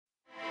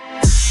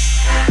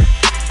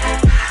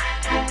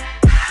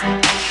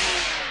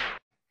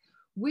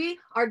We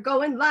are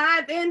going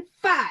live in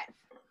 5,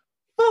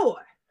 4,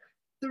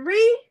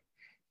 3,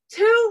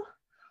 2,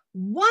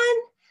 1.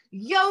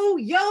 Yo,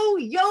 yo,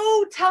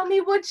 yo, tell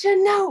me what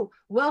you know.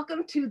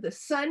 Welcome to the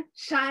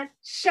Sunshine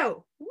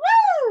Show.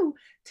 Woo!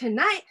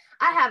 Tonight,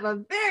 I have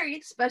a very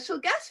special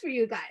guest for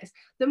you guys.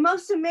 The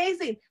most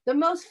amazing, the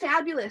most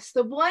fabulous,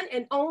 the one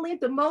and only,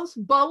 the most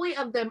Bowie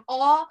of them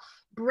all,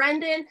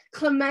 Brendan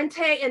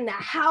Clemente in the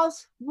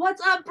house.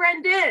 What's up,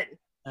 Brendan?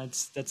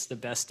 That's the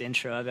best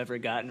intro I've ever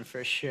gotten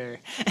for sure.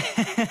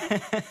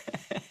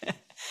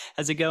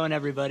 How's it going,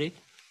 everybody?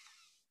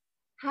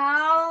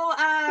 How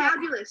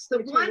fabulous. The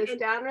one is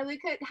down really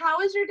good. How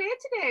was your day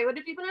today? What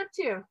have you been up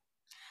to?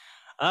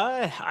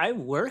 I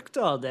worked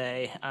all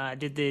day.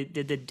 Did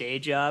the day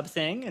job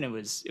thing, and it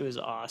was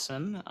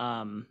awesome.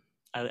 I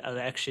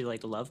actually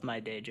love my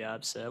day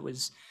job, so that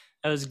was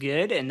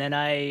good. And then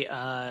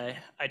I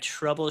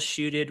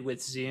troubleshooted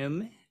with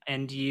Zoom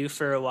and you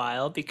for a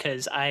while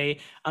because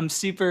I'm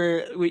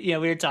super, we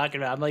were talking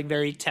about, I'm like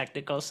very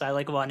technical, so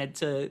I wanted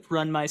to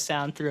run my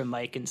sound through a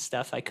mic and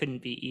stuff. I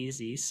couldn't be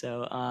easy,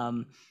 so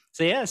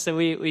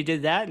we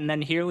did that, and then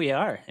here we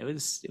are. It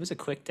was a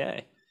quick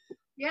day.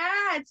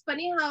 Yeah, it's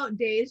funny how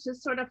days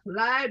just sort of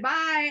fly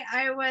by.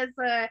 I was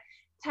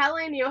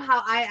telling you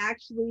how I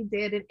actually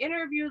did an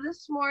interview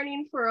this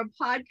morning for a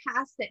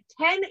podcast at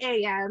 10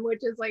 a.m.,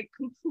 which is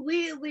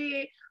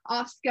completely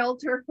off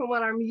skelter from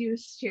what I'm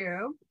used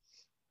to.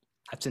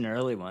 That's an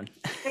early one.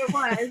 It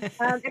was. And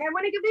I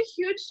want to give a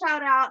huge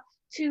shout out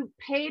to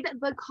Paid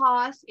the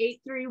Cost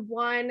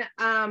 831.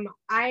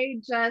 I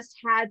just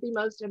had the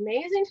most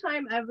amazing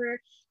time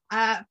ever.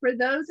 For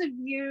those of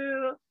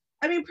you,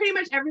 pretty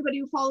much everybody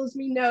who follows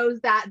me knows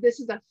that this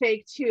is a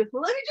fake tooth.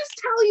 Well, let me just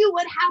tell you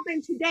what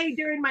happened today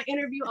during my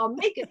interview. I'll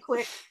make it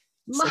quick.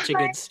 Such a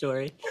good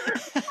story.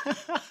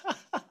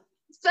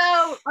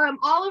 So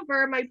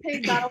Oliver, my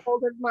pig, got a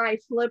hold of my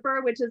flipper,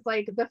 which is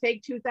the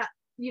fake tooth that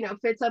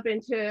fits up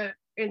into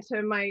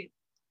my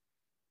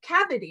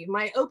cavity,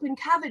 my open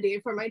cavity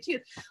for my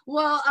tooth.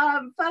 Well,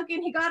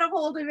 he got a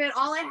hold of it.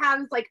 All I have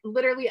is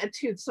literally a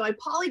tooth. So I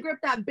polygrip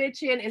that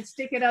bitch in and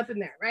stick it up in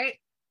there, right?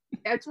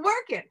 It's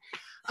working.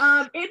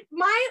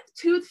 My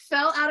tooth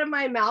fell out of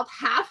my mouth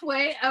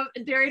halfway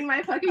during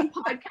my fucking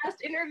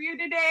podcast interview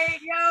today,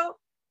 yo.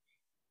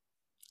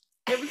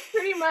 It was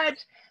pretty much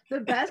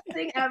the best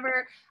thing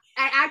ever.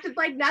 I acted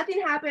like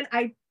nothing happened.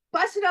 I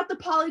busted out the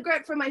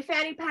polygrip from my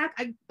fanny pack.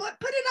 I put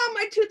it on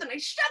my tooth and I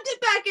shoved it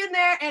back in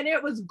there, and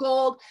it was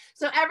gold.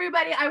 So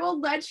everybody, I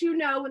will let you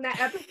know when that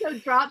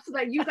episode drops so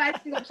that you guys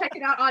can go check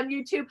it out on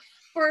YouTube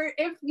for,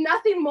 if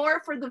nothing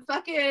more, for the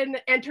fucking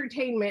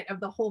entertainment of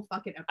the whole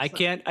fucking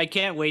episode. I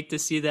can't wait to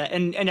see that.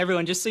 And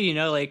everyone, just so you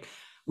know,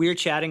 we were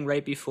chatting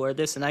right before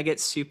this, and I get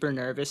super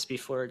nervous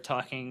before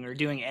talking or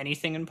doing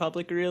anything in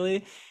public,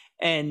 really.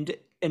 And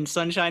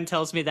Sunshine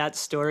tells me that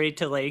story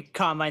to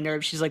calm my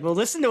nerves. She's like, well,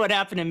 listen to what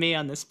happened to me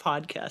on this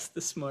podcast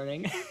this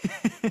morning.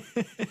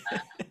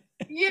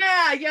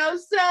 Yeah, yo,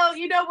 so,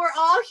 we're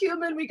all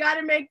human. We got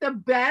to make the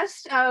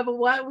best of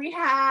what we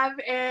have,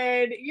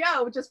 and,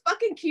 just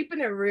fucking keeping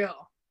it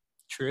real.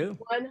 True.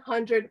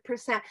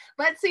 100%.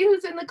 Let's see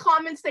who's in the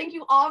comments. Thank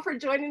you all for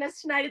joining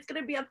us tonight. It's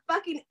going to be a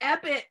fucking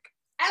epic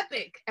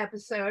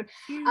episode.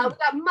 We got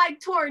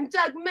Mike Torn,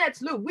 Doug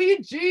Metz,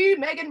 Luigi,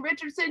 Megan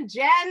Richardson,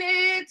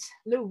 Janet,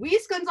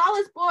 Luis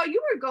Gonzalez. Boy,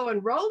 you were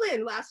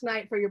rolling last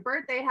night for your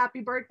birthday.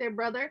 Happy birthday,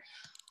 brother.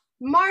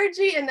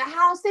 Margie in the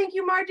house. Thank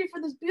you, Margie, for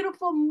this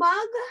beautiful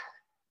mug.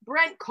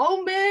 Brent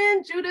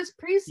Coleman, Judas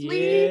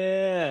Priestley.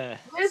 Yeah,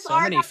 so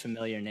many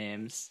familiar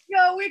names.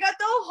 Yo, we got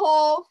the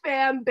whole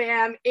fam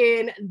bam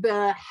in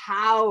the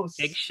house.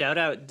 Big shout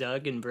out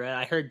Doug and Brett.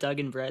 I heard Doug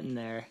and Brett in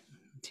there.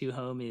 2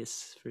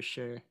 homies for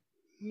sure.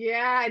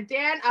 Yeah,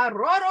 Dan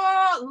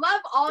Aroro,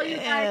 love all you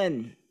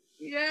guys.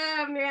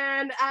 Yeah,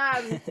 man.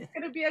 It's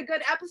gonna be a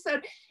good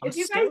episode. If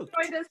you guys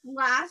joined us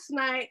last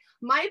night,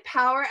 my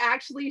power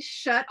actually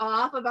shut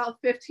off about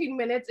 15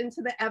 minutes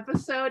into the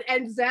episode,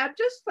 and Zeb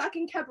just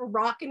fucking kept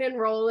rocking and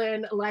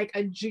rolling like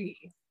a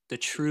G. The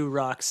true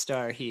rock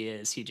star he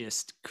is. He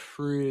just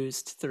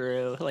cruised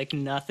through like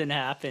nothing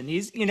happened.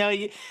 He's,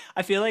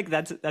 I feel like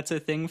that's a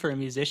thing for a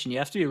musician. You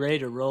have to be ready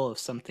to roll if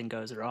something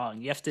goes wrong.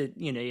 You have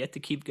to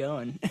keep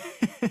going.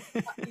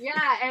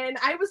 Yeah, and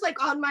I was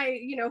on my,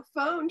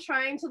 phone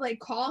trying to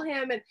call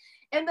him,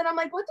 and then I'm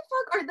like, what the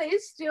fuck, are they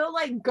still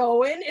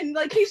going? And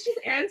he's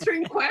just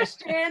answering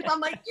questions. I'm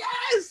like,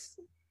 yes.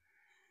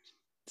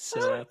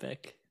 So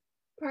epic.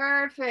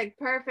 Perfect.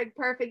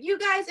 You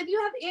guys, if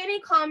you have any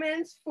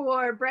comments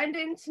for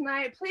Brendan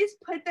tonight, please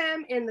put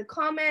them in the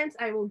comments.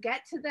 I will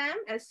get to them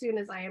as soon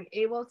as I am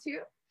able to.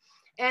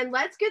 And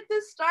let's get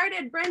this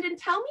started. Brendan,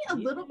 tell me a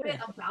little bit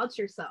about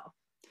yourself.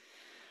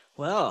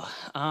 Well,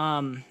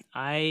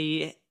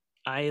 I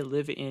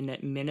live in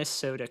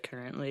Minnesota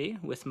currently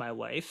with my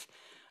wife.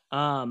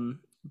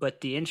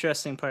 But the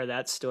interesting part of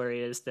that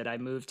story is that I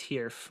moved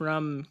here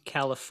from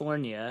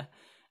California,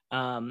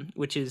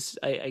 which is,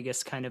 I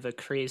guess, kind of a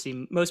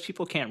crazy, most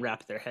people can't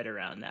wrap their head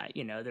around that.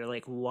 They're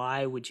like,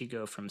 why would you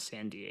go from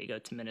San Diego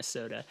to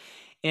Minnesota?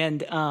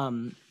 And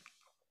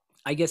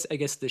I guess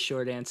the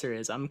short answer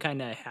is I'm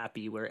kind of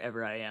happy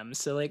wherever I am.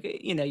 So like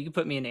you can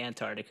put me in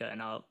Antarctica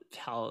and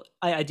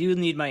I do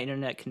need my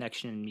internet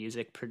connection and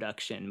music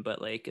production,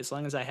 but like as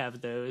long as I have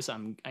those,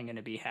 I'm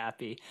gonna be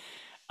happy.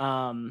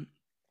 Um,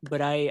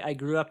 but I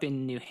grew up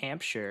in New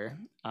Hampshire,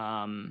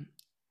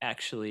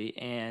 actually,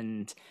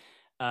 and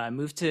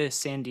moved to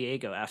San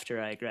Diego after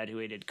I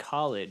graduated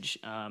college.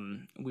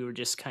 We were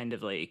just kind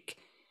of like,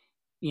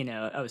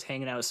 I was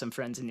hanging out with some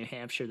friends in New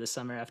Hampshire the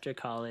summer after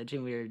college,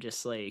 and we were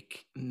just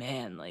like,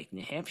 man, like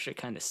New Hampshire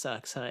kind of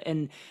sucks, huh?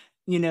 And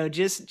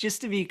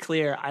just to be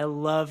clear, I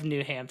love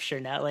New Hampshire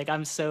now. Like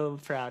I'm so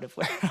proud of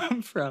where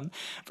I'm from.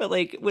 But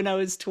like when I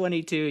was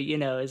 22, it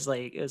was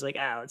like,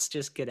 ah, let's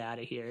just get out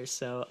of here.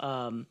 So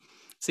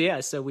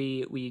yeah, so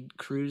we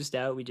cruised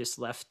out. We just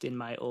left in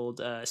my old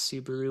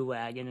Subaru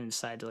wagon and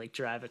decided to like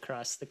drive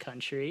across the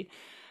country.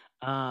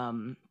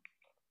 Um,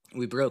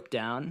 we broke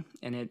down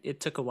and it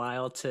took a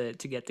while to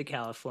get to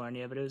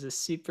California, but it was a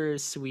super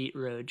sweet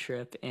road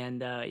trip. And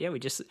yeah, we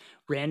just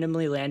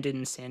randomly landed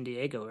in San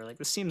Diego. We're like,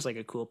 this seems like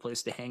a cool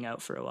place to hang out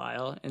for a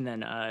while. And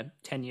then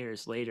 10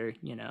 years later,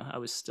 I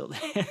was still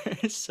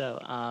there. So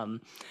Yeah,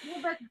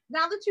 but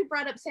now that you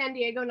brought up San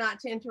Diego, not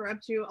to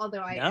interrupt you,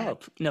 although I am, no,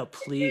 no,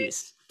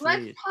 please,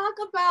 let's please. talk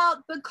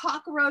about the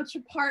cockroach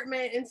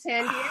apartment in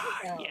San Ah,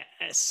 Diego.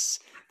 yes,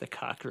 the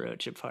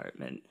cockroach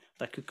apartment,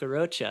 la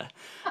cucaracha.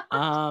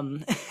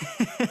 Um,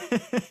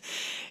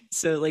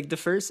 so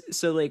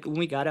like when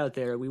we got out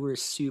there, we were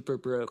super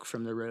broke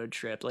from the road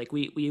trip. Like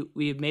we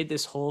had made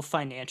this whole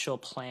financial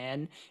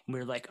plan, and we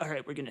were like, all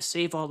right, we're gonna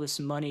save all this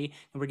money,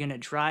 and we're gonna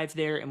drive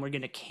there, and we're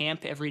gonna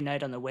camp every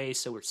night on the way,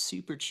 so we're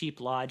super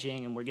cheap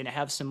lodging, and we're gonna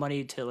have some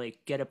money to like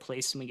get a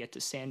place when we get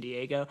to San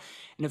Diego.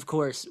 And of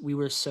course, we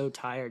were so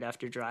tired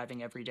after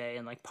driving every day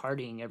and like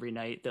partying every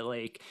night that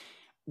like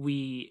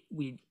we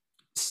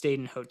stayed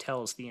in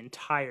hotels the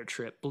entire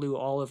trip, blew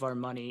all of our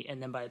money,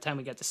 and then by the time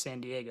we got to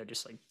San Diego,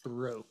 just like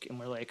broke, and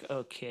we're like,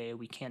 okay,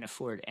 we can't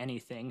afford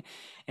anything,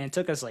 and it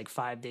took us like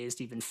 5 days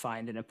to even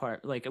find an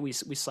apartment. Like we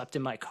slept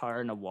in my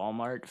car in a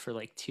Walmart for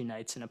like 2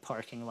 nights in a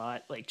parking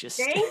lot, like just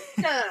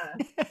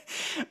Gangsta.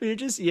 we were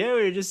just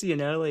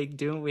like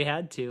doing what we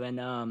had to,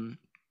 and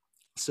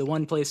so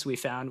one place we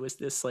found was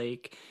this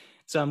like.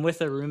 So I'm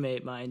with a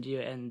roommate, mind you,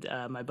 and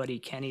my buddy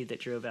Kenny that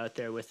drove out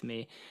there with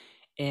me,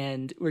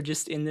 and we're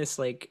just in this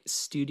like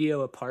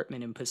studio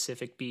apartment in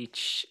Pacific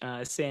Beach,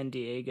 San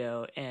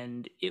Diego,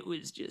 and it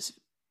was just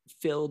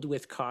filled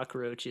with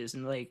cockroaches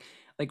and like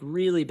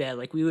really bad.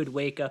 Like we would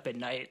wake up at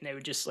night and they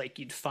would just like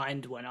you'd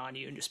find one on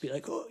you and just be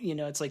like, oh,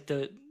 it's like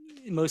the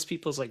most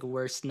people's like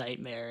worst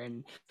nightmare.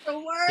 And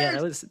The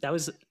yeah, worst. that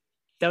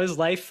was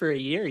life for a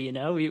year.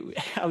 We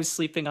I was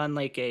sleeping on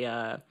like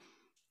a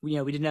we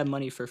didn't have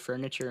money for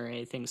furniture or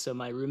anything, so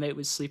my roommate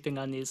was sleeping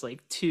on these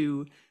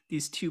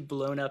two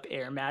blown up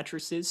air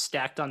mattresses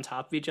stacked on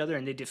top of each other,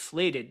 and they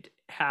deflated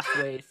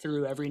halfway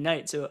through every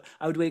night. So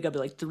I would wake up at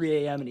like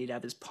 3 a.m. and he'd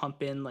have his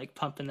pump in, like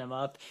pumping them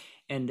up.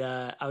 And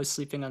I was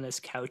sleeping on this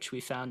couch we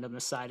found on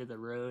the side of the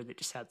road that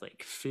just had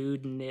like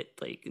food in it,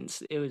 like and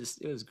it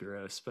was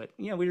gross. But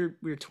we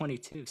were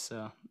 22,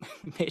 so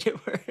we made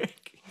it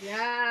work.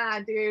 Yeah,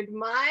 dude.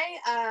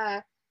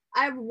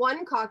 I have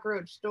one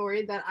cockroach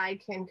story that I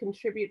can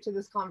contribute to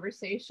this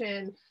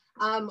conversation.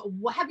 Have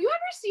you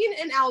ever seen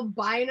an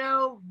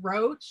albino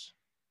roach?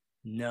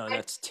 No, I,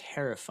 that's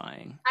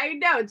terrifying. I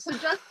know. So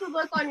just the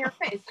look on your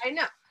face, I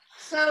know.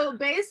 So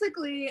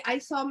basically, I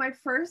saw my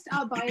first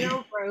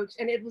albino roach,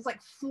 and it was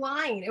like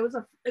flying. It was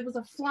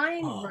a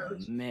flying Oh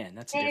roach, man,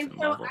 that's a and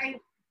different so level.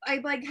 I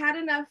like had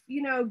enough,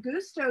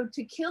 gusto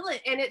to kill it,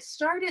 and it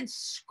started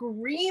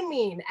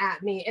screaming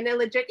at me, and it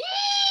legit.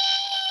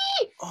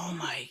 Oh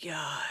my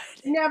god.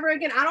 Never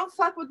again. I don't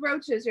fuck with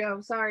roaches,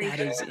 yo. Sorry. That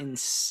is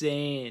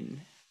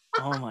insane.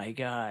 Oh my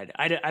god.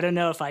 I don't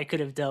know if I could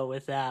have dealt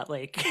with that.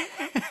 Like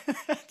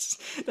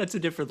that's a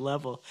different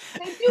level.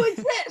 They do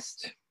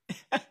exist.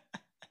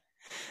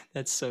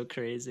 That's so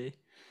crazy.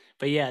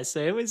 But yeah, so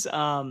it was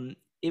an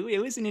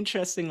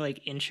interesting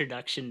like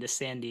introduction to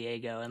San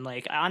Diego, and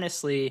like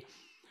honestly,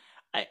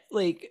 I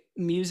like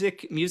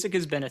music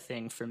has been a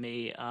thing for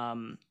me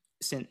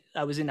since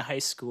I was in high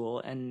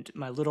school, and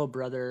my little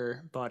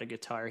brother bought a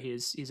guitar.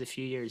 He's a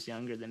few years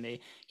younger than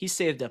me. He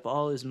saved up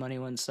all his money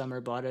one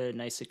summer, bought a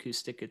nice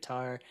acoustic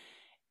guitar,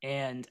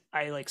 and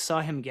I like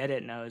saw him get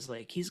it and I was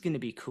like, he's going to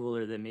be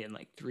cooler than me in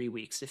like 3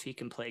 weeks if he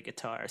can play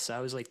guitar. So I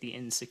was like the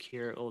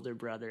insecure older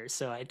brother.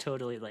 So I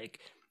totally like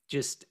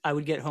just I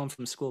would get home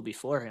from school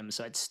before him,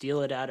 so I'd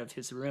steal it out of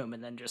his room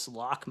and then just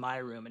lock my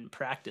room and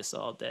practice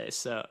all day,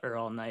 so or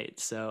all night.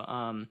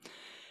 So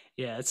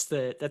yeah,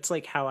 that's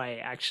like how I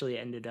actually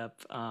ended up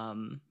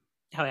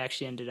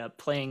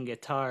playing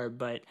guitar.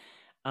 But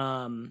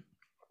um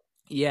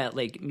yeah,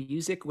 like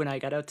music when I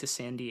got out to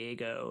San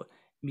Diego,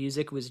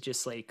 music was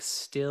just like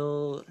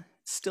still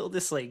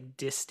this like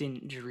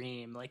distant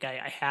dream. Like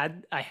I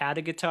had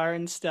a guitar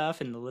and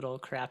stuff and the little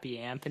crappy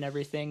amp and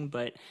everything,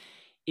 but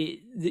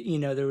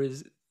there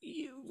was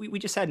we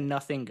just had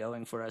nothing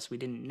going for us. We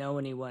didn't know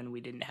anyone.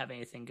 We didn't have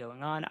anything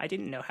going on. I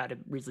didn't know how to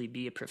really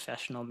be a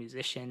professional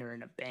musician or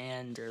in a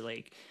band or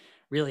like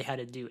really how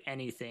to do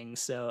anything.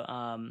 So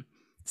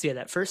yeah,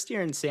 that first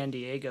year in San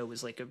Diego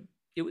was like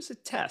it was a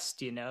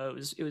test, you know.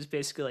 It was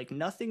basically like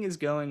nothing is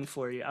going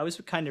for you. I was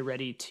kind of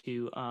ready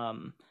to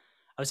I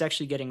was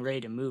actually getting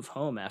ready to move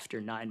home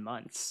after 9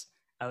 months.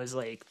 I was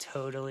like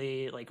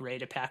totally like ready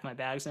to pack my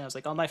bags, and I was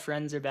like, all my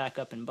friends are back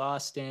up in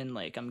Boston.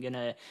 Like I'm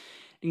gonna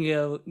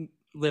go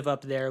live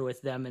up there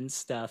with them and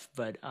stuff.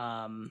 But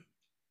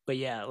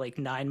yeah, like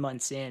 9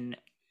 months in,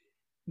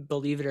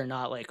 believe it or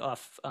not, like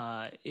off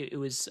it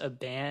was a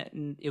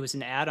band, it was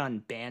an ad on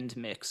Band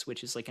Mix,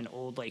 which is like an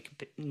old like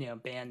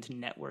band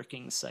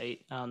networking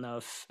site. I don't know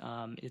if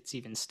it's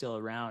even still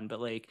around, but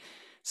like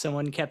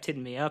someone kept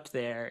hitting me up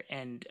there,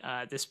 and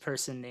this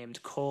person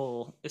named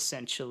Cole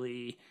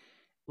essentially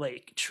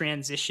like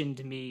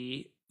transitioned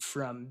me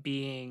from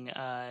being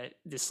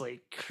this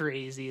like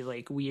crazy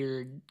like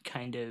weird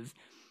kind of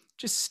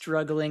just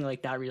struggling,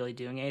 like not really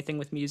doing anything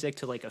with music,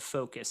 to like a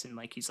focus. And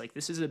like he's like,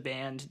 this is a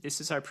band, this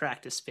is our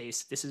practice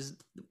space,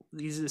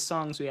 these are the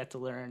songs we have to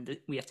learn,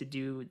 we have to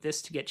do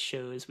this to get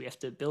shows, we have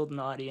to build an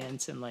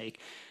audience. And like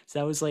so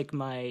that was like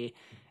my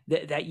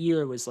that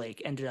year was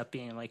like ended up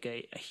being like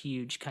a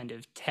huge kind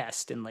of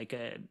test and like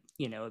a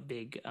a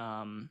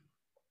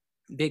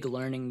big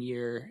learning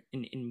year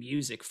in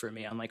music for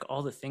me on like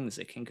all the things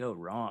that can go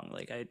wrong.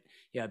 Like I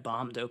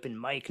bombed open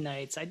mic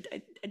nights. I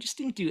just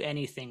didn't do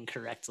anything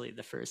correctly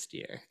the first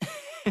year.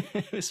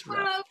 It was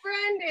rough. Oh,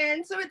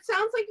 Brendan. So it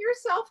sounds like you're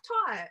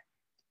self-taught.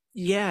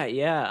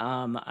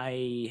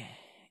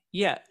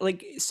 Yeah,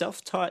 like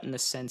self-taught in the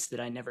sense that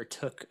I never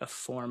took a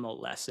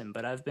formal lesson,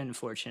 but I've been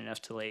fortunate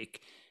enough to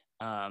like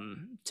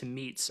to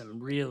meet some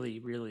really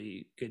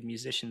really good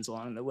musicians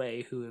along the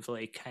way who have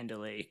like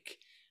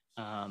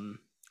um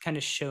kind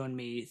of shown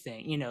me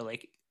thing,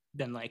 like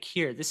been like,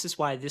 here, this is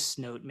why this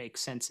note makes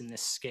sense in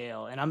this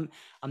scale. And I'm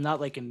not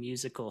like a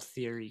musical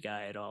theory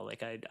guy at all.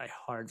 Like I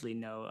hardly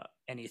know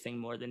anything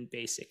more than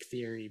basic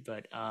theory,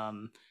 but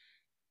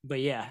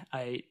yeah,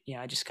 I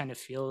just kind of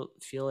feel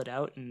it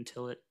out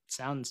until it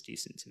sounds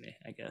decent to me,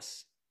 I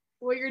guess.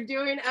 Well, you're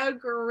doing a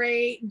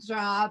great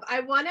job. I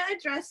want to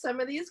address some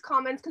of these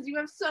comments because you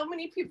have so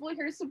many people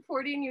here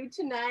supporting you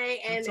tonight,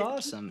 and That's it's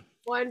awesome.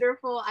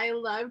 wonderful. I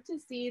love to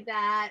see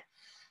that.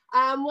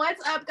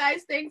 What's up,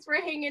 guys? Thanks for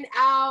hanging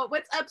out.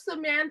 What's up,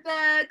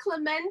 Samantha?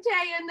 Clemente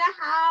in the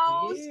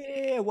house.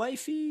 Yeah,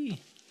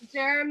 wifey.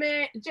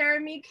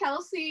 Jeremy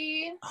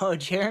Kelsey. Oh,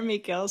 Jeremy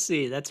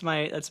Kelsey. That's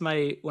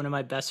my one of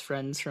my best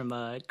friends from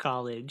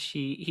college.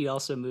 He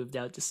also moved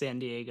out to San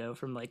Diego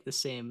from like the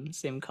same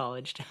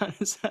college town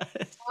as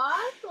us.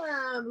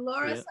 Awesome.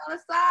 Laura Yep.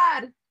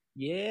 Salazar.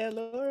 Yeah,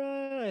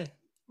 Laura.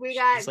 We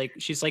got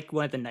She's like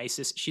one of the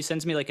nicest. She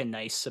sends me like a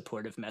nice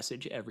supportive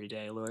message every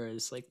day. Laura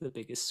is like the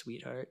biggest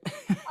sweetheart.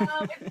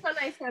 it's so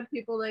nice to have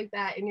people like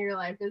that in your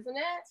life, isn't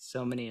it?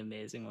 So many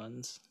amazing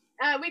ones.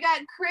 We got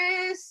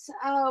Chris.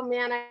 Oh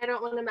man, I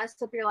don't want to mess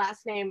up your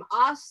last name.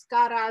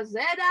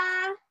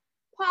 Oscarazeta.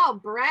 Paul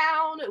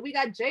Brown. We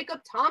got Jacob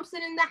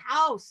Thompson in the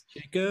house.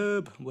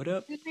 Jacob, what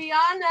up?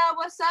 Juliana,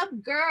 what's up,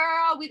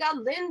 girl? We got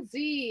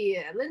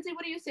Lindsay. Lindsay,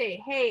 what do you say?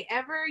 Hey,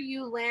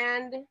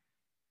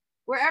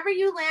 wherever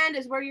you land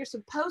is where you're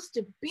supposed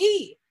to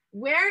be.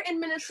 Where in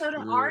Minnesota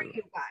True. are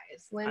you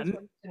guys? Lindsay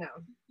wants to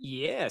know.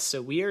 Yeah,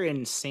 so we are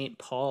in St.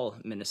 Paul,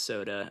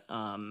 Minnesota,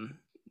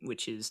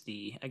 which is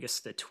I guess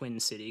the Twin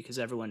City, because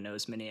everyone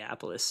knows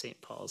Minneapolis. St.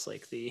 Paul's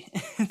like the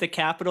the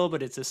capital,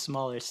 but it's a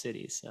smaller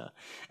city. So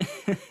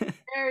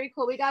very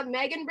cool. We got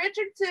Megan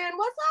Richardson.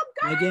 What's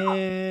up, girl?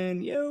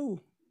 Megan, yo.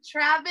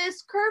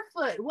 Travis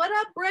Kerfoot. What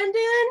up,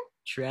 Brendan?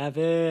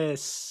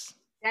 Travis.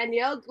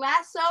 Danielle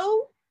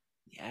Glasso.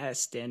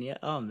 Yes, Danielle.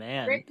 Oh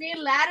man. Brittany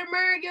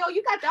Latimer. Yo,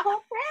 you got the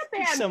whole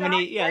fan band.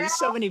 There's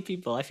so many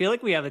people. I feel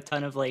like we have a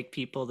ton of like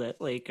people that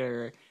like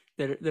are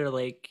they're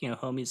like,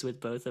 homies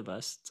with both of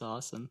us. It's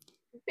awesome.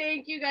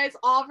 Thank you guys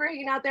all for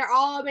hanging out. They're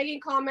all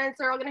making comments.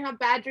 They're all gonna have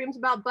bad dreams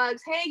about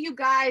bugs. Hey, you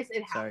guys,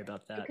 it happens. Sorry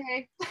about that.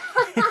 Okay.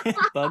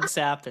 Bugs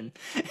happen.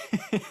 I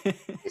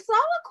saw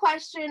a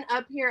question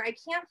up here. I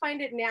can't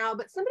find it now,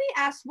 but somebody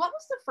asked, what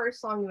was the first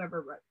song you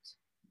ever wrote?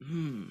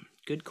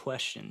 Good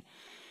question.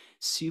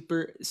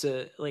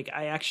 So like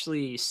I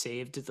actually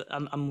saved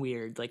I'm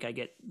weird, like I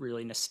get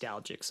really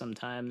nostalgic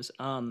sometimes.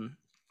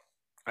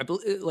 I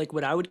believe like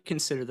what I would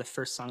consider the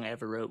first song I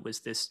ever wrote was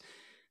this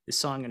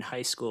song in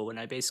high school, when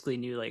I basically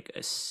knew like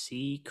a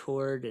C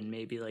chord and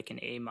maybe like an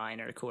A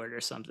minor chord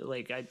or something.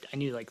 Like I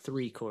knew like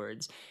 3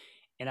 chords,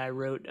 and I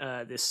wrote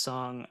this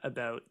song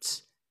about,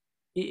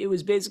 it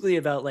was basically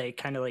about like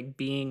kind of like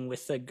being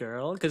with a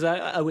girl, because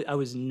I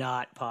was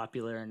not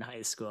popular in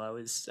high school. I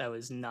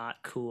was not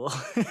cool.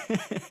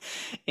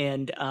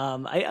 And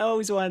I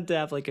always wanted to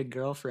have like a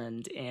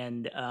girlfriend,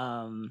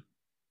 and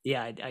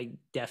yeah, I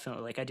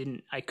definitely like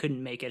I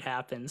couldn't make it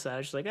happen, so I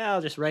was just like, I'll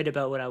just write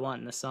about what I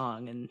want in the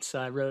song. And so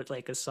I wrote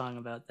like a song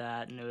about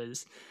that, and it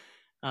was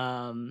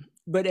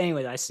but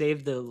anyway,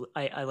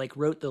 I like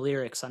wrote the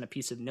lyrics on a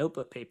piece of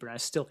notebook paper, and I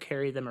still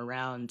carry them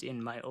around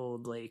in my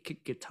old like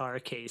guitar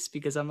case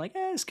because I'm like,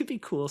 this could be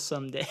cool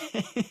someday.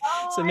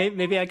 Oh, So I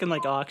maybe I love can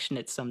like auction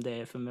it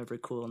someday if I'm ever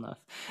cool enough.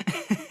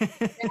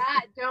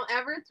 that. Don't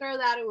ever throw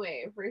that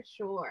away for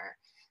sure.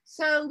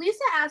 So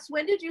Lisa asked,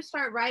 when did you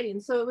start writing?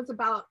 So it was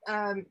about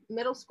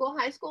middle school,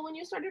 high school when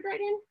you started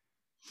writing?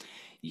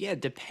 Yeah,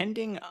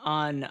 depending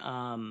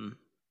on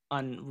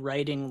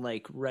writing,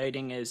 like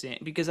writing as in,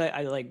 because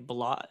I like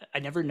blog. I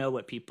never know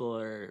what people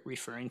are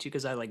referring to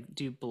because I like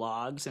do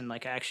blogs, and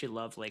like I actually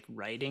love like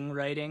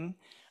writing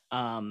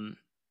um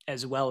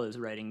as well as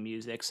writing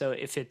music. So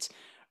if it's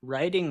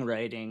writing,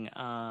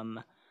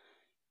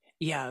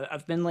 yeah,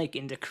 I've been like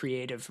into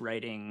creative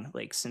writing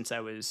like since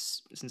I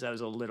was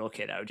a little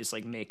kid. I would just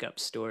like make up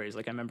stories.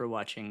 Like I remember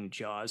watching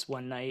Jaws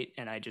one night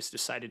and I just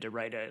decided to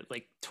write a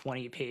like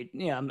 20-page,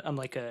 yeah, I'm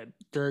like a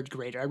third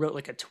grader. I wrote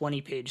like a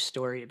 20-page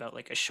story about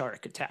like a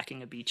shark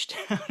attacking a beach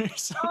town or Oh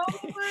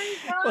something. my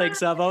Like God.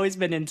 so I've always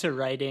been into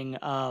writing.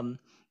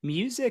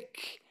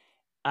 Music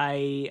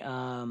I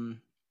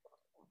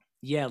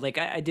yeah, like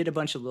I did a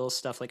bunch of little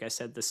stuff. Like I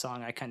said, the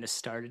song I kind of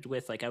started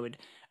with, like I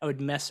would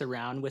mess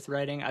around with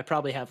writing. I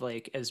probably have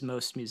like, as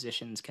most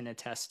musicians can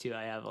attest to,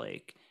 I have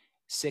like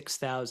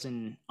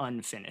 6,000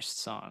 unfinished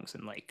songs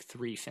and like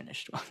three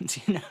finished ones,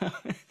 you know?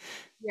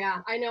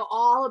 Yeah, I know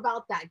all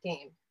about that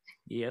game.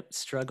 Yep,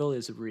 struggle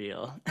is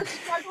real. The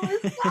struggle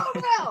is so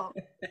real.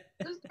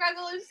 The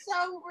struggle is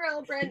so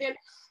real, Brendan.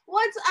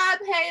 What's up,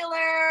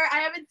 Haylor? I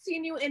haven't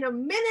seen you in a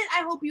minute.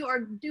 I hope you are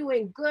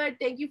doing good.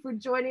 Thank you for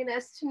joining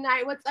us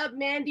tonight. What's up,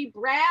 Mandy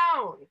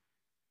Brown?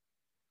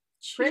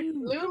 Chris Chew.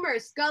 Bloomer,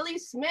 Scully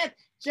Smith,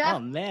 Oh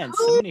Jeff man,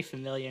 so Coon. many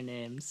familiar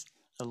names.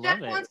 I Jeff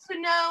love it. wants to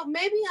know,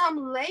 maybe I'm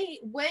late.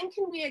 When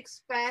can we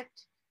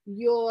expect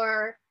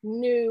your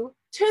new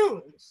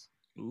tunes?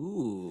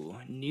 Ooh,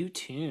 new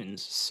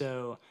tunes.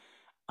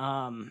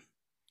 Um,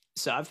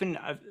 So I've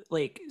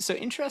like, so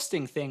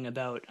interesting thing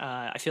about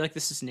I feel like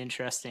this is an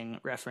interesting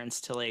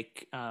reference to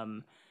like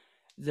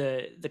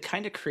the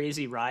kind of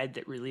crazy ride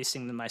that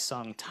releasing my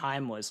song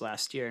Time was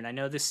last year. And I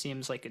know this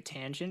seems like a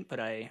tangent, but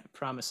I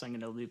promise I'm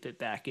going to loop it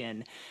back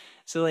in.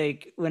 So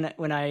like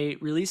when I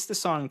released the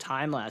song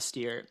Time last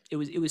year, it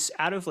was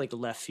out of like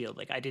left field.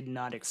 Like I did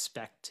not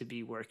expect to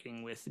be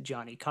working with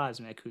Johnny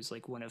Cosmic, who's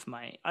like one of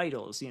my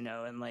idols, you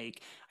know, and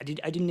like I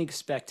didn't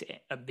expect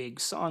a big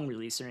song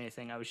release or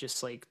anything. I was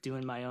just like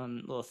doing my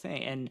own little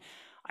thing. And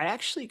I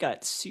actually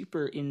got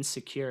super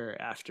insecure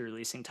after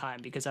releasing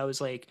Time because I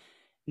was like,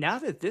 now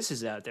that this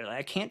is out there, like,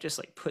 I can't just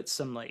like put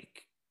some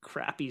like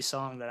crappy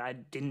song that I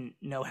didn't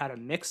know how to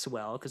mix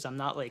well because I'm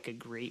not like a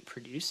great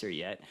producer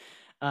yet.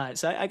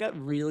 So I got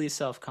really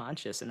self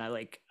conscious, and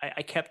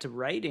I kept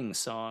writing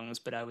songs,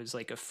 but I was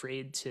like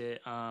afraid to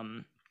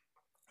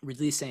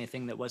release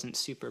anything that wasn't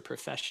super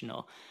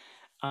professional.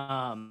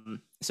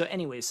 So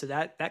anyway, so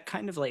that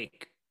kind of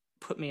like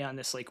put me on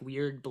this like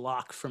weird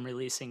block from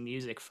releasing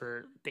music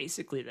for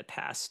basically the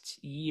past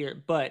year.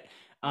 But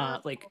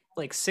Wow.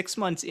 like 6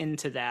 months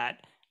into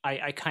that,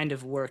 I kind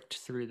of worked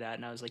through that,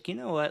 and I was like, you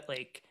know what,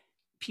 like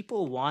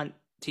people want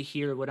to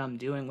hear what I'm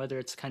doing, whether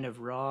it's kind of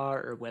raw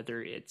or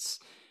whether it's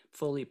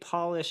fully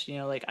polished, you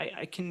know, like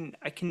I can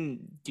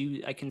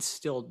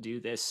still do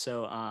this.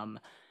 So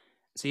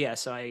yeah,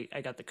 so I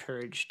got the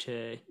courage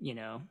to, you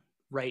know,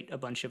 write a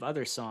bunch of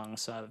other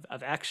songs. So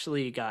I've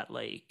actually got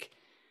like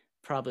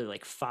probably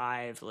like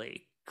five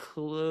like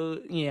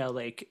you know,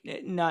 like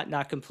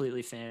not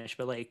completely finished,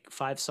 but like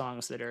five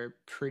songs that are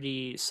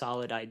pretty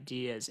solid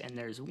ideas, and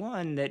there's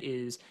one that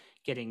is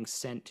getting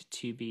sent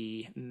to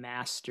be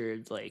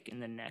mastered like in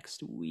the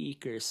next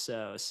week or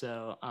so.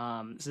 So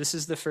this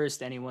is the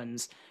first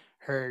anyone's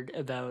heard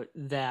about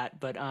that,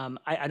 but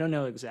I don't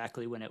know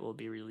exactly when it will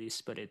be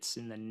released, but it's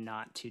in the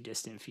not too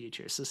distant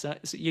future. So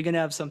you're gonna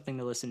have something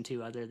to listen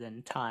to other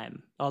than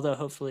Time, although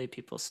hopefully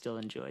people still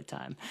enjoy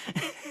Time.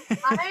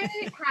 I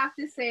have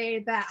to say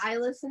that I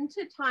listened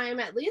to Time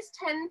at least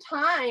 10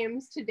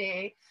 times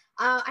today.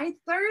 I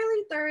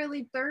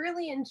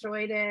thoroughly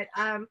enjoyed it.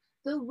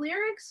 The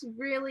lyrics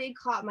really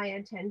caught my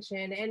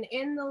attention. And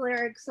in the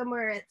lyrics,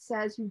 somewhere it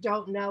says, you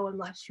don't know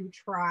unless you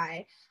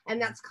try. And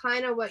that's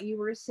kind of what you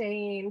were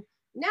saying.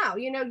 Now,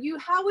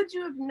 how would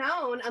you have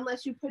known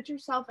unless you put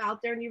yourself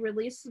out there and you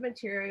release the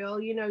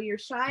material? You're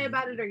shy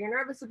about it or you're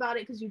nervous about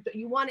it because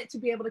you want it to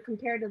be able to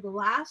compare to the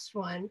last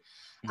one.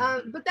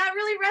 But that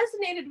really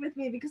resonated with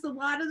me because a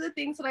lot of the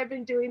things that I've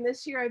been doing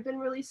this year, I've been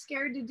really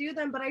scared to do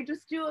them, but I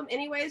just do them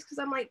anyways because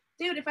I'm like,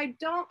 dude, if I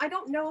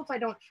don't know if I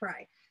don't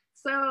try.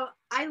 So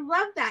I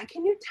love that.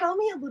 Can you tell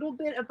me a little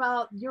bit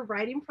about your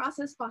writing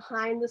process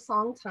behind the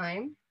song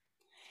Time?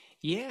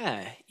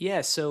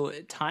 Yeah. So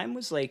Time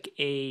was like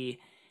it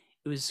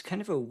was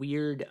kind of a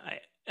weird.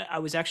 I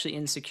was actually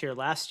insecure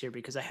last year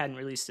because I hadn't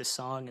released a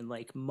song in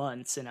like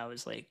months, and I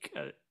was like,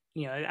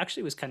 you know, it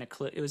actually was kind of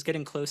it was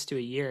getting close to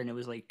a year, and it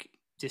was like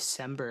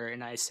December,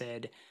 and I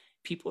said,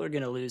 people are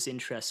going to lose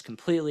interest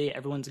completely.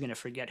 Everyone's going to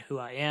forget who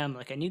I am.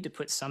 Like, I need to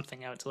put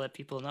something out to let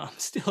people know I'm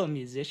still a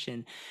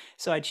musician.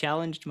 So I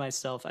challenged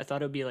myself. I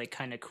thought it would be like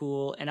kind of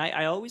cool. And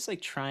I always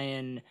like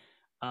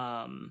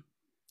um,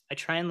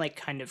 try and like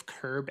kind of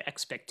curb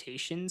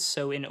expectations.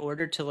 So in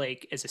order to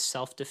like as a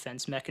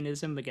self-defense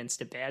mechanism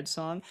against a bad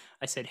song,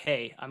 I said,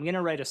 "Hey, I'm going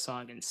to write a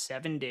song in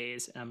 7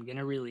 days and I'm going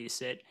to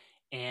release it.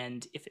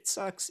 And if it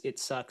sucks, it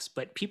sucks,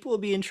 but people will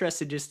be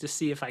interested just to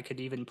see if I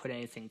could even put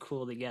anything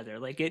cool together."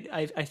 Like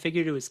I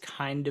figured it was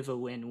kind of a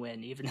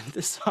win-win even if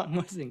the song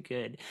wasn't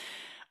good.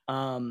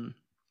 Um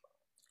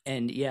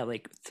and yeah,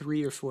 like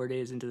 3 or 4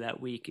 days into that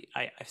week,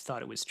 I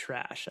thought it was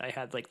trash. I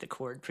had like the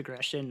chord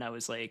progression. I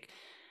was like,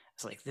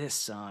 this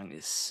song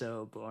is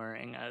so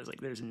boring. I was like,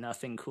 there's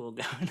nothing cool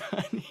going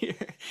on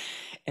here.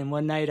 And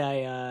one night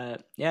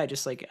yeah,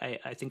 just like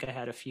I think I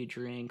had a few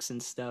drinks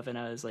and stuff and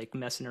I was like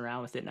messing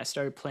around with it and I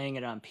started playing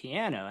it on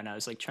piano and I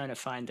was like trying to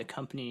find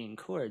accompanying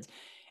chords.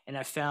 And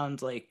I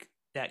found like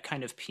that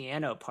kind of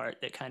piano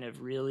part that kind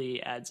of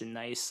really adds a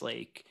nice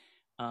like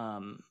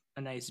a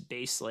nice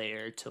bass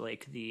layer to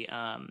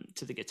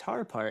the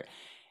guitar part.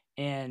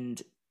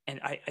 And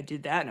I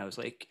did that and I was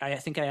like, I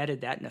think I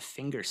added that in a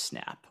finger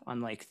snap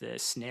on like the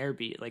snare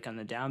beat, like on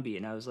the downbeat.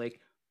 And I was like,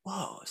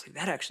 whoa, I was like,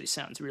 that actually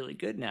sounds really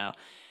good now.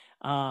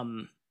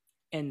 Um,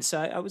 and so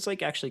I was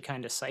like actually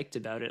kind of psyched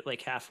about it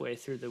like halfway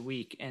through the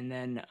week. And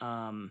then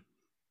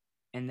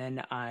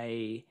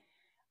I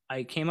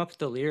came up with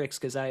the lyrics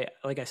because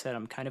like I said,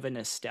 I'm kind of a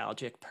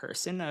nostalgic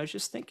person. I was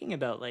just thinking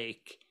about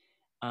like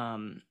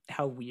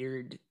how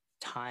weird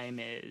time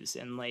is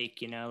and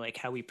like, you know, like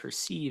how we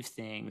perceive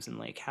things and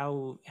like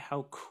how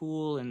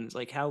cool and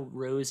like how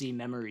rosy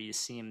memories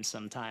seem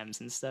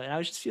sometimes and stuff. And I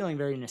was just feeling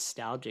very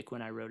nostalgic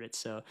when I wrote it.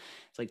 So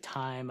it's like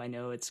time, I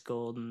know it's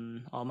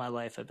golden. All my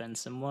life I've been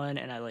someone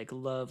and I like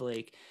love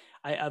like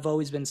I've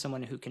always been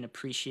someone who can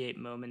appreciate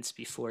moments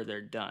before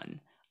they're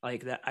done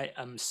like that.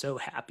 I'm so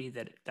happy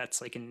that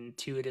that's like an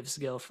intuitive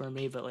skill for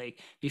me, but like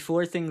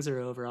before things are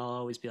over I'll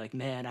always be like,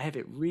 man, I have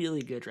it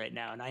really good right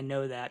now and I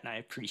know that and I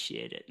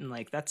appreciate it. And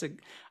like that's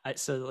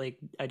so like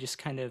I just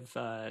kind of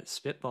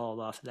spitballed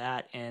off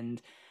that. And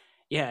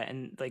yeah,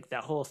 and like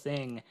that whole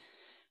thing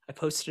I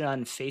posted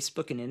on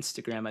Facebook and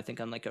Instagram I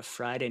think on like a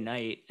Friday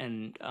night.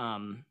 And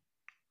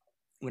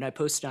when I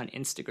posted on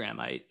Instagram,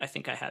 I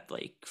think I had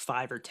like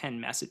 5 or 10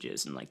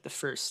 messages in like the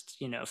first,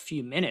 you know,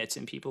 few minutes,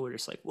 and people were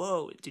just like,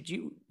 "Whoa, did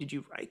you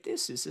write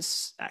this? Is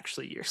this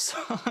actually your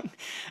song?"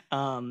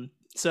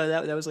 So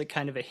that was like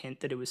kind of a hint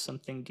that it was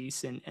something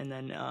decent. And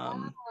then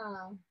Wow.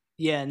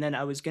 yeah, and then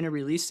I was gonna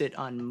release it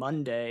on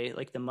Monday,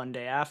 like the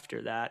Monday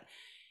after that.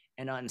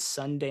 And on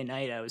Sunday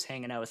night, I was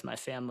hanging out with my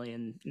family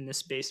in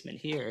this basement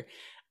here,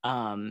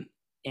 um,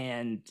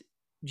 and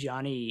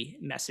Johnny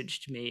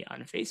messaged me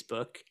on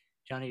Facebook,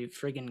 Johnny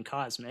friggin'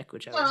 Cosmic,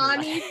 which I was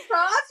like, Johnny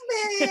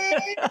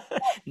Cosmic.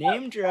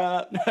 name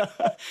drop.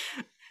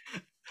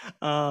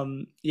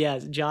 Yeah,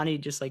 Johnny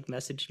just like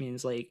messaged me and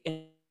was like,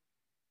 and,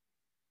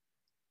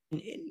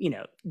 you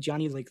know,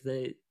 Johnny's like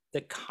the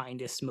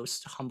kindest,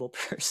 most humble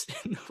person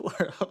in the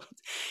world.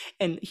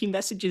 And he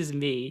messages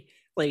me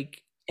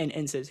like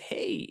and says,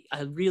 "Hey,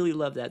 I really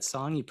love that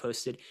song you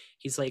posted."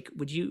 He's like,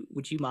 would you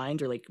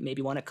mind or like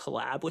maybe want to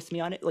collab with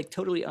me on it?" Like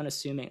totally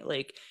unassuming.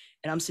 Like,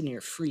 and I'm sitting here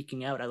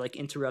freaking out. I like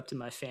interrupted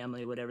my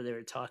family, whatever they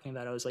were talking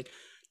about. I was like,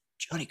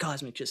 Johnny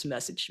Cosmic just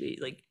messaged me.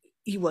 Like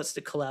he wants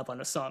to collab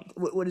on a song.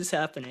 What is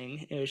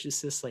happening? It was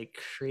just this like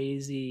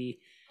crazy.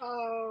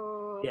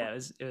 Oh, Yeah,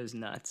 it was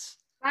nuts.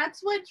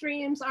 that's what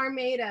dreams are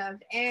made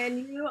of.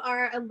 And you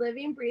are a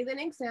living, breathing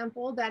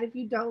example that if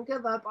you don't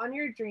give up on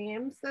your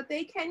dreams, that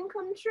they can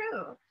come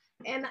true.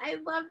 And I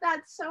love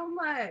that so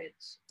much.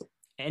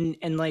 And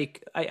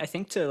like I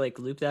think to like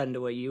loop that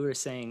into what you were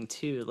saying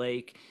too,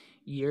 like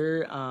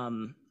you're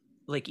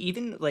like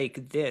even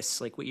like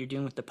this, like what you're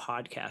doing with the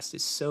podcast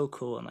is so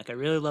cool. And like I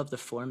really love the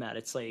format.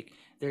 It's like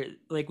they're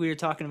like we were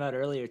talking about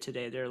earlier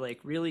today, they're like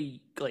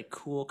really like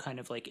cool kind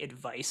of like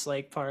advice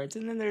like parts,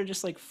 and then they're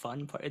just like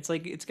fun parts. It's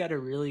like it's got a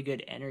really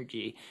good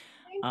energy.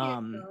 Thank you.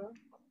 Um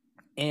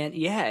and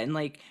yeah, and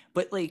like,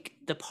 but like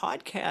the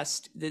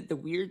podcast, the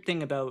weird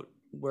thing about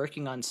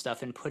working on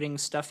stuff and putting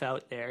stuff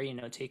out there, you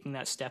know, taking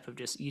that step of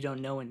just you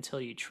don't know until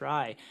you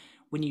try.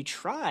 When you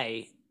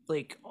try,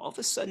 like all of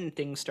a sudden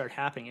things start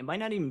happening. It might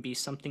not even be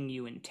something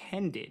you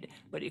intended,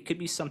 but it could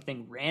be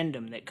something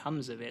random that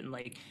comes of it. And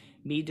like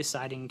me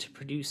deciding to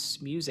produce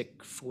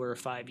music 4 or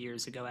 5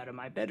 years ago out of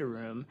my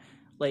bedroom,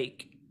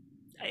 like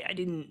I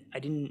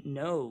didn't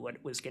know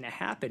what was going to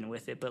happen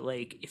with it, but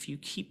like if you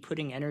keep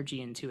putting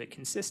energy into it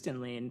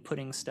consistently and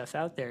putting stuff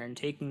out there and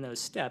taking those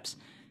steps,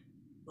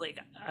 like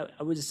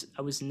I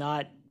was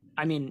not.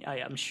 I mean,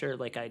 I'm sure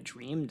like I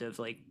dreamed of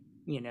like,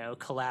 you know,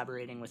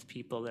 collaborating with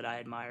people that I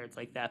admired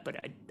like that, but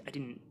I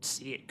didn't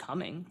see it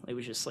coming. It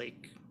was just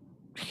like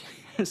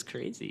it was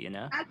crazy, you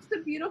know. That's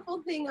the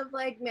beautiful thing of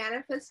like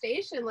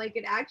manifestation. Like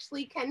it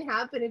actually can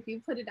happen if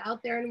you put it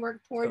out there and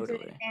work towards it.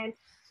 Totally. And,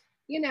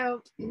 you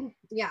know,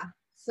 yeah.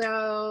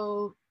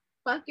 So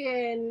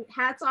fucking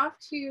hats off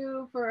to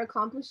you for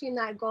accomplishing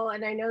that goal.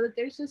 And I know that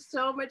there's just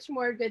so much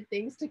more good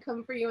things to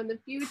come for you in the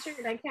future.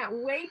 And I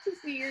can't wait to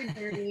see your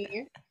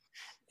journey.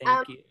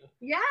 Um, Thank you.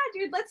 yeah,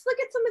 dude, let's look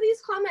at some of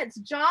these comments.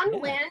 John Yeah.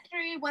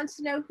 Landry wants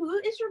to know, who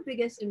is your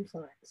biggest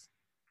influence?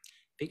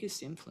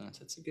 Biggest influence.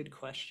 That's a good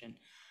question.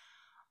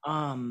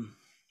 Um,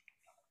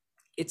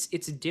 it's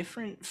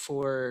different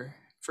for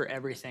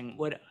everything.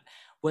 What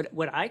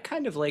I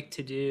kind of like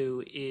to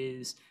do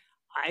is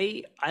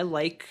I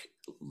like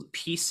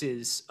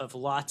pieces of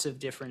lots of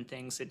different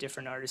things that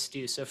different artists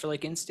do. So for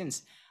like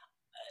instance,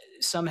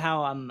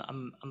 somehow I'm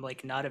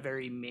like not a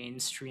very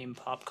mainstream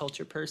pop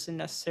culture person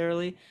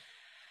necessarily.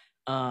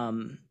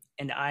 Um,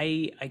 and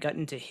I got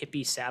into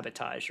hippie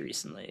sabotage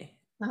recently.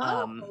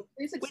 Oh,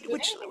 please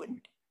Which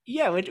explain.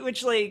 yeah,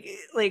 which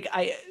like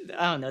I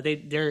don't know,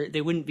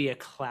 they wouldn't be a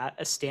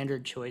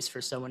standard choice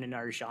for someone in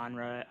our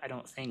genre, I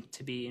don't think,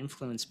 to be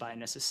influenced by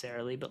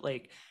necessarily, but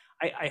like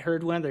I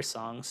heard one of their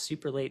songs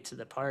super late to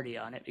the party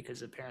on it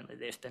because apparently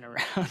they've been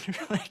around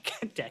for like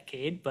a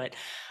decade, but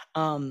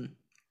um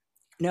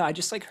no, I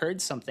just like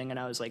heard something and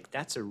I was like,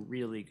 that's a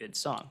really good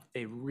song.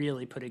 They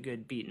really put a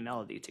good beat and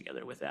melody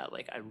together with that.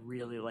 Like I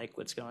really like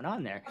what's going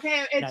on there.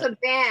 Okay, And it's a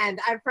band.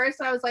 At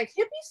first, I was like,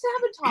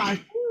 hippie sabotage.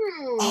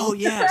 oh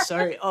yeah,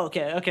 sorry. Oh,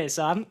 okay.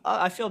 So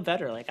I feel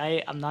better. Like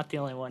I'm not the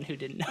only one who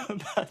didn't know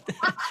about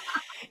that.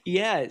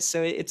 Yeah,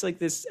 so it's like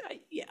this.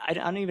 Yeah, I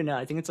don't even know.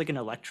 I think it's like an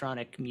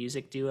electronic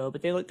music duo,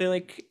 but they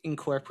like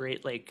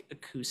incorporate like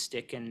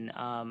acoustic and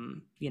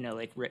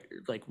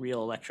like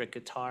real electric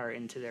guitar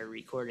into their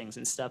recordings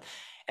and stuff.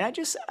 And I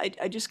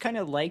just kind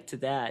of liked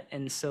that.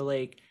 And so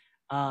like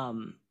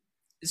um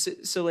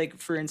so like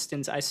for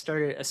instance, I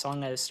started a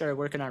song I started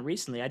working on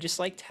recently. I just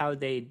liked how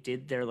they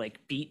did their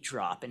like beat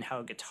drop and how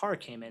a guitar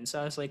came in. So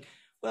I was like,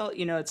 well,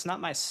 it's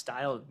not my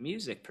style of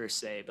music per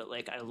se, but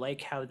like I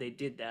like how they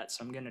did that.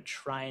 So I'm gonna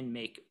try and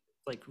make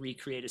like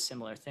recreate a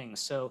similar thing.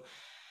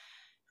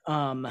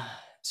 Um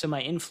so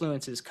my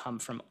influences come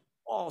from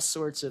all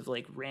sorts of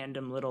like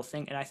random little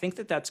thing. And I think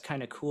that that's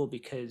kind of cool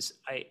because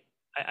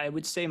I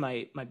would say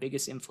my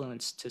biggest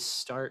influence to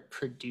start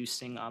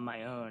producing on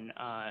my own,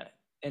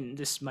 and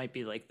this might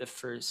be like the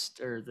first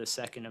or the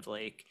second of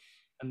like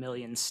a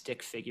million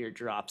stick figure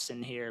drops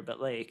in here, but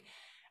like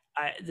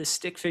the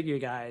stick figure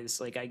guys,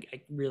 like I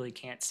really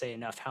can't say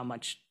enough how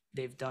much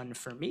they've done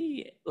for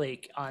me,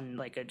 like on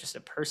like just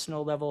a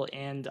personal level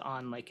and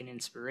on like an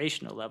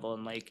inspirational level.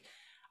 And like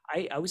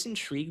I was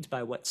intrigued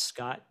by what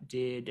Scott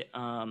did,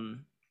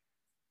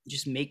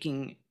 just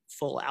making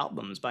full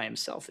albums by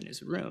himself in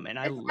his room, and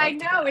I I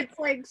loved know, that. it's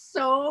like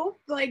so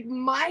like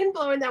mind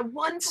blowing that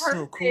one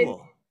So person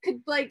cool.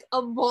 could like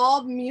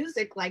evolve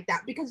music like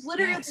that, because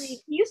literally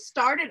Yes. he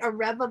started a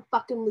rev of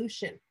fucking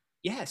Lucian.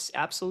 Yes,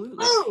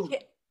 absolutely. Boom. Yeah.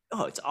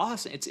 Oh, it's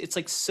awesome. It's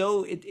like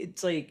so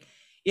it's like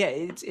yeah,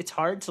 it's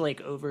hard to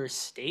like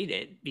overstate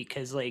it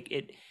because like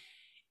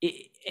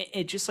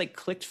it just like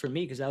clicked for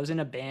me because I was in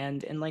a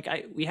band and like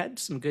we had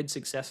some good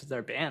success with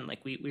our band.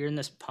 Like we were in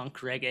this punk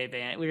reggae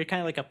band. We were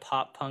kind of like a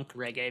pop punk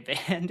reggae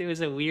band. It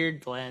was a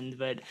weird blend,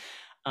 but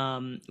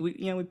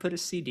we put a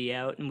CD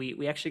out and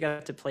we actually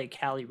got to play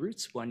Cali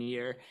Roots one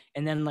year.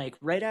 And then like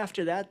right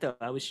after that though,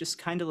 I was just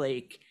kind of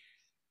like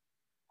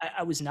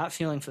I was not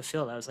feeling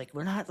fulfilled. I was like,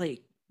 we're not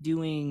like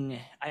doing,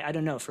 I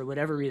don't know, for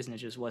whatever reason, it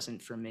just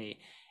wasn't for me.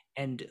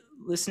 And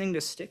listening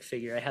to Stick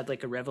Figure, I had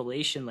like a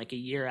revelation like a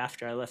year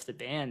after I left the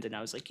band, and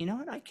I was like, you know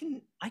what, I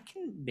can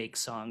make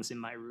songs in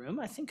my room.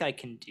 I think I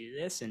can do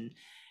this, and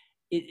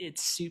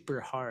it's super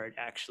hard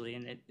actually,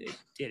 and it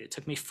did. It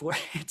took me four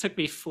it took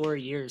me 4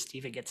 years to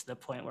even get to the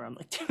point where I'm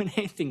like doing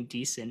anything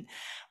decent,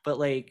 but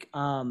like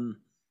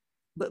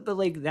but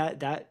like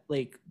that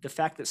like the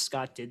fact that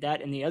Scott did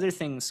that, and the other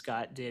thing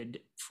Scott did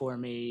for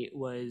me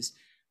was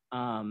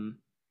um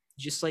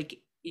just like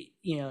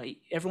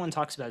everyone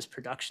talks about his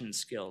production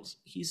skills.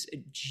 He's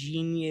a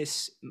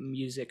genius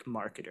music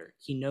marketer.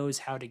 He knows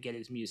how to get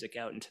his music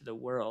out into the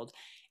world.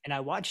 And I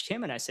watched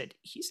him and I said,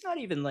 he's not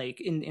even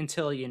like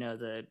until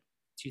the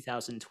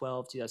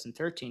 2012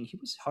 2013, he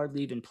was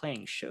hardly even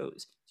playing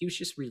shows. He was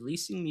just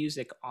releasing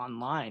music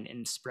online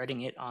and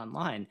spreading it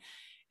online.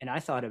 And I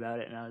thought about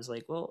it and I was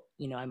like, well,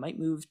 I might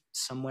move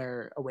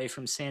somewhere away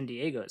from San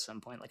Diego at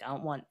some point. Like, I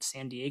don't want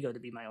San Diego to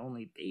be my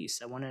only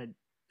base. I want to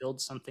build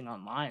something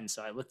online.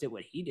 So I looked at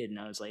what he did and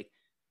I was like,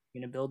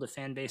 I'm going to build a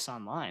fan base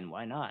online.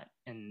 Why not?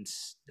 And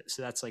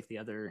so that's like the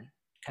other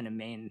kind of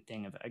main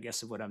thing of, I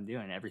guess, of what I'm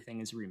doing. Everything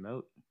is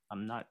remote.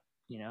 I'm not,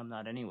 I'm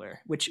not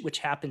anywhere, which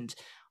happened,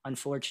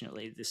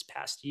 unfortunately. This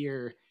past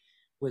year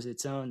was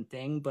its own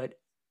thing, but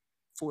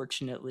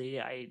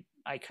fortunately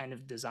I kind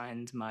of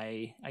designed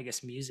my, I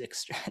guess, music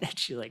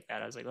strategy like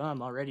that. I was like, well,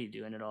 I'm already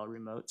doing it all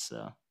remote,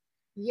 so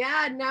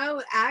Yeah,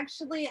 no,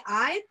 actually,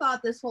 I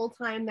thought this whole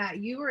time that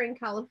you were in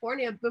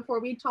California before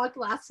we talked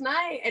last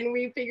night and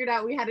we figured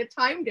out we had a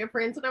time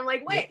difference. And I'm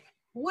like, yep. wait,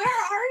 where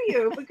are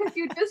you? Because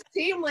you just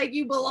seem like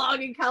you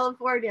belong in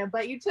California,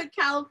 but you took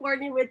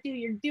California with you.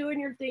 You're doing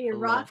your thing, I you're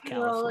rock love and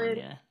rolling.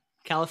 California.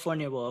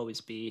 California will always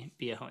be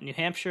a home. New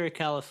Hampshire,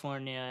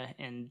 California,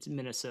 and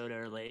Minnesota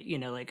are like,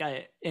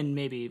 like and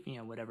maybe,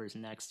 whatever's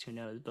next, who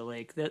knows, but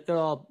like they'll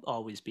all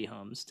always be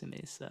homes to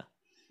me. So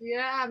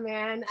Yeah,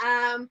 man.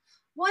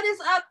 What is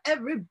up,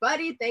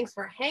 everybody? Thanks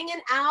for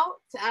hanging out.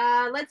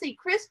 Let's see.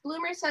 Chris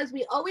Bloomer says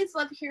we always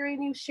love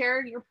hearing you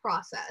share your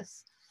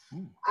process.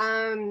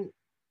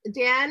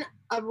 Dan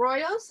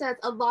Arroyo says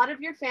a lot of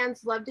your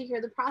fans love to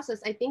hear the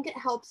process. I think it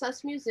helps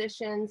us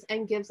musicians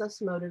and gives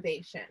us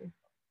motivation.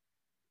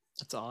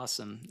 that's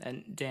awesome.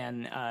 And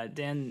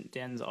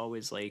Dan's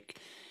always like,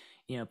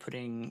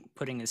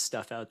 putting his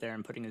stuff out there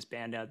and putting his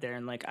band out there.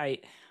 And like, I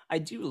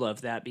do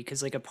love that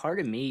because like a part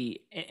of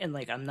me, and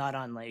like, I'm not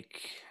on like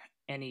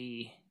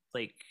any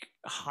like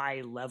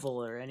high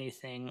level or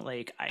anything.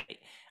 Like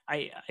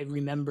I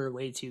remember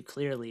way too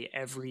clearly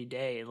every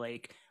day,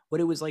 like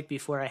what it was like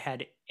before I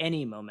had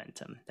any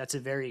momentum. That's a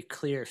very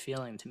clear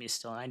feeling to me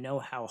still. And I know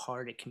how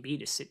hard it can be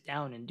to sit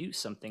down and do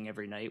something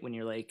every night when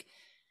you're like,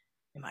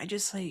 am I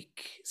just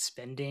like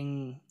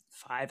spending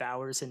 5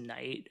 hours a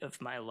night of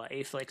my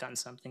life like on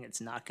something that's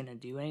not going to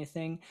do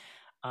anything?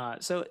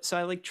 So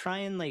I like try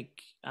and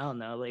like, I don't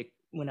know, like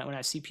when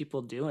I see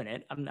people doing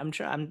it, I'm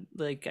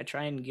like, I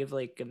try and give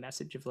like a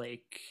message of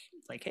like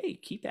hey,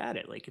 keep at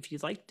it. Like if you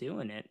like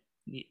doing it,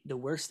 the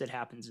worst that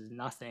happens is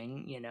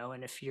nothing,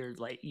 and if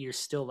you're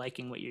still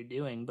liking what you're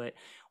doing, but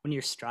when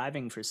you're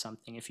striving for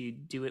something, if you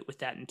do it with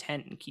that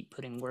intent and keep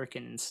putting work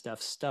in and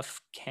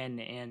stuff can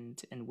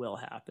and will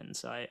happen.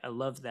 So I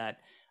love that.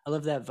 I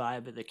love that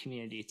vibe of the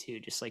community too,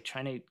 just like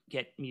trying to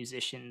get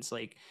musicians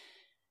like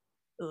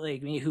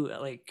me who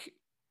like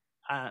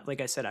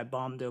I said, I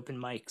bombed open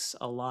mics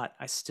a lot.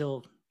 I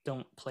still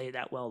don't play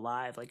that well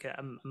live. Like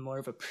I'm more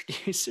of a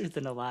producer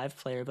than a live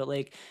player,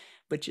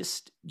 but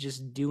just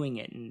doing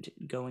it and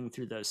going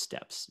through those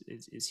steps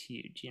is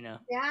huge. Yeah,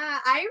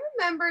 I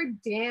remember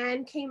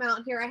Dan came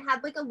out here. I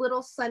had like a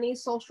little sunny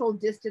social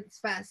distance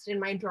fest in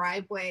my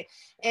driveway,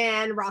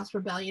 and Ross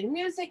Rebellion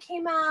music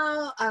came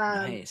out.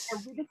 And Nice.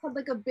 we just had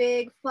like a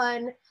big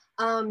fun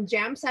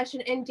jam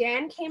session, and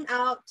Dan came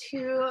out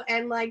too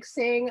and like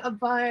sang a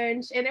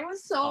bunch, and it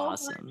was so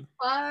much Awesome.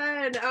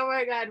 fun. Oh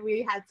my god,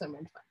 we had so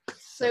much fun.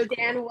 So So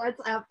Dan, cool. what's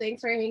up?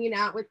 Thanks for hanging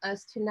out with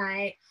us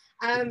tonight.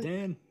 Um,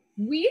 Dan.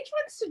 we each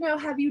wants to know,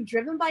 have you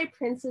driven by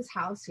Prince's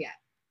house yet?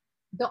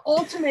 The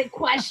ultimate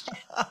question.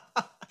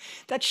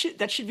 That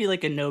should be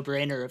like a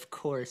no-brainer, of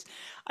course.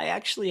 I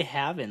actually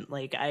haven't.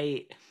 Like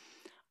I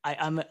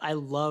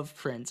love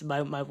Prince.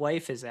 My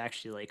wife is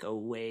actually like a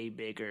way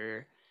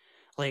bigger,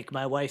 like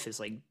my wife is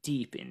like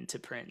deep into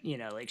Prince,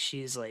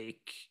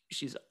 like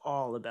she's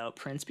all about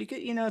Prince because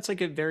it's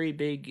like a very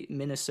big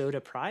Minnesota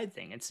pride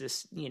thing. It's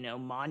this,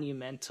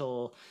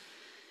 monumental,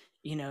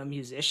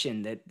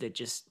 musician that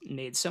just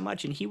made so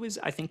much. And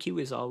I think he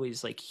was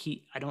always like,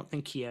 I don't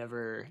think he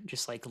ever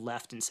just like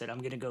left and said,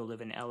 I'm gonna go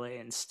live in LA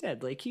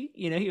instead. Like he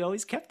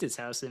always kept his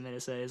house in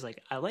Minnesota. He's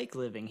like, I like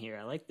living here,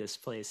 I like this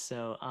place.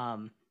 So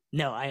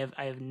no, I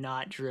have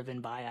not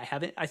driven by. I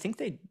haven't. I think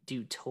they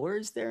do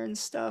tours there and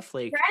stuff.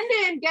 Like,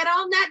 Brendan, get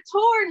on that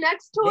tour,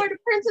 next tour to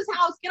Prince's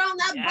house. Get on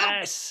that bus.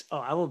 yes. Oh,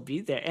 I will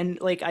be there. And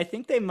like, I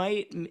think they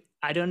might.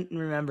 I don't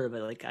remember,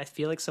 but like, I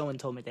feel like someone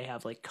told me they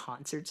have like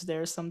concerts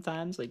there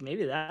sometimes. Like,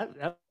 maybe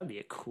that would be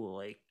a cool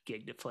like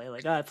gig to play.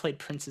 Like, oh, I played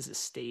Prince's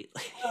estate.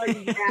 Oh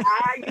yeah,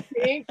 you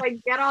think?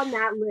 Like, get on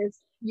that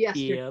list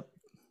yesterday.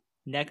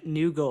 Yep.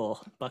 New goal,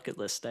 bucket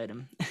list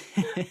item.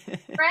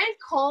 Frank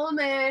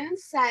Coleman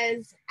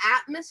says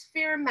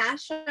atmosphere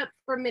mashup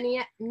for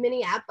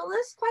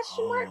Minneapolis?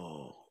 Question mark.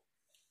 Oh,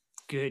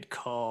 good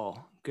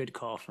call. Good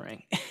call,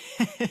 Frank.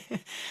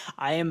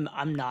 I'm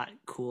not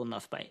cool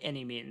enough by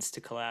any means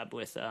to collab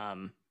with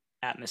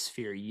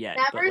Atmosphere yet,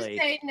 but Never like,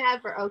 say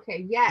never.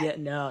 Okay, yes. yeah,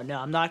 no,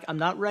 I'm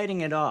not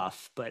writing it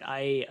off, but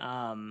I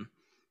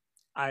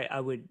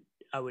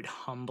would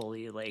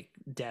humbly like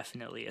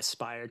definitely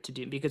aspire to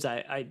do, because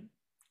I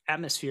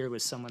Atmosphere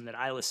was someone that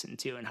I listened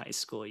to in high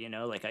school,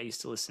 like I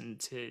used to listen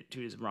to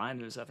his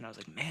rhymes and stuff, and I was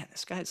like, man,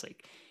 this guy's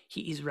like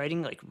he's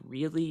writing like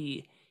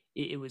really,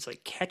 it was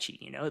like catchy,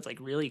 it's like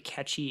really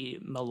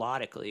catchy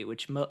melodically,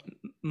 which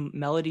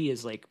melody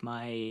is like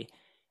my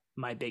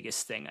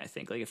biggest thing. I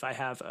think like if I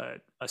have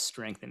a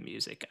strength in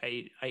music,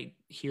 I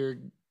hear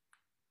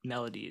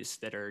melodies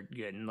that are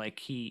good, and like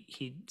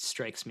he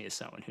strikes me as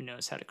someone who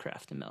knows how to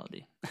craft a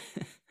melody.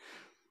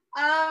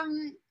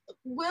 Um,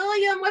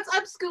 William, what's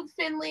up, Scoop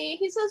Finley?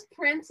 He says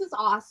Prince is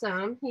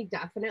awesome. He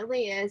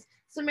definitely is.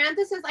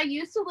 Samantha says, I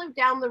used to live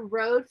down the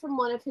road from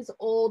one of his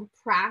old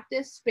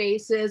practice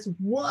spaces.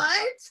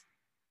 What?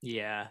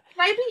 Yeah.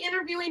 Can I be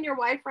interviewing your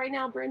wife right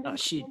now, Brendan?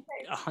 She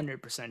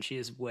 100%. She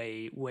is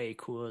way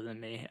cooler than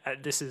me.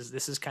 This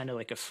is kind of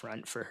like a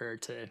front for her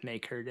to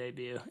make her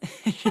debut.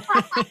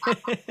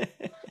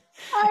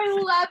 I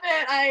love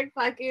it. I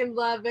fucking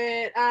love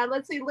it.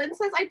 Let's see. Lynn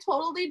says, I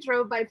totally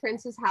drove by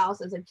Prince's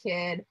house as a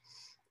kid.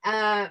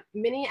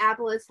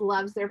 Minneapolis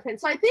loves their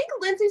Prince. So I think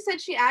Lindsay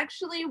said she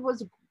actually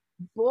was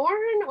born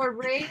or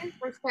raised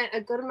or spent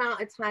a good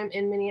amount of time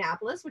in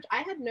Minneapolis, which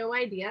I had no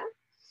idea.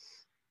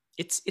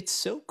 It's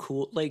so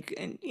cool. Like,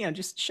 and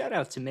just shout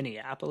out to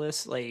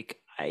Minneapolis. Like,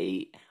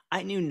 I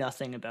knew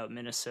nothing about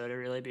Minnesota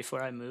really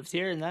before I moved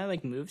here, and then I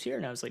like moved here,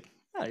 and I was like,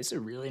 oh, these are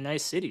really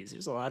nice cities.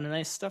 There's a lot of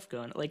nice stuff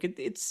going. Like,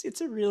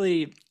 it's a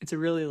really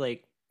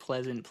like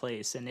pleasant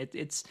place, and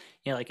it's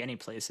like any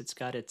place, it's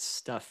got its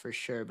stuff for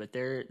sure. But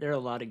there are a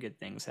lot of good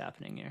things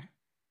happening here.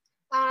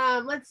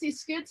 Let's see.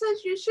 Scoot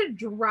says you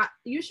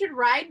should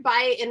ride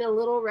by in a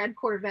little red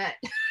Corvette.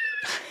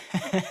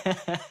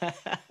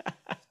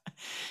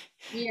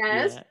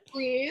 Yes, Yeah.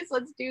 please.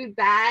 Let's do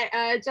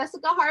that.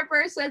 Jessica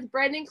Harper says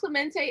Brendan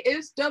Clemente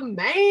is the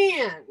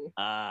man.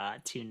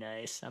 Too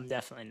nice. I'm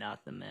definitely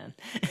not the man.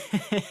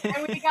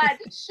 And we got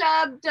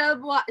Sean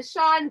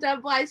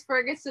Dubwise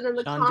Ferguson in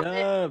the Sean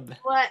comments. Dub.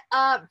 What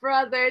up,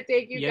 brother?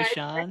 Thank you Yo, guys for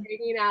Sean.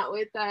 hanging out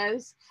with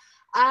us.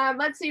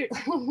 Let's see.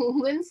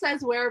 Lynn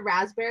says wear a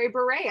raspberry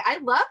beret. I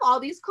love all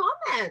these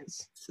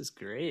comments. This is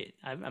great.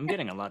 I'm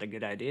getting a lot of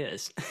good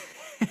ideas.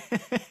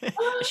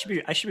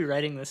 I should be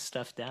writing this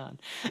stuff down.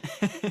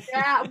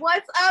 Yeah.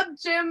 What's up,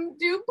 Jim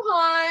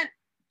DuPont?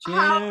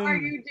 How are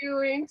Jim, you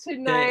doing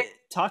tonight?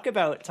 talk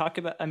about.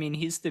 I mean,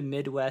 he's the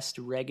Midwest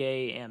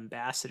reggae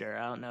ambassador.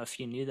 I don't know if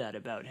you knew that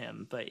about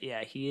him, but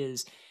yeah, he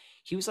is.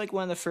 He was like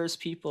one of the first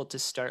people to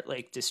start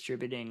like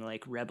distributing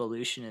like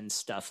Revolution and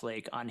stuff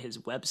like on his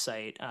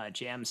website,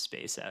 Jam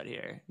Space out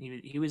here.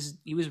 He was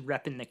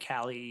repping the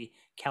Cali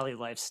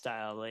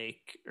lifestyle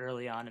like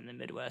early on in the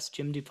Midwest.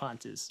 Jim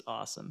DuPont is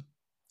awesome.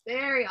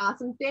 Very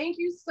awesome. Thank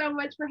you so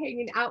much for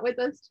hanging out with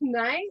us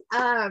tonight.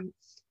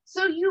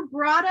 So you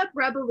brought up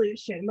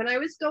Revolution. When I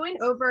was going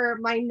over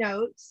my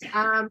notes, you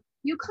kind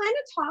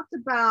of talked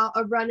about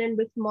a run-in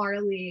with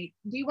Marley.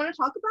 Do you want to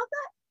talk about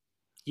that?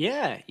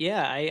 Yeah.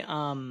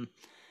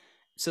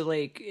 So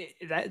like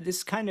that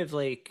this kind of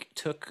like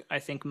took, I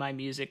think, my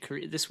music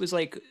career. This was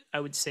like, I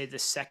would say, the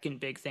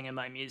second big thing in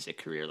my music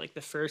career. Like the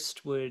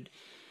first would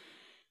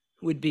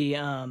be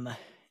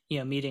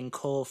meeting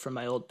Cole from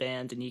my old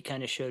band, and he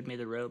kind of showed me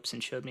the ropes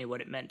and showed me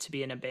what it meant to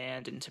be in a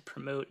band and to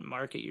promote and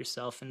market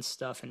yourself and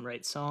stuff and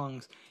write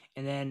songs.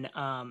 And then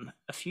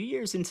a few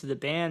years into the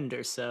band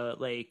or so,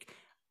 like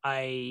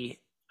I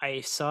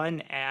I saw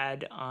an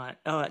ad on,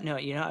 oh no,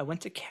 I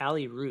went to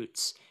Cali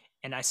Roots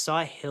and I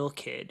saw Hill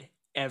Kid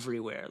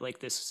everywhere. Like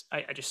this,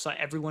 I just saw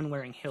everyone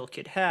wearing Hill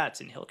Kid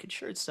hats and Hill Kid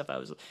shirts stuff.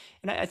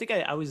 I think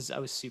I was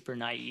super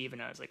naive,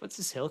 and I was like, what's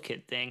this Hill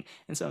Kid thing?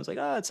 And so I was like,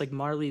 oh, it's like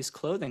Marley's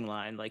clothing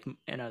line. Like,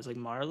 and I was like,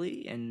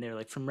 Marley? And they're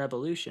like, from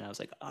Revolution. I was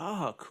like,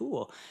 oh,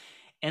 cool.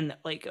 And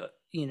like,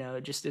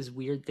 just as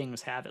weird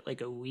things have it,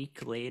 like a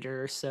week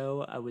later or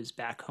so, I was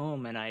back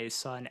home and I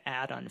saw an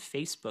ad on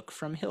Facebook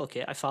from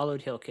Hillkit. I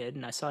followed Hillkit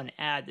and I saw an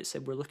ad that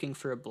said, we're looking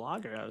for a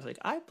blogger. I was like,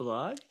 I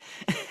blog.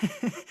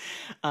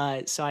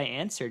 So I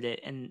answered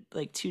it. And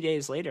like 2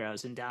 days later, I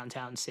was in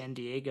downtown San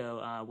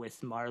Diego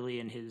with Marley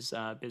and his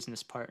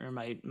business partner,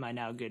 my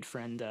now good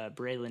friend,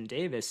 Braylon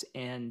Davis.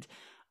 And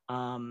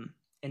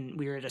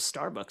we were at a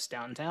Starbucks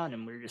downtown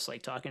and we were just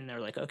like talking. They're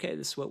like, okay,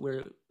 this is what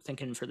we're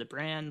thinking for the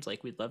brand.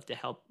 Like, we'd love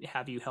to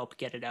have you help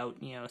get it out,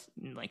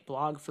 like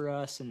blog for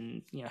us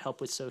and, help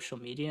with social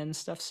media and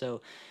stuff.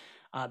 So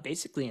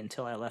basically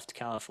until I left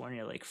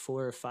California, like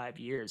 4 or 5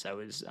 years, I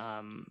was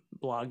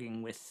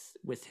blogging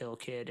with Hill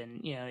Kid.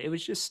 And, it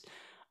was just,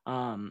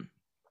 um,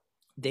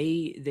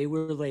 they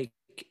were like,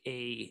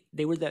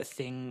 they were that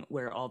thing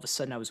where all of a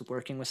sudden I was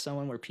working with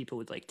someone where people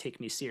would like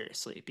take me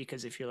seriously,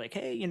 because if you're like,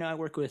 hey,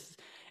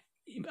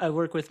 I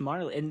work with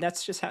Marley, and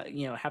that's just how,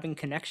 having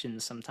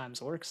connections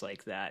sometimes works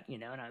like that.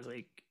 And I was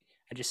like,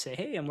 I just say,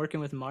 hey, I'm working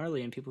with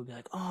Marley, and people would be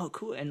like, oh,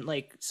 cool. And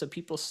like, so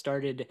people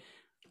started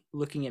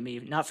looking at me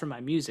not for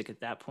my music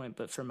at that point,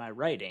 but for my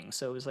writing.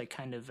 So it was like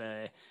kind of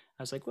I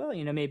was like, well,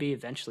 maybe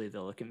eventually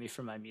they'll look at me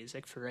for my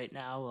music. For right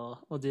now,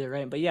 we'll do the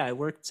writing. But yeah, I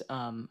worked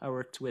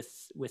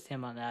with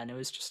him on that, and it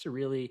was just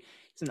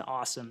he's an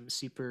awesome,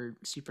 super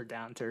super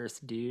down to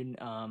earth dude.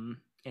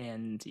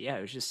 And yeah,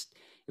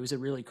 it was a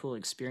really cool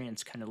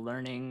experience, kind of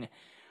learning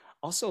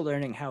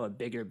how a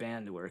bigger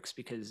band works,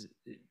 because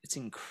it's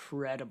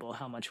incredible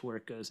how much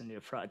work goes into a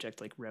project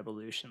like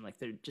Revolution. Like,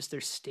 their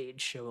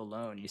stage show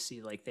alone, you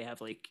see, like they have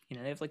like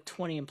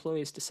 20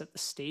 employees to set the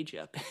stage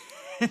up. Oh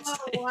It's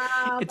like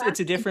wow, it's that's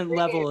a different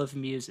insane. level of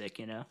music.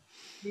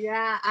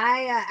 Yeah,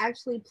 I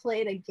actually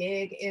played a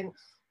gig in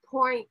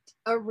Point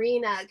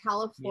Arena,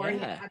 California,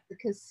 Yeah. at the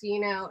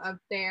casino up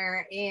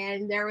there,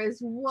 and there was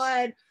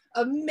one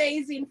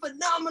amazing,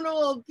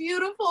 phenomenal,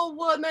 beautiful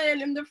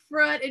woman in the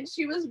front, and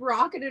she was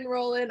rocking and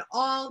rolling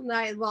all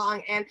night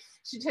long. And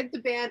she took the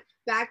band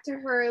back to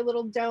her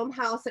little dome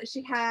house that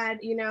she had,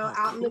 Oh,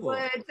 out in the cool.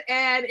 woods,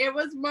 and it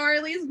was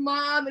Marley's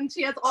mom, and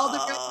she has all the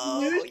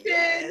Oh, Revolution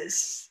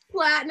yes.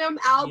 platinum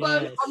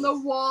albums on the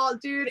Yes. wall,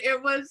 dude.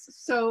 It was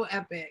so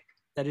epic.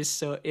 That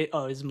is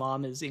his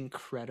mom is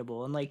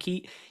incredible. And like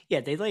yeah,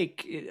 they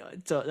like,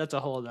 that's a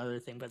whole other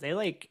thing, but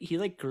he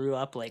like grew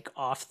up like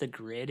off the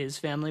grid. His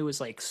family was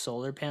like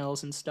solar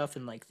panels and stuff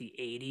in like the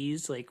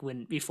 80s, like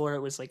before it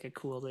was like a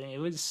cool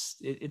thing.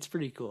 It's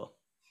pretty cool.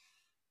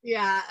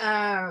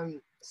 Yeah.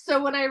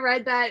 So when I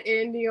read that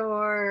in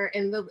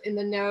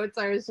the notes,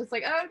 I was just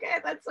like, okay,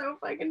 that's so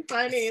fucking It's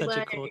funny. such a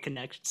Like, cool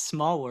connection.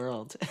 Small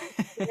world.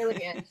 it really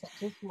is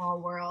such a small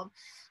world.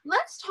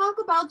 Let's talk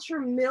about your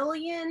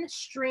million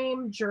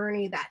stream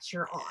journey that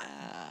you're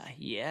on.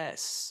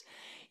 Yes.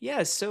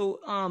 Yeah, so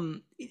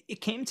it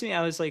came to me.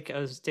 I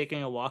was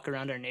taking a walk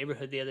around our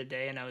neighborhood the other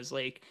day, and I was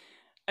like,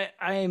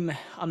 I'm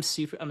a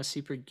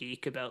super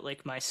geek about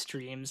like my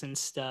streams and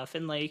stuff.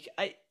 And like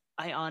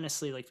I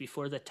honestly, like,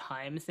 before the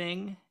time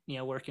thing,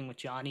 working with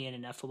Johnny and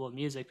Ineffable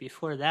Music,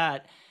 before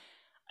that,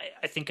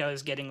 I think I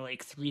was getting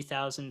like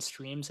 3,000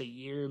 streams a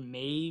year,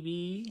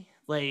 maybe.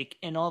 Like,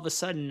 and all of a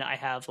sudden I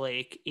have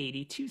like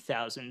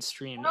 82,000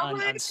 streams Oh on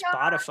my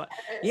Spotify.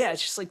 Yeah, god.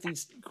 it's just like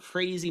these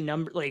crazy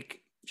number,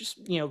 like just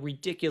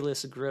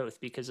ridiculous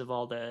growth because of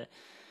all the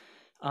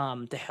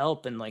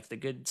help and like the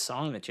good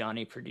song that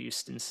Johnny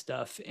produced and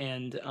stuff.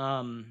 And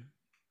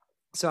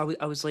so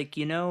I was like,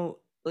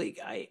 like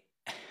I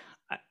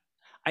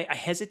I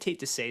hesitate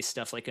to say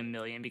stuff like a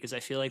million because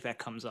I feel like that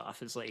comes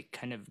off as like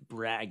kind of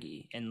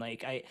braggy. And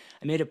like I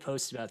made a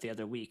post about the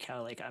other week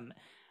how like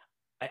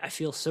I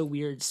feel so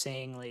weird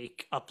saying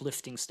like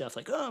uplifting stuff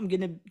like, oh, I'm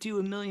gonna do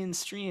a million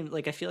streams.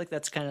 Like I feel like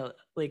that's kind of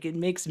like, it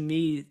makes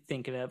me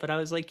think of it. But I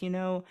was like,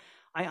 I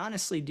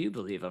honestly do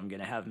believe I'm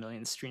gonna have a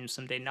million streams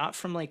someday, not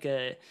from like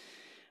a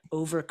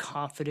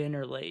overconfident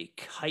or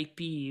like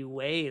hypey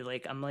way.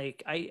 Like I'm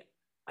like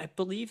I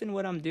believe in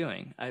what I'm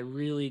doing. I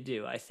really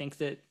do. I think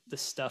that the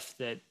stuff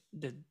that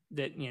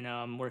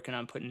I'm working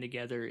on putting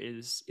together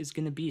is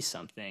going to be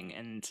something.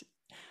 And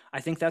I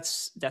think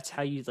that's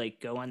how you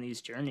like go on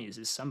these journeys,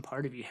 is some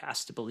part of you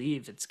has to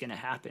believe it's going to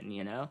happen.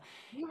 You have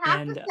to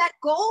And set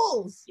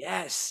goals.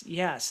 yes,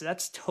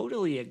 that's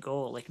totally a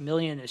goal. Like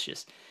million is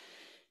just,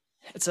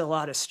 it's a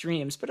lot of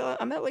streams, but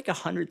I'm at like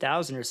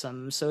 100,000 or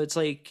something. So it's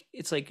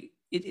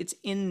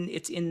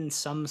in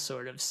some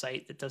sort of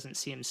site that doesn't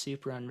seem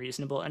super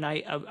unreasonable. And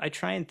I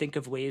try and think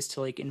of ways to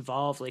like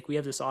involve, like we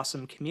have this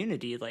awesome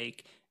community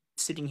like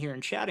sitting here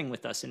and chatting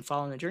with us and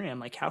following the journey. I'm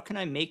like, how can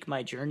I make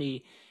my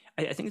journey?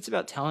 I think it's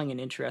about telling an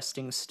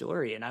interesting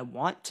story, and I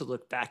want to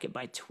look back at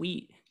my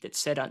tweet that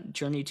said on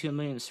journey to a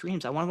million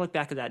streams. I want to look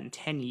back at that in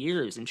 10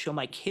 years and show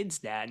my kids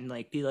that and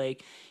like be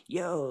like,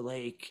 yo,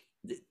 like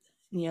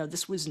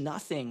this was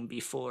nothing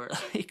before.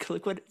 Like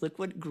look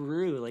what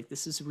grew. Like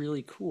this is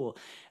really cool.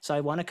 So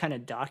I want to kind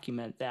of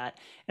document that.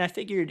 And I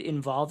figured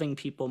involving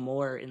people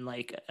more in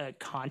like a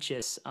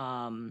conscious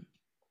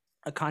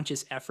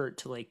effort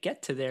to like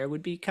get to there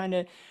would be kind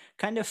of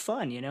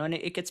fun, and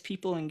it gets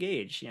people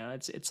engaged.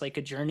 It's like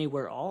a journey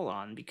we're all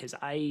on, because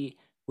I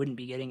wouldn't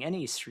be getting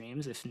any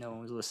streams if no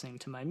one was listening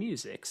to my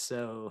music.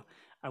 So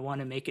I want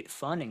to make it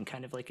fun and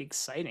kind of like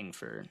exciting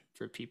for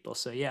people.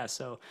 So yeah,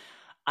 so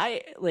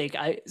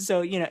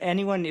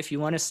anyone, if you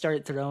want to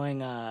start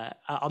throwing, I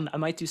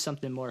might do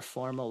something more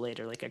formal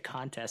later, like a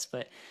contest.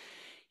 But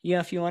yeah,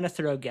 if you want to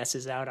throw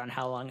guesses out on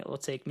how long it will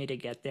take me to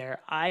get there,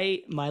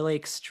 my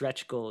like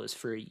stretch goal is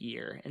for a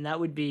year, and that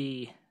would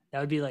be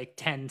like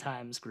 10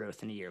 times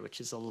growth in a year, which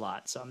is a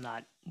lot. So I'm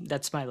not,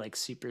 that's my like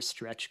super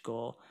stretch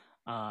goal.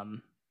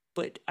 Um,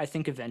 but I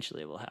think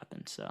eventually it will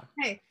happen. So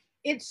Hey,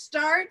 it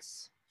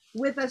starts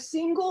with a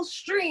single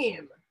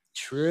stream.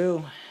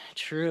 true,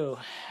 true.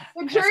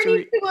 The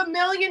journey After to a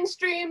million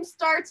streams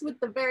starts with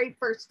the very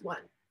first one.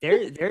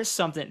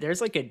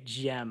 there's like a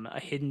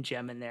hidden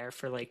gem in there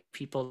for like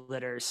people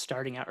that are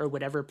starting out, or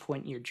whatever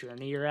point in your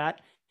journey you're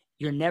at.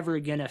 You're never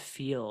gonna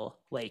feel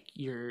like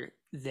you're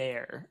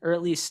there, or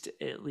at least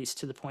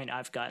to the point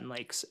I've gotten.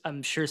 Like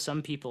I'm sure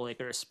some people like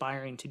are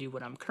aspiring to do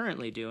what I'm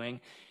currently doing,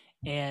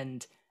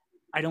 and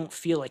I don't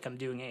feel like I'm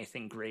doing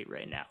anything great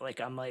right now. Like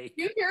I'm You like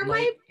hear I'm my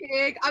like,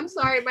 pig? I'm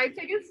sorry, my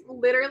pig is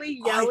literally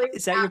oh, yelling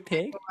is that at your my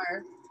pig?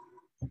 door.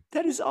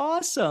 That is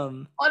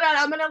awesome. Hold on,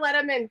 I'm gonna let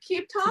him in.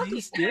 Keep talking.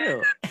 Please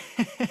do.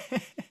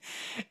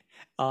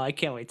 Oh, I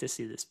can't wait to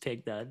see this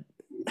pig done.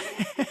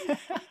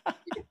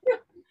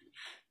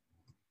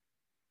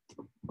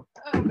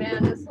 Oh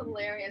man, that's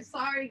hilarious.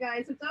 Sorry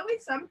guys, it's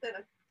always something.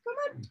 Come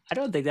on. I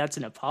don't think that's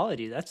an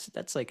apology.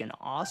 That's like an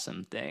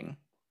awesome thing.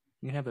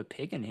 You can have a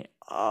pig in here.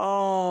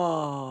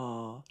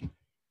 Oh, is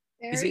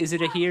There it, he, is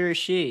it a he or a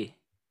she?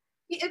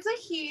 it's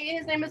a he.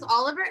 His name is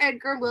Oliver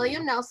Edgar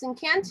William Nelson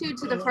Cantu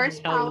to the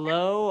first power.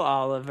 Hello,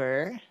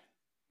 Oliver.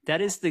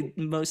 That is the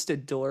most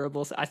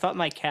adorable. I thought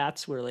my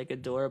cats were like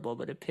adorable,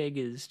 but a pig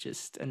is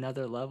just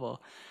another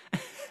level.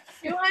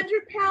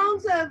 200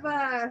 pounds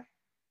of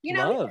he's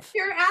a Love,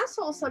 pure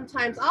asshole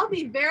sometimes. I'll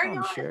be oh, very I'm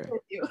honest sure.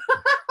 with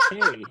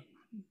you.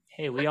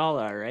 Hey, we all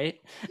are, right?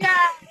 Yeah,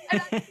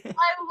 and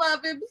I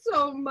love him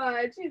so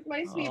much. He's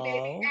my sweet baby.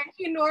 Oh, And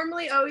he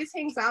normally always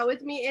hangs out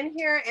with me in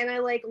here, and I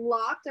like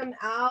locked him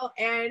out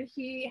and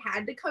he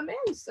had to come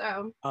in.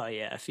 So oh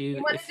yeah. If he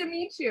you wanted if to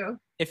meet you.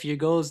 if your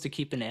goal is to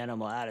keep an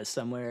animal out of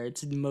somewhere,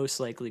 it's most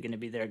likely going to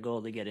be their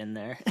goal to get in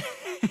there.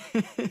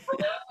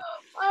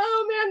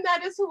 Oh man,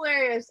 that is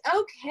hilarious.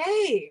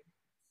 Okay.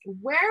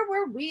 Where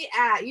were we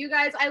at? You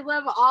guys, I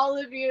love all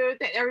of you.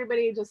 That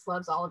everybody just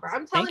loves Oliver.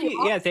 I'm Thank telling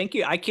you, you. Yeah, thank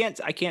you. I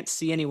can't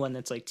see anyone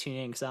that's like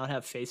tuning because I don't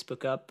have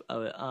Facebook up.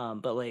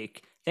 But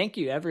like, thank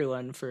you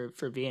everyone for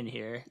being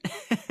here.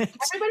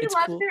 everybody It's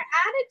loves cool. your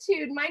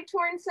attitude. Mike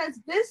Torn says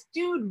this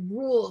dude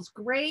rules.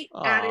 Great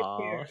Oh,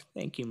 attitude.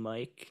 thank you,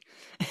 Mike.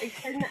 I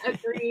couldn't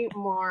agree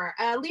more.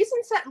 Lisa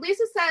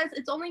says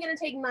it's only going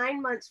to take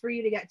 9 months for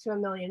you to get to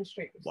 1 million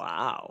streams.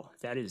 Wow,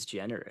 that is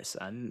generous.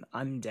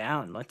 I'm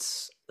down.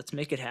 Let's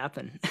make it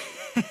happen.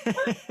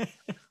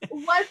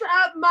 What's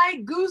up,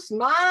 Mike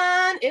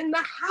Guzman in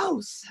the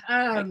house?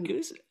 Mike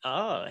Goose.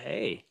 Oh,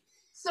 hey.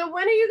 So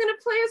when are you going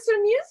to play us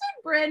some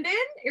music, Brendan?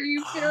 Are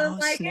you feeling Oh,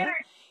 like it? snap.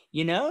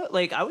 Or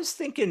Like I was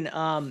thinking,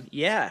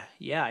 yeah,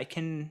 I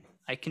can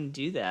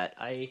do that.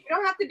 you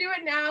don't have to do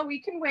it now. We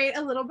can wait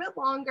a little bit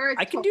longer.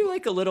 I It's can do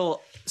like a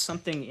little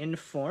something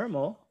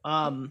informal.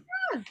 fun.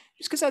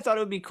 Just because I thought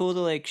it would be cool to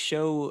like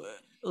show,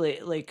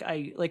 like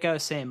I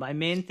was saying, my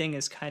main thing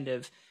is kind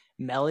of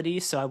melody.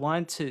 So I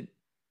wanted to.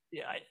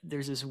 Yeah,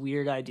 there's this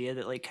weird idea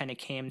that like kind of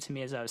came to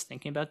me as I was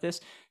thinking about this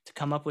to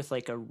come up with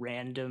like a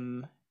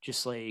random,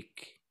 just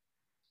like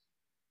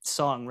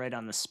song right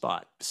on the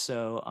spot.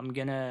 So I'm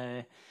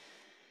gonna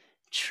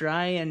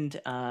try and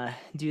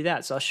do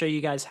that. So I'll show you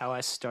guys how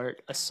I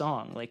start a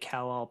song, like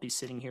how I'll be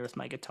sitting here with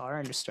my guitar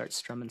and just start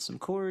strumming some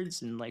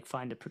chords and like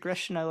find a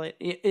progression.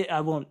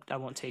 I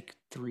won't take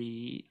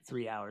three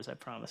hours, I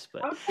promise.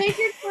 But Oh, take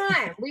your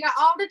time. We got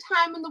all the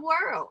time in the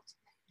world.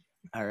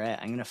 all right,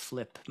 I'm gonna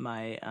flip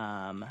my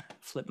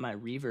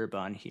reverb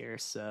on here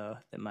so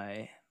that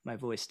my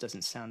voice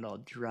doesn't sound all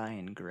dry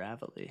and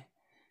gravelly.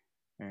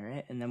 All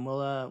right, and then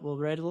we'll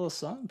write a little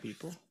song,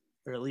 people,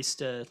 or at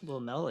least a little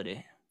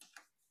melody.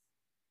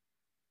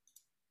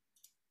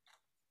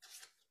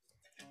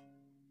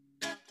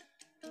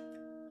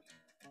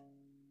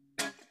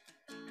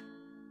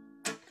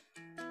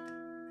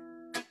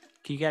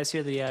 Can you guys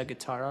hear the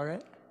guitar all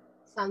right?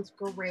 Sounds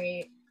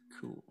great.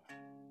 Cool.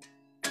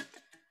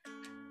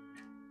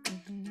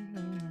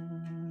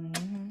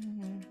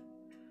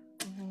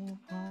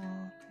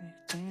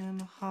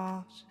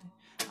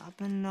 I've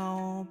been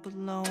all but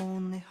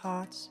lonely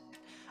hearts.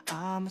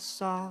 I'm a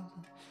solid,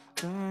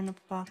 learn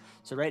apart.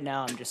 So right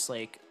now I'm just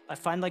like I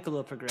find like a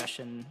little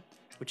progression,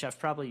 which I've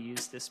probably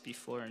used this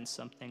before in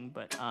something,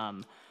 but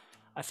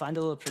I find a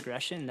little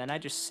progression and then I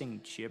just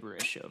sing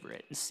gibberish over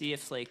it and see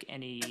if like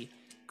any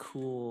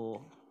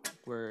cool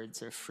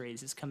words or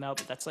phrases come out,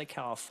 but that's like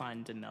how I'll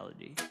find the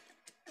melody.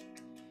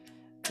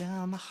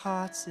 Down my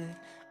heart sick,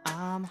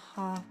 I'm a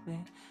heartbeat.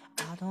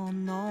 I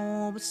don't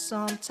know, but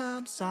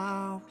sometimes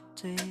I'll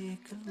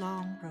take a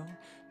long road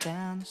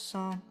down the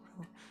song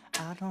road.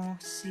 I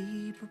don't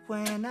see, but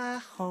when I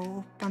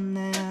hope I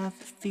never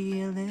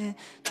feel it.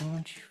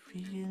 Don't you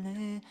feel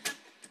it?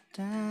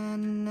 Da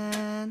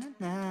na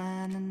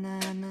na na na na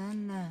na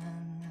na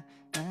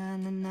na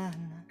na na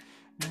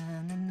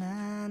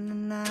na na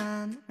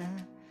na na.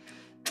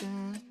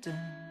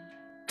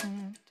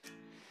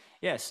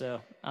 Yeah,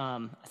 so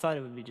I thought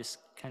it would be just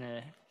kind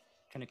of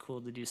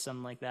cool to do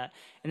something like that,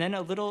 and then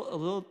a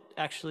little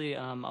actually,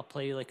 I'll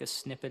play you like a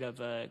snippet of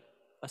a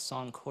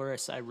song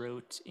chorus I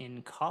wrote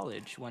in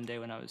college one day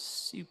when I was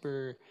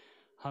super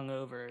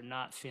hungover,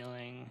 not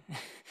feeling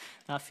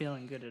not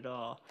feeling good at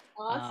all.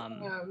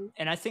 Awesome.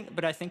 And I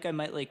think I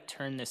might like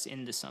turn this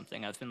into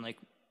something. I've been like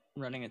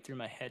running it through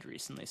my head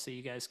recently, so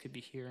you guys could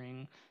be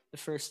hearing the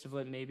first of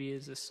what maybe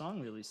is a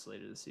song released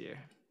later this year.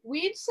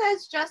 Weed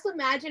says, just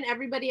imagine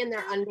everybody in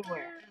their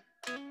underwear.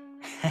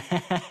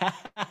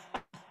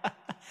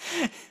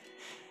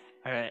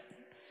 All right.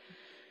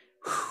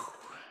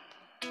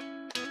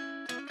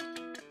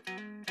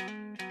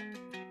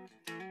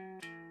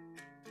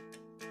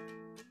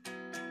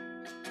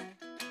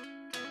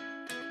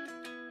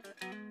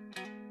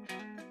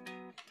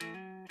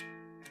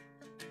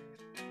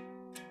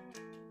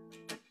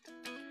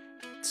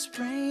 It's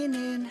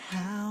raining,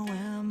 how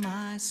am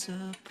I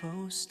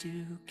supposed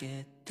to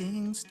get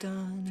things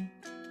done?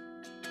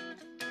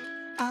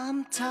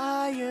 I'm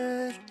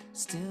tired,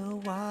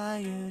 still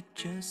wired,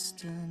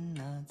 just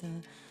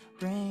another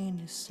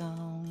rainy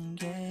song,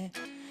 yeah.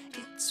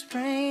 It's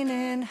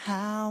raining,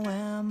 how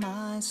am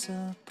I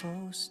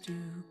supposed to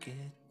get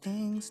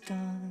things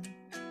done?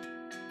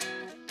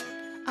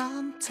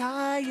 I'm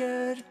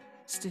tired,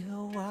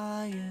 still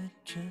wired,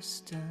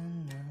 just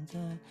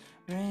another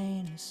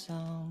rainy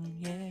song,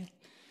 yeah.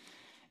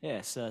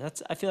 Yeah, so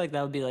I feel like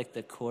that would be like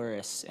the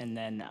chorus, and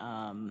then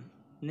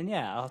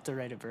yeah, I'll have to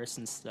write a verse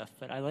and stuff.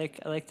 But I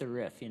like the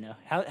riff, you know.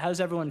 How's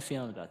everyone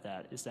feeling about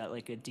that? Is that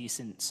like a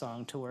decent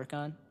song to work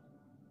on?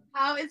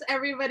 How is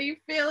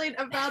everybody feeling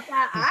about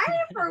that?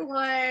 I, for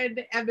one,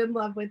 am in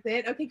love with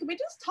it. Okay, can we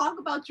just talk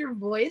about your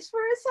voice for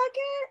a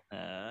second?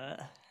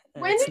 Uh,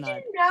 When it's did not.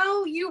 you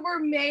know you were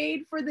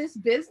made for this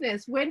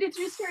business? When did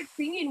you start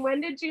singing?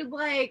 When did you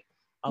like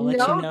I'll let you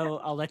know know.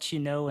 I'll let you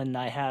know when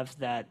I have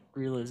that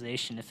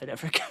realization if it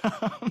ever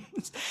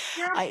comes.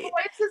 your I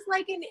voice is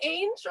like an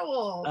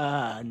angel?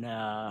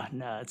 no,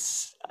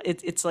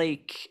 it's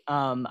like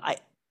I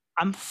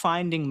I'm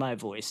finding my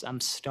voice.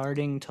 I'm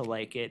starting to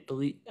like it.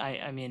 Believe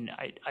I mean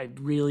I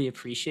really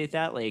appreciate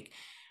that. Like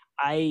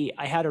I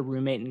had a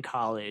roommate in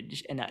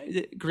college,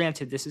 and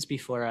granted, this is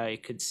before I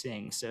could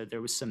sing, so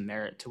there was some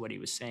merit to what he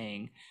was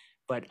saying.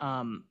 But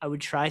I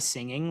would try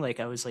singing, like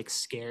I was like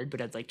scared,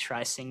 but I'd like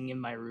try singing in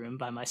my room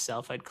by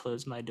myself. I'd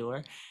close my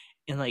door,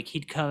 and like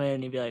he'd come in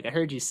and he'd be like, "I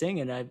heard you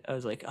sing," and I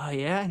was like, "Oh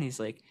yeah," and he's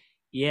like,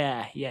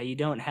 "Yeah, yeah, you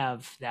don't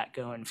have that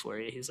going for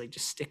you." He's like,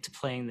 "Just stick to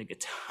playing the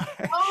guitar."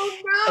 like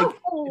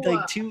Oh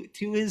like to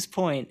his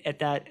point, at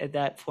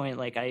that point,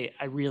 like I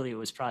really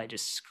was probably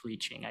just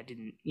screeching. I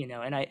didn't,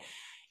 and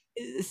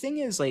the thing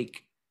is,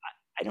 like,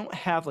 I don't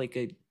have like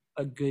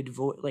a good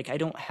voice. Like, I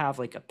don't have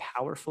like a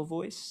powerful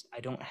voice. I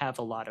don't have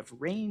a lot of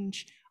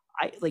range.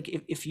 I like,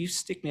 if you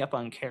stick me up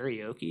on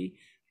karaoke,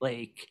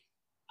 like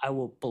I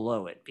will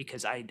blow it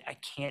because I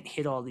can't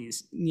hit all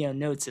these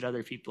notes that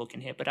other people can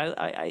hit. But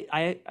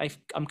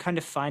I'm kind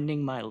of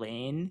finding my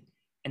lane,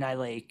 and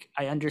I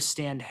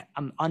understand.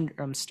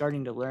 I'm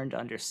starting to learn to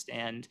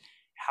understand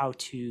how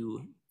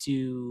to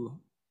do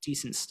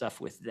decent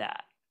stuff with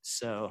that.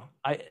 So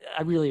I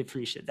really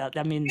appreciate that.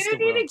 That means You the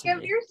need world to to give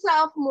me.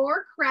 yourself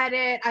more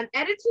credit. I'm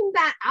editing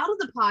that out of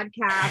the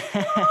podcast.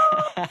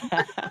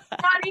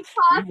 Johnny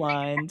Cosmic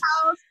Rewind.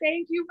 House,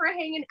 thank you for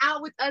hanging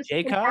out with us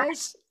J tonight.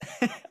 cause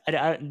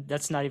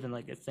that's not even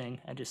like a thing.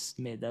 I just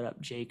made that up.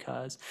 J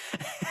cause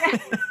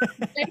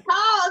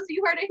Because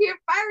you heard it here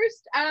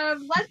first.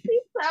 Let's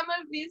see some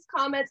of these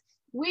comments.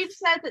 We've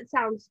said that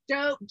sounds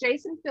dope.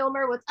 Jason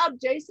Filmer, what's up?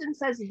 Jason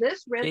says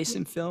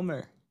Jason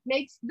Filmer.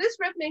 this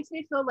riff makes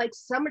me feel like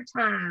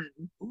summertime.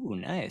 Ooh,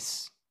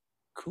 nice.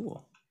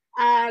 Cool.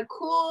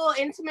 Cool,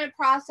 intimate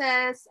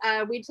process.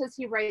 We says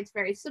he writes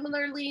very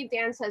similarly.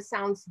 Dan says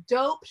sounds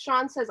dope.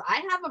 Sean says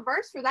I have a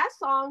verse for that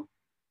song.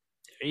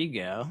 There you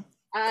go.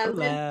 Lynn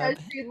says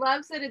Collab. she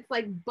loves it. It's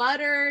like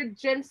butter.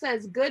 Jim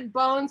says good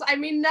bones. I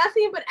mean,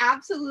 nothing but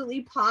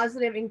absolutely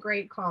positive and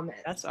great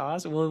comments. That's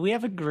awesome. Well, we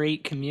have a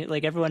great community.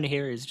 Like, everyone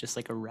here is just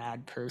like a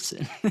rad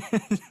person.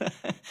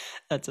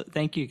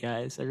 Thank you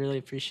guys. I really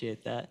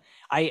appreciate that.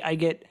 I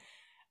get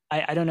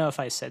I don't know if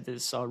I said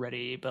this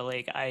already, but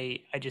like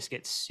I just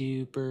get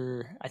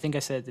super, I think I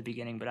said at the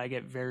beginning, but I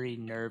get very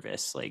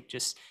nervous like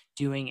just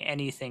doing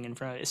anything in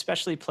front of,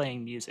 especially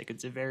playing music.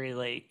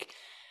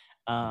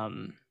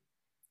 Um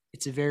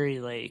it's a very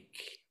like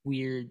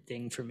weird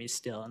thing for me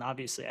still, and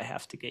obviously I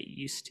have to get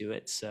used to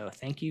it. So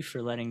thank you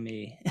for letting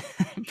me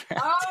Oh,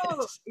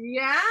 practice.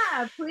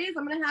 yeah, please.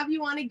 I'm going to have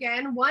you on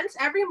again once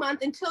every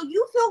month until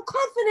you feel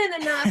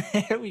confident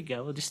enough There we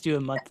go. We'll just do a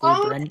to monthly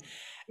own,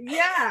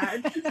 yeah,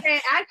 to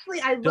say,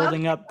 actually, I love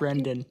building up my,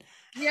 Brendan.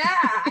 yeah,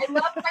 I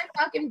love my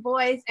fucking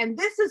voice, and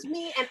this is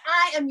me, and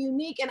I am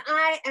unique, and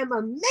I am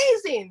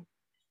amazing.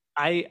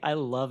 I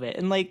love it.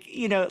 And like,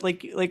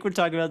 like we're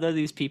talking about though,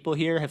 these people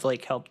here have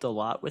like helped a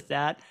lot with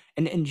that.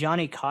 And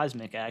Johnny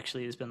Cosmic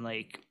actually has been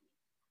like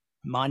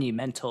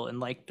monumental in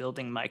like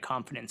building my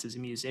confidence as a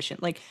musician.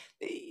 Like,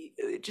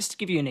 just to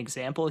give you an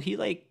example,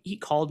 he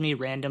called me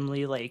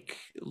randomly like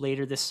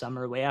later this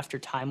summer, way after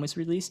Time was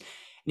released.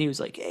 And he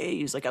was like, "Hey,"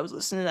 he's like, "I was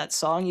listening to that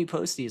song you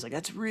posted." He's like,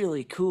 "That's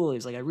really cool."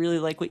 He's like, "I really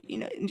like what,"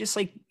 and just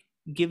like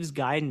gives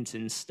guidance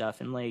and stuff.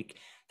 And like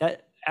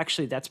that,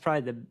 actually, that's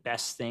probably the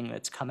best thing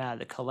that's come out of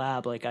the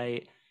collab. Like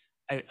I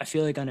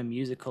feel like on a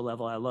musical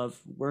level, I love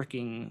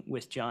working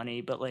with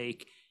Johnny, but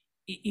like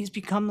he's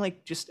become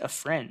like just a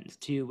friend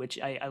too, which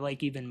I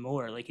like even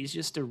more. Like he's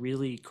just a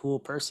really cool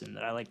person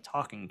that I like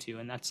talking to,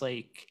 and that's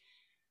like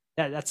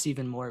that's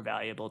even more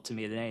valuable to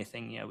me than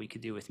anything we could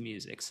do with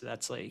music. So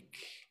that's like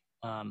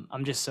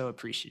I'm just so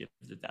appreciative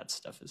that that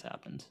stuff has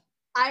happened.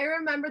 I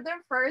remember the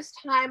first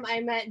time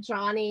I met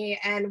Johnny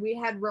and we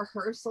had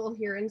rehearsal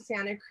here in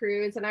Santa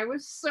Cruz and I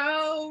was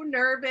so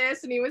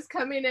nervous and he was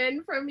coming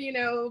in from,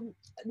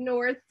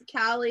 North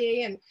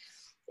Cali and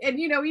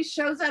he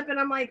shows up and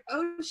I'm like,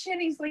 oh shit,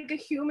 he's like a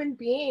human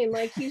being.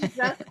 Like he's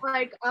just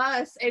like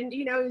us. And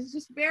he's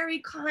just very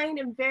kind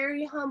and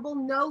very humble,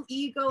 no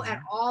ego at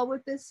all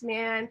with this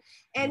man.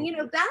 And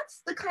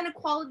that's the kind of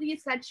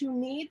qualities that you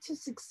need to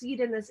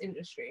succeed in this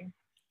industry.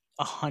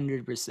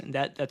 100%.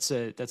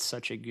 That's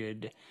such a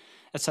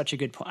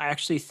good point. I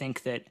actually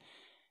think that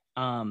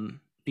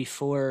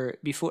before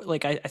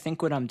like I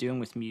think what I'm doing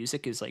with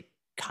music is like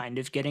kind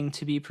of getting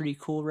to be pretty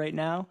cool right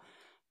now.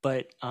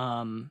 But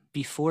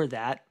before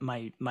that,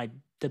 my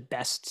the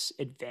best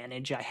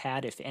advantage I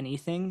had, if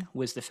anything,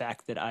 was the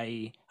fact that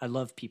I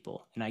love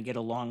people and I get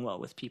along well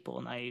with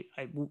people, and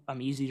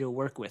I'm easy to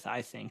work with,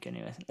 I think,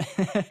 anyway.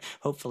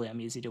 Hopefully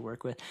I'm easy to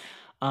work with.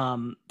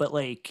 But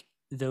like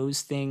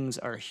those things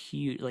are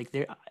huge. Like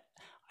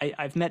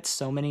I've met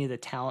so many of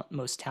the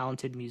most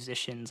talented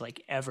musicians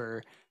like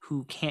ever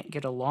who can't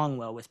get along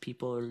well with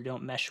people or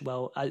don't mesh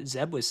well.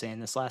 Zeb was saying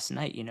this last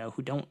night,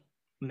 who don't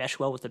mesh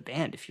well with a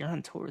band. If you're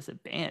on tour with a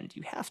band,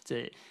 you have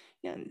to,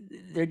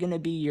 they're going to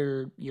be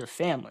your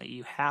family.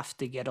 You have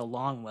to get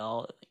along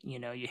well.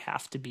 You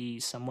have to be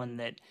someone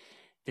that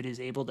that is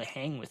able to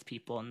hang with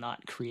people and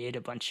not create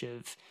a bunch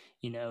of,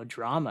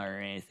 drama or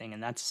anything.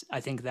 And I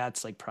think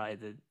that's like probably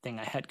the thing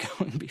I had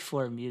going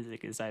before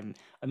music, is I'm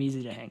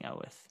easy to hang out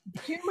with.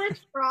 Too much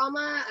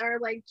drama or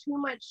like too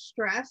much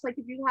stress. Like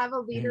if you have a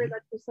leader Mhm.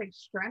 that's just like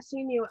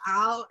stressing you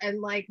out and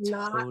like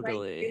not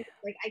Totally.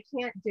 like I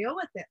can't deal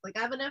with it. Like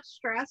I have enough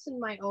stress in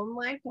my own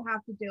life to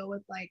have to deal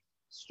with like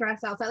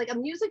stress outside. Like a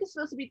music is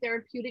supposed to be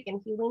therapeutic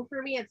and healing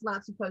for me. It's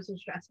not supposed to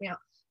stress me out.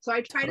 So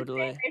I try to stay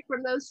Totally. away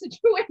from those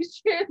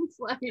situations.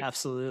 Like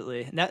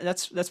Absolutely.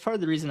 That's part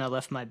of the reason I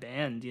left my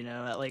band,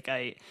 like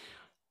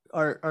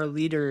our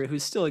leader,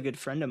 who's still a good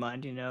friend of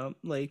mine,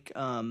 like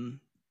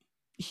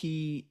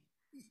he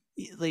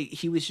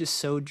he was just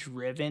so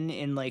driven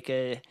in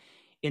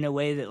a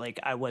way that like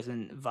I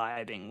wasn't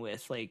vibing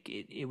with. Like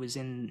it was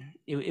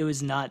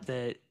not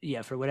the,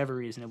 yeah, for whatever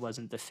reason it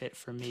wasn't the fit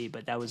for me.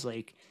 But that was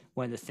like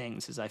one of the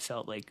things, is I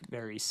felt like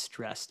very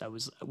stressed.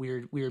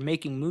 We were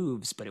making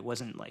moves, but it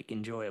wasn't like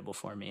enjoyable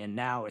for me. And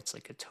now it's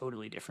like a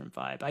totally different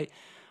vibe.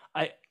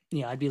 I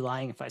I'd be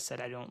lying if I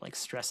said I don't like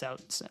stress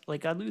out.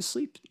 Like I lose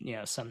sleep,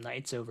 some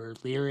nights over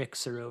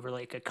lyrics or over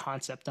like a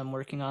concept I'm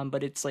working on,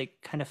 but it's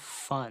like kind of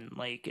fun.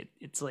 Like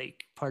it's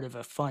like part of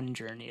a fun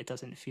journey. It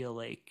doesn't feel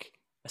like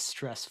a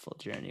stressful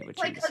journey, it's which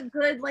like is, a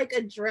good like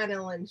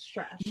adrenaline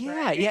stress,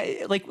 yeah, right?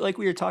 yeah, like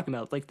we were talking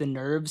about, like the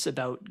nerves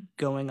about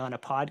going on a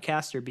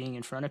podcast or being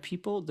in front of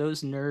people.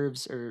 Those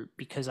nerves are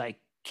because I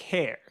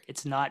care.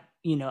 It's not,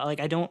 like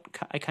I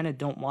kind of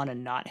don't want to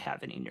not have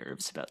any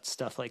nerves about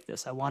stuff like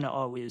this. I want to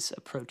always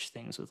approach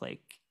things with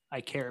like,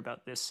 I care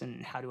about this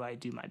and how do I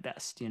do my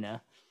best. You know,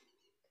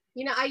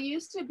 I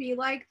used to be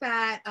like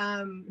that,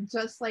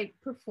 just like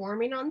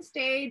performing on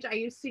stage. I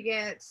used to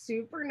get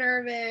super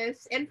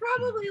nervous and Mm.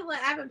 probably I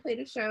haven't played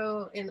a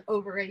show in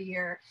over a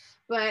year.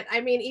 But I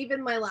mean,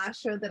 even my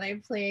last show that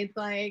I played,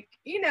 like,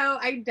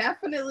 I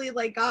definitely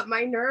like got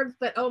my nerves,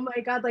 but oh my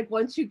God, like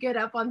once you get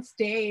up on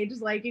stage,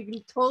 like you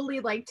can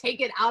totally like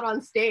take it out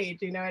on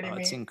stage. You know what I Oh,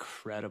 it's mean?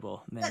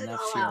 incredible, Let man, it that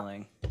all out.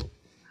 feeling.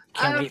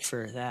 Can't Um, wait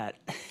for that.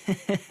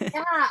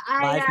 yeah,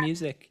 Live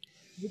music.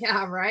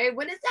 yeah, right.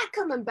 When is that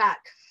coming back?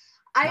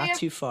 I Not am,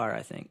 too far,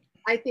 I think.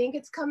 I think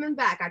it's coming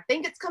back. I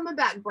think it's coming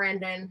back,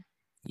 Brandon.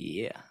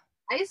 Yeah.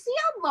 I see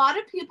a lot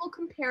of people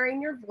comparing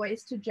your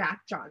voice to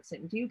Jack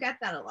Johnson. Do you get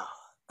that a lot?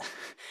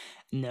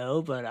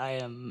 No, but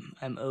I'm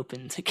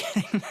open to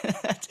getting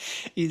that.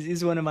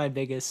 He's one of my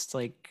biggest,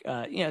 like,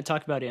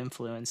 talk about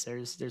influence.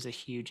 There's a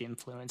huge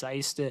influence. I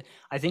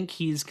think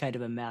he's kind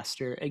of a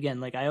master.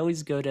 Again, like I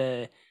always go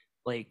to,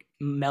 like,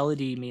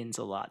 melody means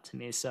a lot to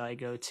me. So I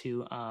go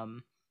to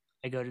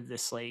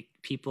this, like,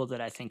 people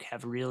that I think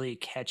have really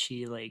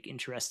catchy, like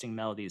interesting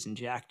melodies, and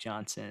Jack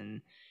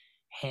Johnson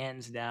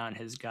hands down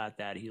has got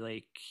that. He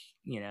like,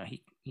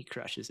 he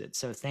crushes it.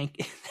 So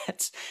thank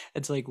that's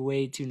that's like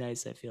way too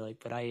nice, I feel like,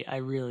 but I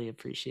really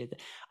appreciate that.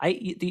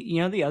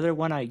 The other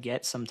one I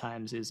get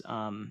sometimes is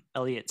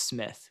Elliott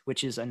Smith,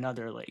 which is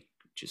another like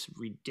just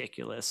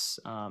ridiculous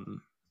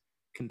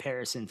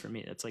comparison for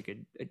me. That's like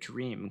a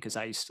dream, because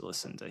I used to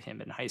listen to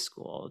him in high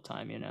school all the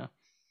time.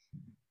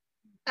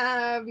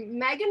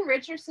 Megan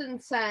Richardson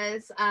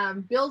says,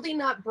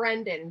 Building Up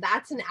Brendan.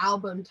 That's an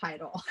album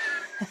title.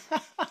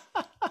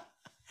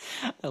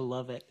 I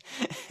love it.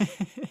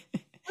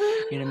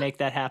 You're gonna make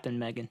that happen,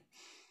 Megan.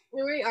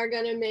 We are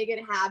going to make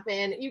it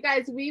happen. You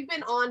guys, we've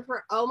been on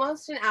for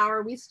almost an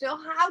hour. We still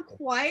have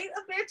quite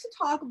a bit to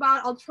talk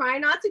about. I'll try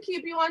not to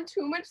keep you on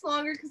too much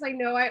longer because I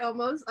know I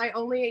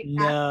only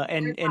asked No, for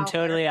an and hour.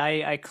 totally,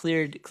 I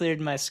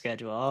cleared my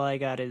schedule. All I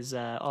got is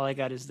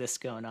this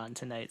going on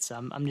tonight, so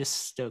I'm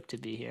just stoked to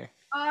be here.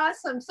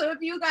 Awesome. So if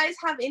you guys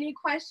have any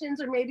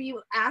questions, or maybe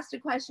you asked a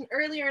question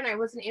earlier and I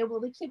wasn't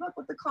able to keep up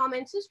with the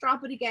comments, just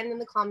drop it again in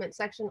the comment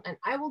section and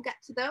I will get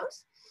to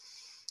those.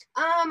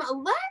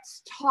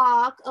 Let's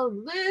talk a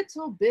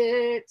little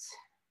bit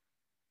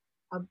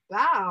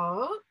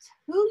about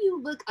who you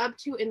look up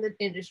to in the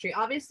industry.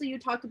 Obviously, you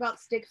talked about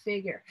Stick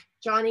Figure,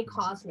 Johnny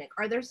Cosmic.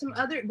 Are there some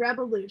other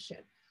Revolution?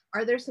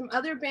 Are there some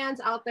other bands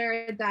out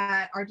there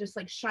that are just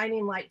like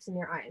shining lights in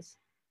your eyes?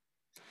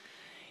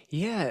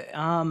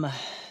 Yeah.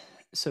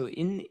 So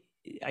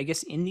I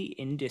guess in the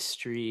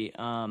industry,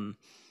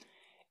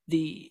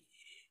 the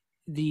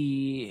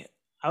the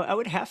I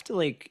would have to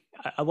like,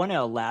 I want to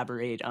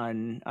elaborate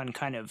on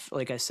kind of,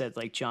 like I said,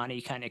 like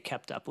Johnny kind of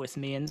kept up with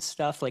me and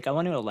stuff. Like I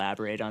want to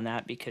elaborate on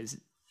that because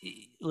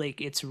like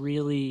it's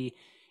really,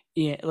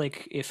 yeah,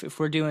 like if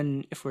we're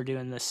doing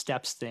the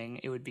steps thing,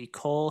 it would be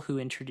Cole who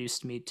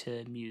introduced me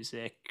to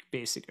music,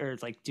 basic, or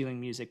like doing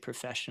music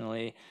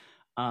professionally,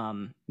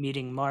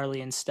 meeting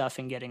Marley and stuff,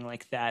 and getting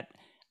like that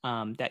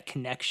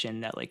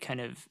connection, that like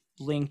kind of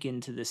link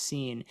into the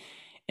scene.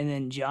 And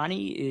then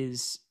Johnny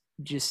is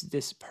just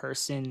this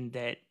person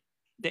that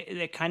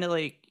kind of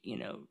like,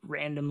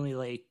 randomly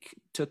like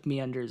took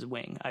me under his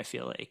wing, I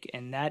feel like.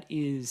 And that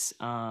is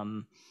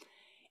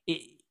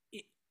it,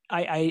 it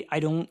I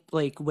don't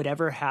like,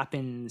 whatever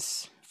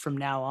happens from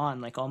now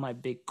on, like all my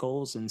big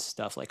goals and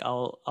stuff, like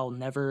I'll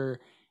never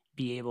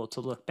be able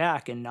to look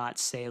back and not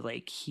say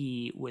like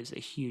he was a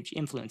huge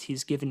influence.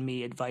 He's given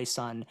me advice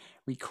on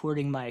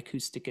recording my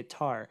acoustic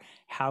guitar,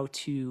 how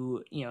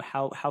to,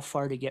 how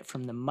far to get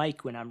from the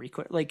mic when I'm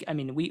recording. Like, I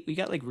mean, we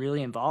got like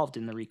really involved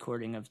in the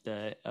recording of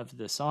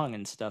the song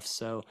and stuff.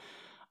 So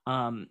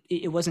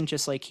it wasn't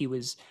just like he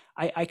was.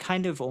 I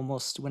kind of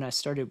almost, when I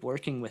started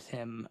working with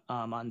him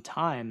on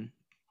time,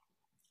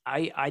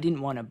 I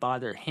didn't want to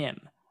bother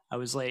him. I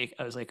was like,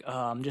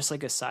 oh, I'm just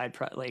like a side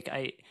pro. Like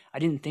I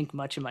didn't think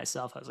much of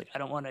myself. I was like, I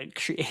don't want to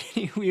create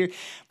any weird,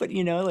 but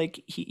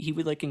like he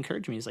would like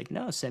encourage me. He's like,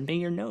 no, send me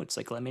your notes.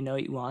 Like, let me know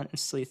what you want and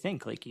honestly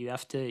think. Like, you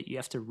have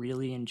to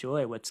really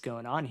enjoy what's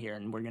going on here,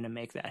 and we're gonna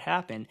make that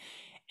happen.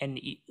 And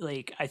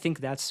like, I think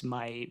that's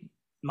my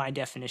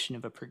definition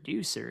of a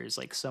producer is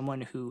like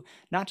someone who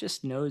not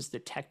just knows the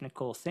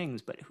technical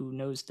things, but who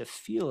knows the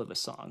feel of a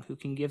song, who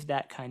can give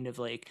that kind of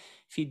like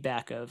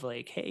feedback of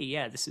like, hey,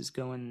 yeah, this is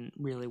going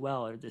really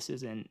well or this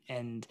isn't.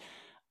 And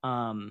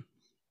um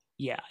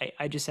yeah,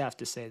 I just have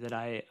to say that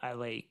I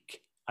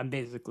like, I'm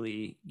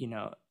basically,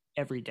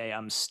 every day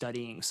I'm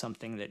studying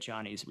something that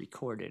Johnny's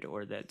recorded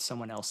or that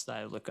someone else that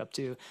I look up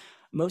to.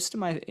 Most of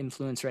my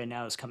influence right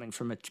now is coming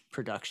from a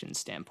production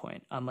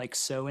standpoint. I'm like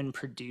so in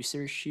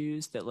producer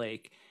shoes that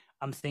like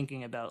I'm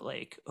thinking about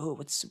like, oh,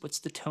 what's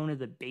the tone of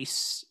the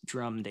bass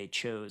drum they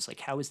chose? Like,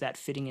 how is that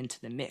fitting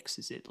into the mix?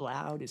 Is it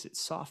loud? Is it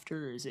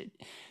softer? Is it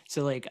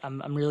so like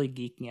I'm really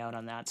geeking out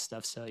on that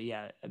stuff. So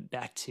yeah,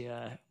 back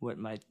to what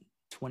my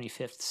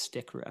 25th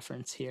stick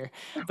reference here,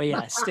 but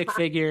yeah, stick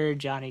figure,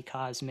 Johnny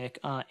Cosmic,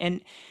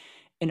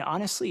 and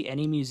honestly,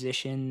 any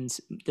musicians,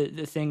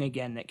 the thing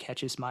again that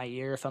catches my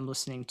ear if I'm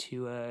listening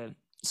to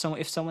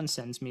if someone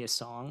sends me a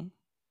song,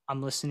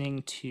 I'm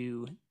listening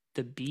to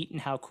the beat and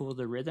how cool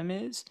the rhythm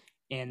is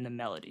and the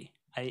melody.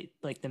 I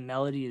like the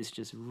melody is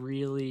just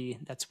really,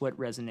 that's what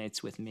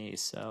resonates with me.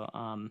 So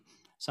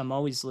I'm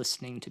always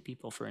listening to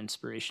people for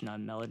inspiration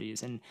on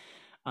melodies. And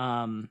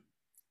um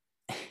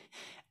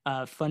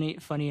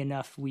funny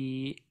enough,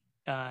 we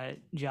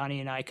Johnny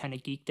and I kind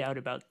of geeked out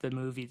about the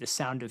movie The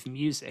Sound of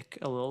Music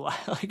a little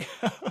while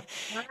ago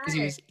because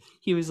he Right. was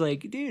he was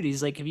like, dude,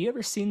 he's like, have you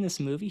ever seen this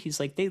movie? He's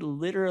like, they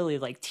literally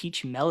like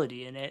teach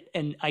melody in it,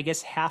 and I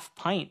guess Half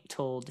Pint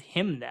told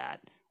him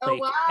that. Oh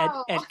Like at,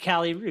 wow. at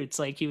Cali Roots,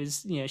 like he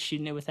was,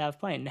 shooting it with Half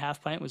Pint, and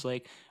Half Pint was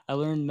like, I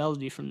learned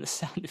melody from The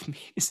Sound of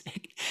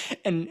Music,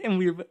 and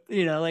we were,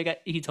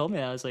 like he told me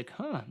that. I was like,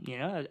 huh,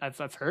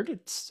 I've heard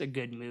it's a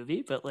good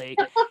movie, but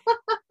like,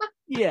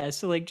 yeah,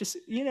 so like just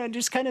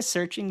just kind of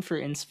searching for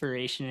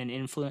inspiration and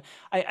influence.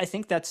 I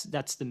think that's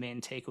the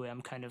main takeaway.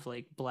 I'm kind of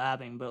like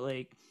blabbing, but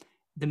like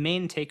the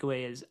main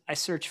takeaway is I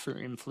search for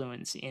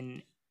influence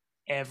in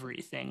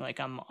everything. Like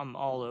I'm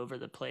all over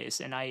the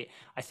place, and I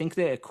think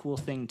that a cool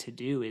thing to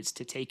do is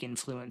to take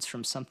influence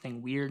from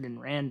something weird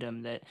and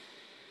random that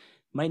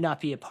might not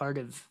be a part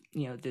of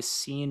this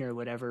scene or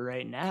whatever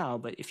right now,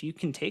 but if you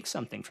can take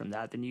something from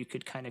that, then you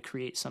could kind of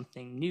create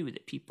something new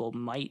that people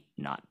might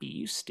not be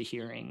used to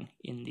hearing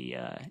in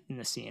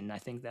the scene. I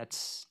think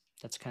that's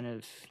kind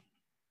of,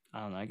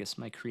 I don't know, I guess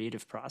my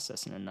creative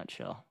process in a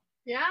nutshell.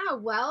 Yeah,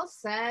 well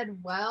said,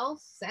 well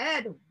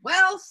said,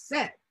 well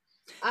said.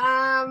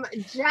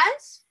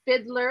 Jess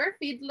Fiddler,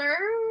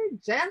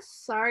 Jess,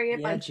 sorry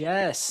if Yeah, I butchered your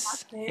Jess.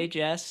 last name. Hey,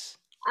 Jess.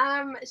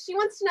 She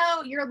wants to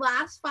know your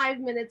last 5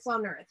 minutes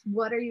on Earth.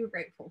 What are you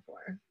grateful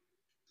for?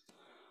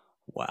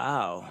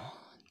 Wow,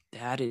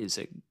 that is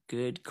a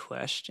good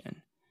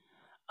question.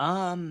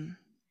 Um,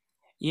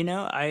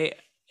 I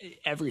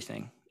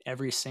everything,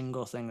 every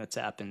single thing that's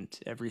happened,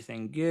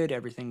 everything good,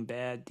 everything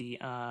bad.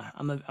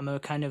 I'm a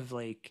kind of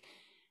like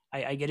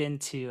I get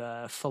into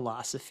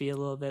philosophy a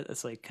little bit.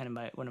 That's like kind of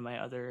my one of my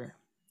other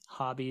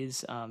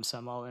hobbies. So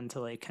I'm all into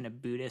like kind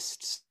of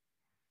Buddhist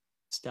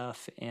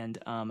stuff, and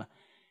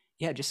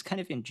yeah, just kind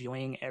of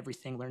enjoying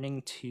everything,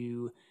 learning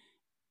to,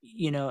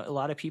 a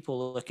lot of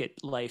people look at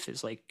life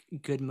as like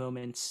good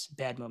moments,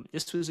 bad moments.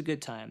 This was a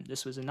good time.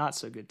 This was a not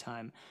so good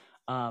time.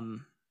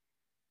 Um,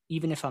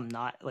 Even if I'm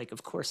not like,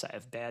 of course, I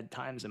have bad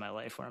times in my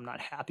life where I'm not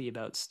happy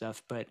about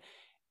stuff, but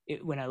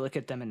when I look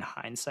at them in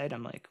hindsight,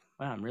 I'm like,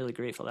 wow, I'm really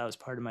grateful. That was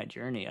part of my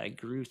journey. I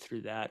grew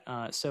through that.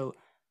 So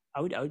I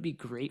would be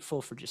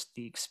grateful for just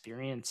the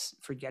experience,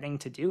 for getting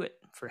to do it,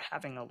 for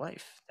having a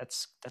life.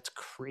 That's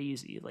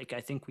crazy. Like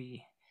I think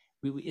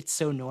it's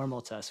so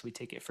normal to us. We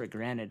take it for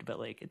granted, but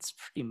like it's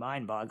pretty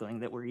mind boggling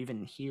that we're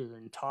even here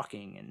and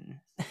talking, and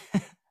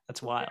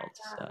that's wild.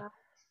 So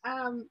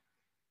Yeah. Um,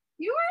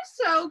 you are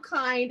so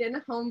kind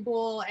and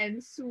humble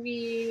and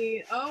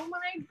sweet. Oh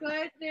my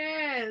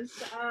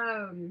goodness.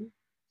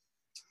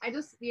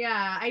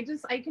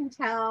 I can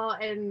tell,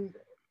 and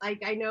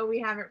like I know we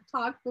haven't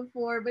talked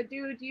before, but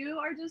dude, you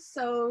are just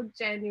so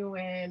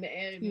genuine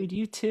and dude,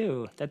 you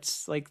too.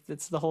 That's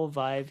the whole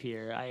vibe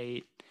here.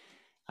 I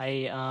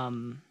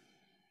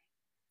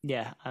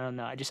Yeah, I don't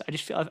know. I just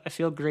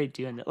feel great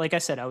doing that. Like I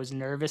said, I was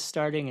nervous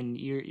starting, and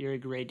you're a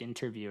great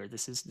interviewer.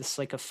 This is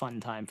like a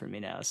fun time for me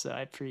now, so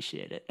I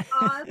appreciate it.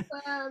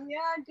 awesome.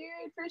 Yeah,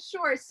 dude, for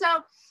sure.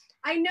 So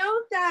I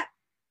know that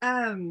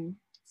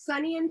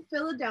Sunny in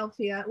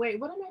Philadelphia. Wait,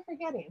 what am I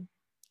forgetting?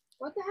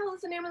 What the hell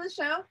is the name of the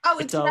show? Oh,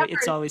 It's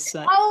It's always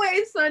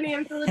Sunny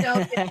in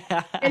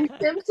Philadelphia. And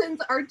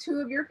Simpsons are two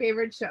of your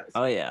favorite shows.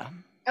 Oh yeah.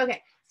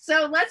 Okay,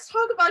 so let's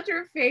talk about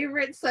your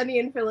favorite Sunny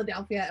in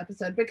Philadelphia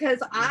episode, because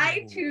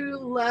I too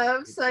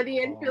love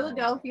Sunny in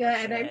Philadelphia,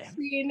 and I've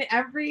seen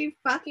every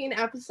fucking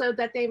episode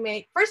that they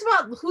make. First of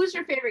all, who's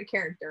your favorite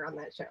character on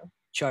that show?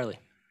 Charlie.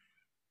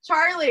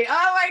 Charlie.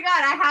 Oh my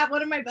god, I have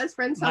one of my best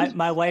friends.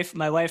 My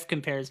wife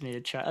compares me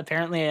to Charlie.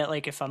 Apparently,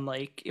 like if I'm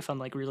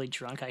really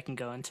drunk, I can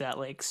go into that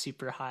like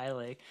super high,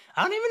 like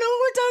I don't even know what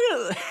we're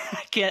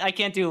talking about. I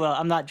can't do well.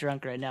 I'm not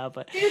drunk right now,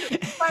 but dude,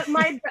 but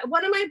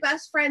one of my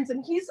best friends,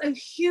 and he's a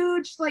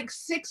huge like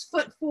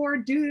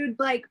 6'4" dude,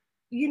 like,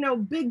 you know,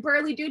 big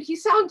burly dude. He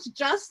sounds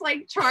just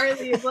like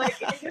Charlie. Like,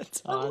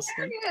 it's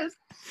hilarious.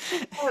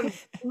 Awesome.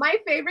 My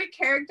favorite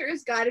character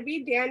has got to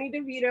be Danny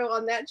DeVito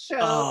on that show.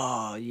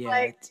 Oh yeah.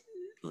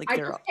 Like I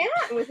just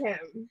can't with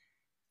him.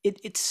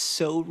 It's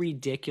so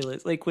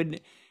ridiculous. Like when,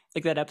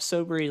 like that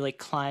episode where he like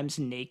climbs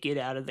naked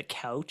out of the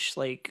couch.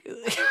 Like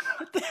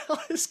what the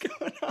hell is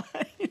going on?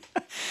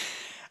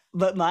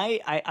 But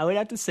I would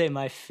have to say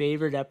my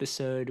favorite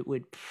episode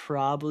would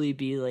probably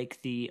be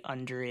like the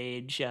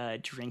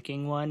underage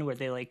drinking one, where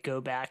they like go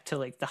back to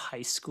like the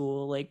high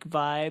school like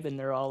vibe, and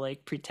they're all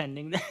like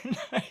pretending they're in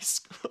high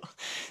school.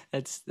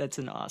 That's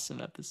an awesome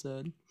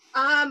episode.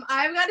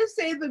 I've got to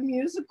say the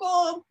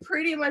musical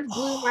pretty much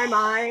blew my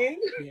mind.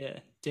 Yeah,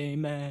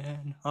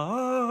 Dayman.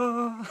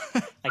 Oh,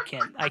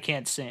 I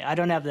can't sing. I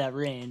don't have that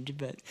range,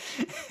 but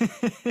you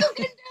can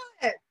do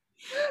it.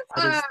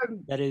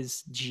 That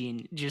is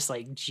just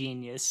like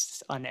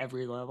genius on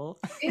every level.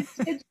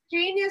 it's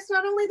genius.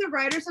 Not only the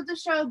writers of the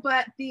show,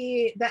 but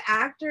the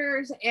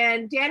actors,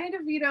 and Danny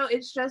DeVito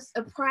is just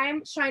a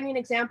prime shining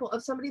example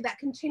of somebody that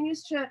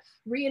continues to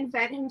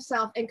reinvent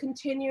himself and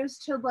continues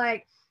to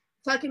like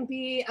fucking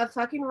be a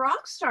fucking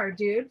rock star,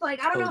 dude.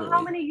 Like, I don't know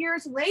how many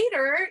years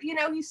later, you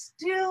know, he's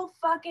still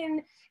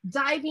fucking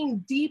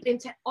diving deep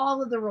into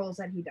all of the roles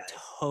that he does.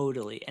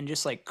 Totally. And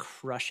just like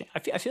crushing.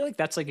 I feel like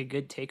that's like a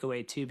good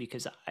takeaway too,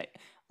 because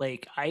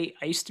I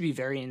used to be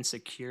very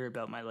insecure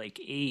about my like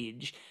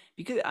age,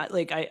 because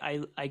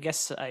I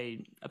guess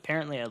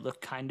apparently I look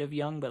kind of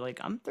young, but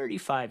like I'm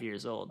 35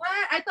 years old. What?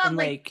 I thought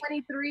like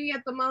 23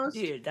 at the most.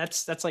 Dude,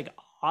 that's like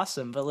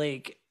awesome, but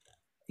like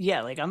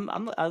yeah, like I'm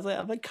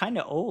like kind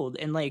of old,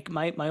 and like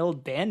my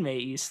old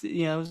bandmate used to,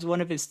 you know, it was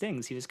one of his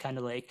things. He was kind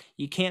of like,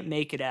 you can't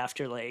make it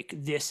after like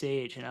this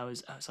age, and I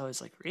was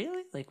always like,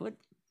 really? Like what?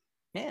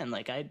 Man,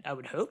 like I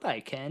would hope I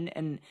can.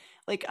 And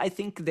like I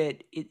think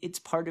that it's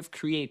part of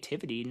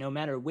creativity, no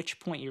matter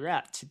which point you're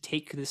at, to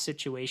take the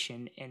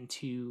situation and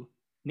to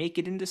make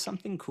it into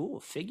something cool.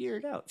 Figure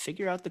it out.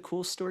 Figure out the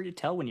cool story to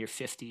tell when you're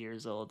 50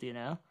 years old, you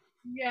know?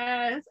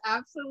 Yes,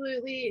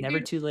 absolutely. Never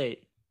too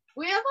late.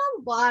 We have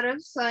a lot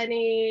of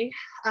Sunny.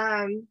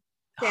 Oh,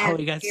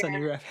 we got Sunny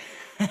rep.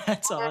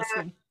 That's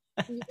awesome.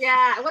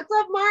 Yeah. What's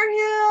up,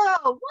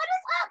 Marhill? What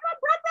is up, my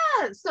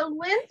brother? So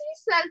Lindsay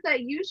says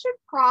that you should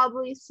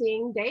probably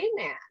sing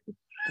Dayman.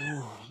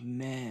 Oh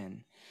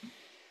man.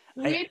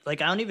 I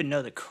don't even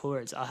know the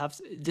chords. I'll have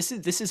to, this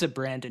is a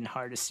Brandon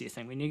Hardesty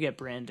thing. We need to get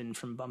Brandon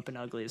from Bumpin'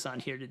 Uglies on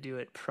here to do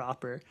it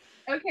proper.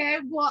 Okay,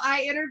 well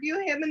I interview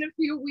him in a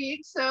few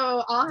weeks,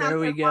 so I'll have. There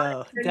we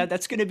go.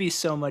 That's gonna be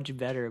so much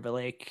better. But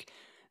like,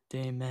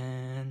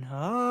 Dayman,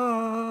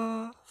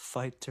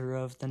 fighter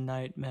of the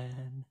night,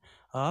 man,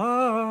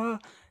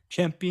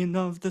 champion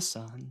of the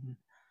sun,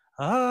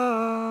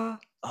 I'm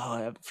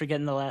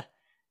forgetting the last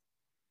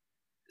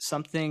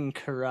something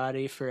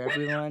karate for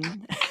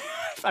everyone.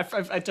 I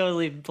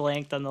totally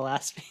blanked on the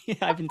last. I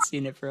haven't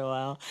seen it for a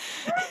while.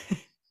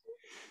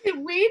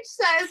 Weech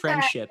says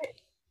friendship.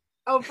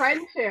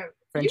 Friendship.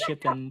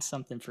 Friendship and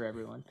something for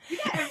everyone. You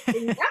got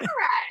everything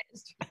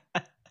memorized.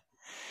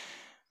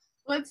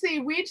 Let's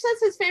see. Weech says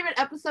his favorite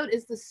episode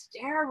is the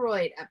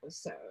steroid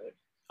episode.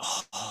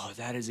 Oh,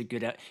 that is a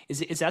good.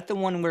 Is that the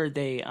one where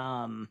they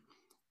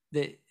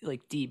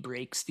like Dee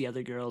breaks the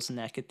other girl's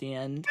neck at the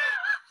end?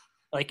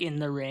 Like in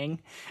the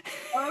ring.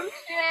 Oh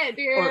shit,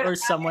 dude. or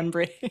someone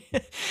break.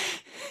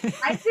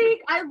 I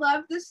think I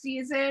love the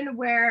season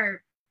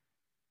where,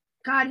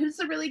 God, who's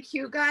the really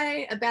cute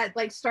guy that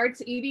like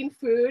starts eating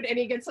food and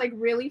he gets like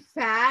really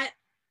fat?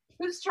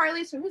 Who's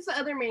Charlie's? Who's the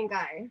other main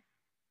guy?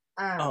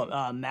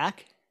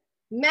 Mac.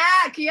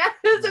 Mac, yes.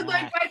 Mac. And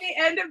like by the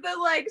end of the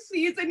like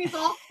season, he's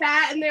all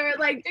fat, and they were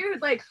like,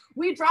 "Dude, like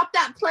we dropped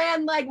that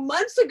plan like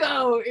months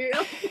ago." You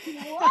know?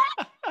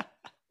 What?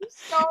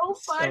 So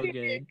funny. So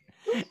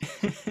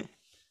good.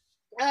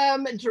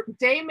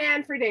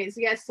 Dayman for days.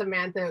 Yes,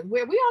 Samantha.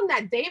 We on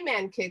that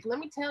Dayman kick, let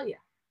me tell you.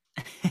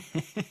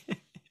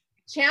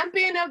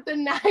 Champion of the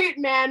night,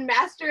 man.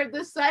 Master of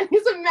the sun.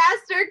 He's a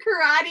master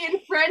karate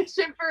and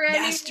friendship for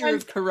anyone. Master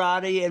of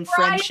karate and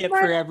friendship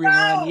for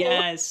everyone.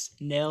 Yes,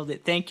 nailed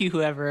it. Thank you,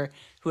 whoever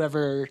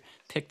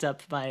picked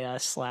up my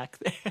slack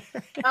there.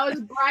 That was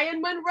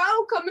Brian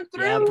Monroe coming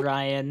through. Yeah,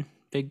 Brian.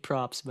 Big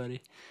props,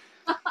 buddy.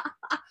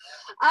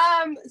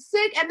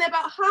 Sick. And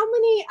about how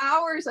many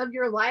hours of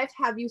your life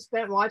have you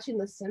spent watching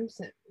The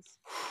Simpsons?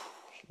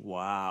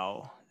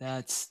 Wow,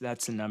 that's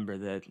a number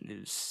that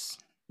is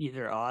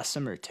either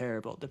awesome or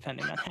terrible,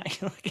 depending on how you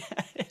look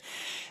at it.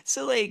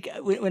 So like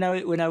when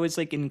I was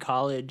like in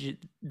college,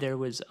 there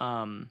was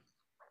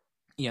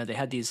they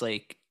had these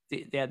like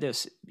they had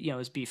this, it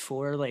was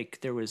before like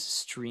there was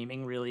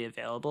streaming really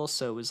available,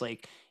 so it was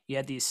like you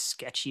had these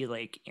sketchy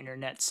like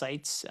internet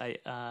sites.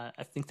 I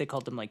think they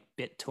called them like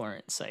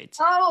BitTorrent sites.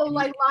 Oh, And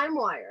like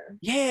LimeWire.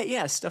 yeah,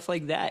 yeah, stuff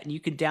like that. And you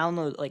could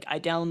download, like,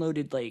 I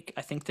downloaded, like,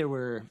 I think there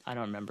were, I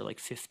don't remember, like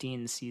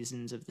 15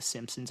 seasons of The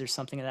Simpsons or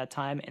something at that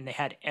time, and they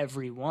had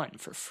every one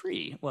for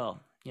free.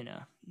 Well,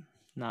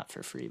 not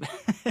for free, but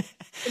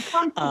It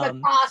comes to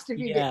the cost if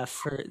you yeah, get.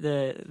 for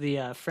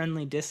the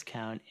friendly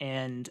discount.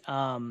 And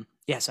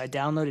yeah, so I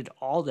downloaded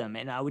all of them,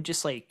 and I would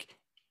just like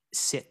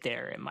sit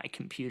there at my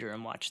computer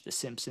and watch The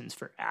Simpsons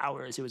for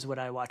hours. It was what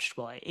I watched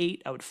while I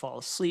ate. I would fall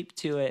asleep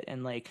to it,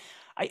 and like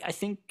I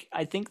think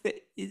that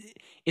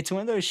it's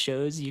one of those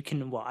shows you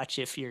can watch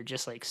if you're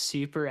just like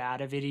super out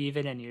of it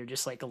even, and you're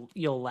just like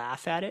you'll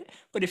laugh at it.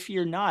 But if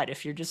you're not,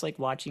 if you're just like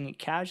watching it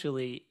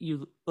casually,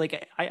 you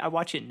like I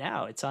watch it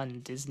now. It's on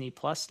Disney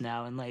Plus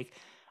now, and like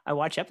I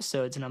watch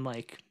episodes and I'm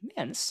like,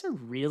 man, this is a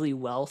really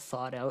well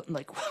thought out and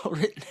like well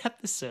written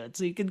episode.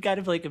 So you can kind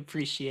of like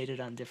appreciate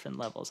it on different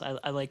levels.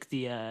 I like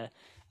the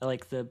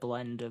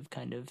blend of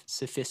kind of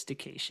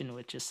sophistication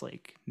with just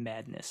like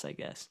madness, I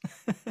guess.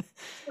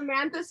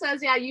 Samantha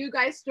says, yeah, you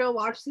guys still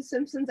watch The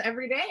Simpsons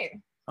every day.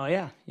 Oh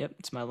yeah, yep.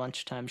 It's my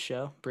lunchtime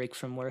show. Break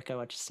from work, I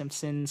watch The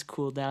Simpsons.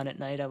 Cool down at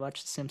night, I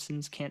watch The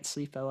Simpsons. Can't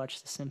sleep, I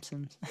watch The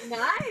Simpsons.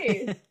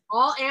 Nice.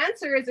 All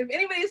answers. If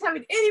anybody's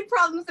having any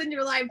problems in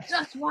your life,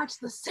 just watch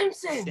The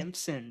Simpsons.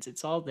 Simpsons,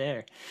 it's all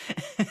there.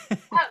 And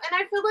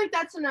I feel like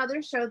that's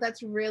another show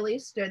that's really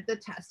stood the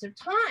test of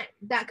time,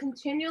 that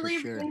continually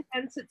sure.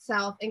 reinvents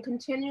itself and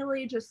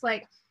continually just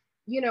like,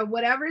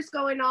 whatever's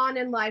going on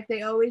in life,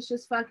 they always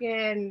just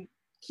fucking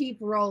keep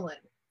rolling.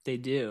 They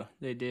do.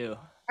 They do.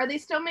 Are they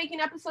still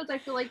making episodes? I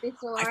feel like they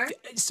still are.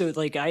 So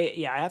like I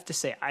have to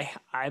say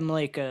I'm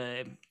like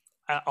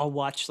I'll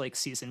watch like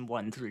season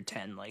 1 through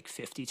 10 like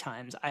 50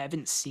 times. I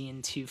haven't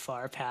seen too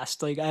far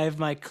past, like I have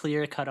my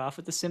clear cutoff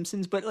with The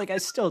Simpsons, but like I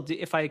still do,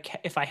 if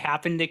I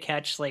happen to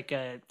catch like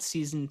a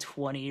season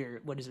 20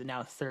 or what is it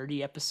now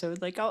 30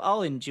 episode, like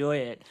I'll enjoy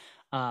it.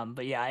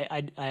 But yeah,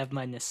 I have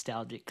my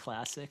nostalgic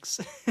classics.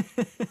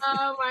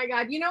 Oh my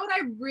god! You know what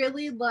I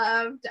really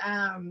loved,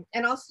 and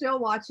I'll still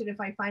watch it if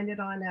I find it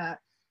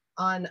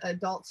on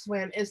Adult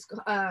Swim is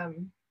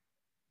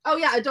oh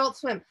yeah, Adult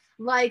Swim,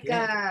 like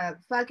Yeah.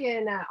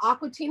 fucking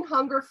Aqua Teen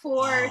Hunger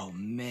Force, Oh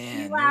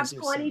man, Lab those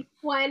are some.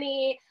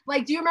 2020.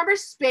 Like, do you remember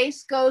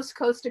Space Ghost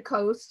Coast to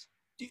Coast?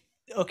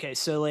 Okay,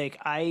 so like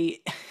I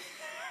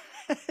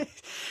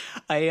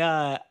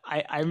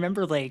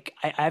remember like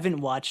I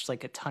haven't watched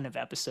like a ton of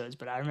episodes,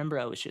 but I remember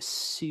I was just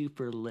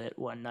super lit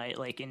one night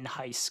like in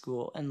high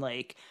school, and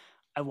like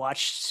I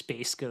watched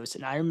Space Ghost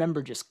and I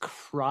remember just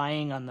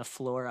crying on the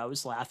floor. I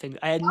was laughing.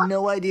 I had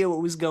no idea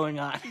what was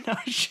going on.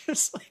 I was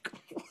just like,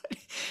 what?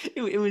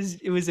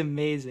 It was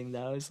amazing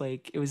though. It was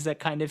like it was that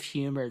kind of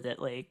humor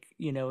that like,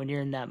 when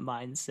you're in that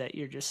mindset,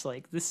 you're just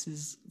like, this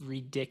is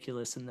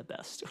ridiculous in the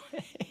best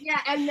way.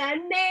 Yeah, and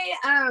then they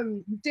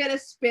did a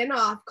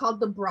spin-off called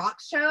The Brock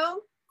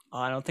Show. Oh,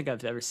 I don't think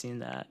I've ever seen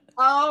that.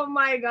 Oh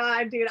my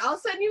god, dude! I'll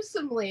send you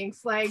some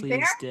links. Like,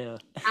 Please they're do.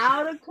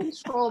 out of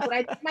control. But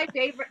I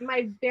think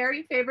my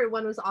very favorite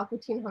one was Aqua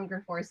Teen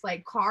Hunger Force.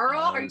 Like, Carl,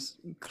 Oh, are you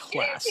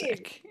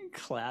classic.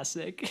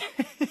 Classic.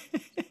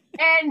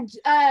 And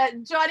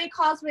Johnny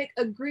Cosmic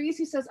agrees.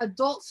 He says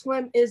Adult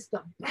Swim is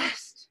the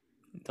best.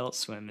 Adult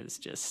Swim is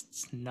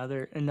just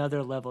another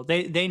level.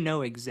 They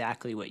know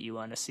exactly what you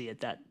want to see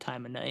at that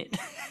time of night.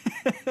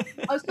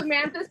 Oh,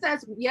 Samantha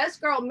says, yes,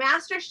 girl,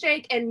 Master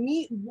Shake and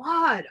Meat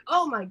Wad.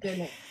 Oh my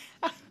goodness.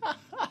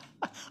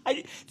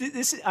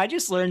 I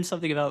just learned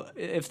something about,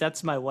 if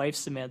that's my wife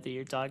Samantha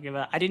you're talking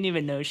about. I didn't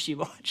even know she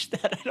watched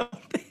that, I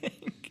don't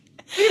think.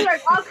 We learn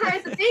all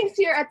kinds of things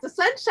here at the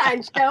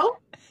Sunshine Show.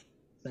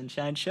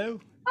 Sunshine Show.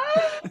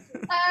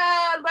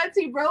 Let's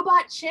see,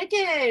 Robot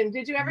Chicken.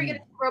 Did you ever get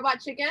into Robot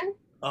Chicken?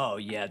 Oh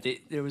yeah,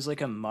 there was like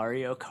a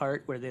Mario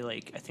Kart where they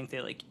like, I think they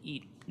like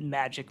eat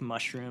magic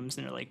mushrooms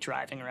and they're like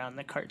driving around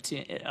the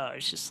cartoon.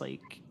 It's just like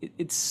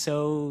it's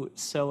so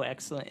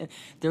excellent. And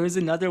there was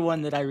another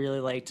one that I really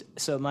liked.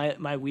 So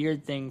my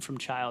weird thing from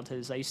childhood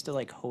is I used to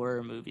like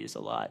horror movies a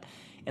lot,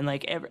 and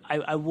like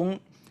I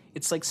won't.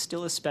 It's like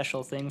still a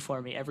special thing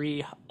for me.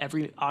 Every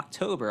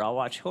October I'll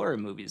watch horror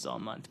movies all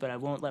month, but I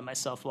won't let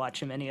myself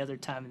watch them any other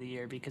time of the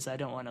year because I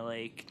don't want to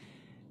like,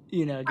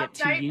 get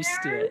too used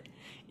to it.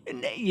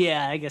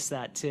 Yeah, I guess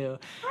that too.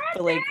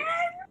 But like,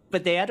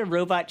 but they had a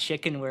Robot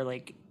Chicken where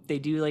like they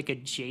do like a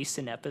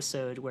Jason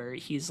episode where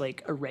he's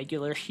like a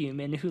regular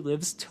human who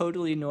lives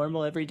totally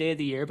normal every day of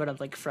the year, but on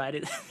like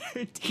Friday the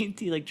 13th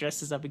he like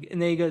dresses up and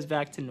then he goes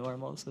back to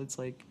normal. So it's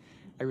like,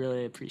 I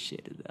really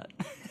appreciated that.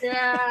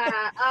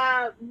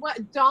 Yeah.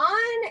 What Dawn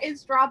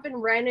is dropping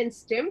Ren and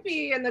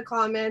Stimpy in the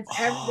comments.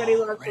 Everybody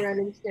loves Ren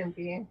and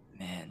Stimpy.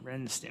 Man, Ren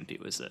and Stimpy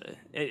was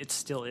it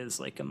still is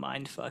like a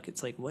mind fuck.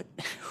 It's like, what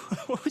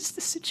what was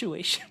the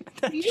situation with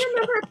that Do you show?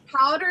 remember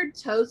Powdered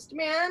Toast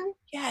Man?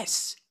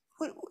 Yes.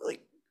 What,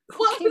 like,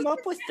 who came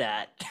up with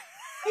that?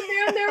 And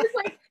then there was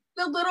like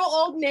the little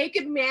old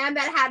naked man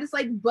that had his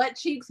like butt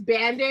cheeks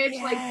bandaged,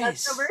 like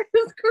just over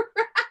his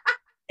crotch.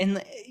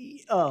 And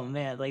oh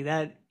man, like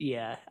that,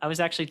 yeah. I was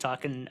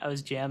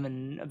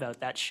jamming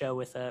about that show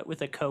with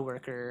a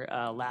coworker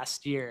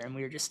last year, and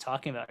we were just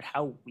talking about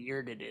how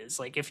weird it is.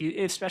 Like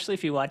especially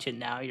if you watch it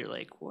now, you're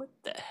like, what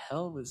the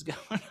hell was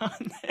going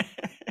on there?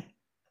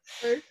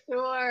 For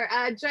sure.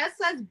 Jess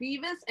says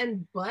Beavis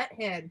and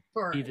Butthead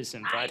for Beavis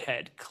and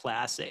Butthead,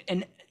 classic.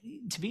 And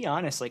to be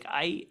honest, like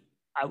I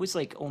was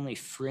like only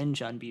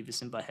fringe on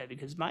Beavis and Butthead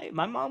because my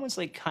mom was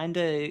like kind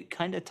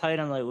of tight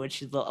on like what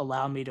she'd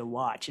allow me to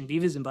watch, and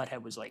Beavis and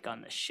Butthead was like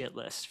on the shit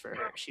list for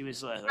her. She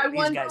was like,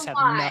 these guys have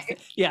nothing.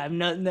 Yeah,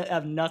 I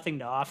have nothing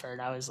to offer,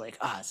 and I was like,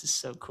 this is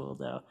so cool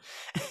though.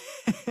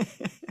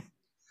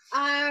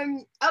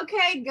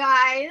 Okay,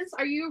 guys,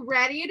 are you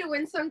ready to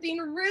win something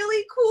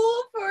really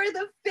cool for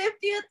the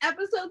 50th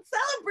episode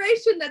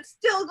celebration that's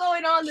still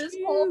going on this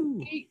whole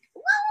week?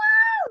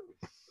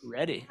 Woo-woo!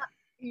 Ready.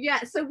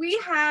 Yeah, so we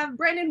have,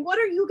 Brendan, what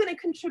are you going to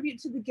contribute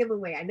to the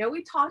giveaway? I know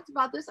we talked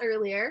about this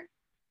earlier.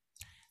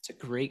 It's a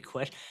great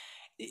question.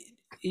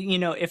 You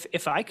know,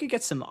 if I could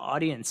get some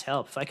audience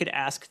help, if I could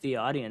ask the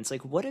audience,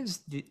 like, what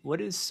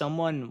does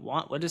someone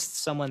want? What does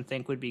someone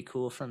think would be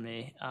cool for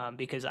me?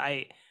 Because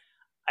I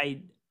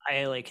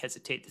like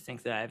hesitate to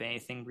think that I have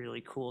anything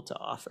really cool to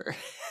offer.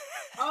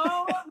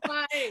 Oh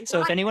my God. So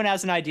if anyone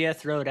has an idea,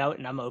 throw it out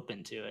and I'm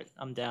open to it.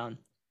 I'm down.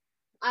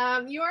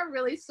 You are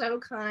really so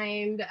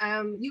kind.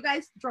 You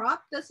guys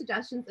drop the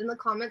suggestions in the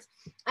comments.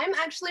 I'm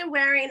actually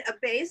wearing a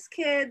Bass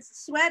Kids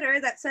sweater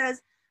that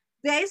says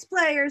bass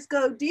players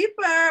go deeper.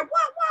 What?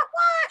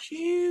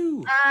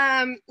 Phew.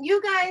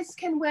 You guys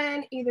can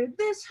win either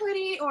this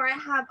hoodie, or I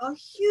have a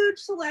huge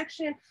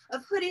selection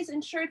of hoodies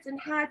and shirts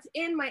and hats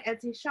in my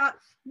Etsy shop.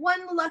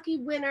 One lucky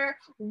winner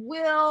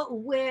will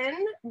win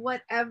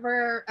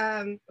whatever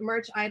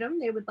merch item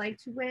they would like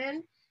to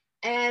win.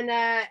 And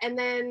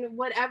then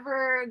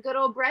whatever good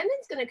old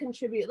Brendan's going to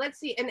contribute. Let's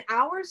see, an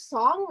hour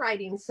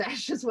songwriting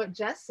sesh is what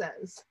Jess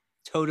says.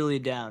 Totally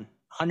down.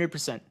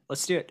 100%.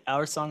 Let's do it.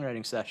 Our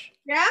songwriting sesh.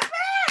 Yeah.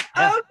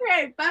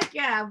 Okay. Fuck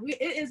yeah.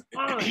 It is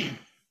on.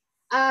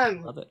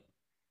 Love it.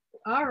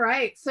 All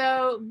right.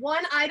 So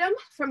one item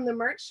from the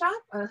merch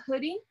shop: a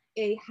hoodie,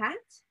 a hat,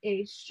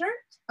 a shirt,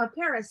 a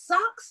pair of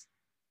socks,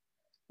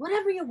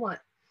 whatever you want.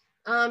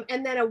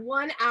 And then a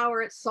 1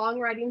 hour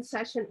songwriting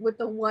session with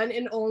the one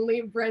and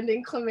only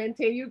Brendan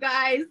Clemente. You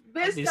guys,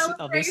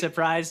 I'll be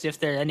surprised if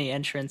there are any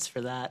entrants for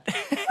that.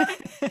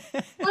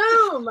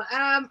 Boom.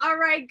 All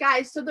right,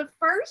 guys. So the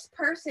first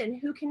person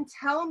who can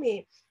tell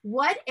me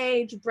what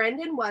age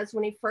Brendan was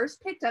when he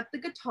first picked up the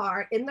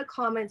guitar in the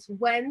comments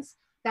wins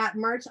that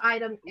merch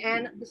item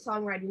and the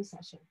songwriting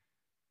session.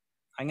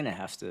 I'm going to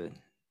have to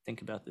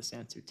think about this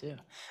answer too.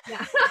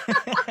 Yeah.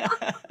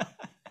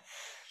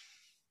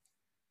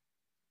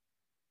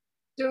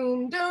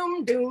 Doom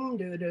doom doom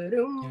doom doom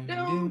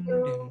doom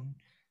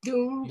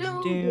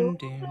doom doom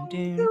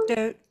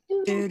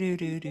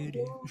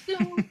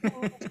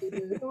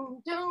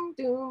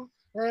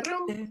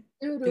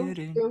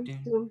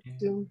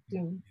doom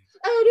doom.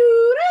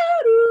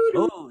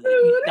 Oh,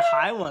 the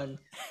high one.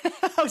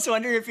 I was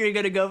wondering if you were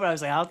gonna go, but I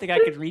was like, I don't think I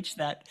could reach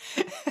that.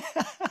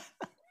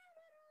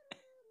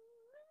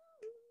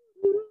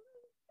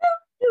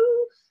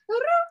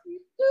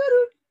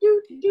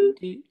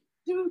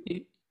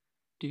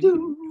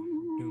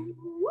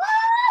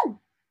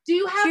 Do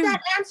you have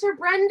that answer,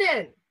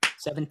 Brendan?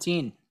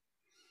 17.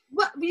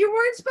 What? You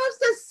weren't supposed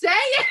to say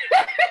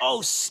it.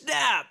 Oh,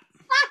 snap.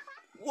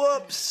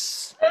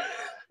 Whoops.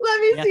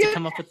 Let me see. You have to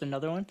come up with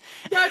another one?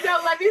 No,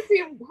 let me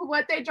see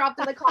what they dropped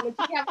in the comments.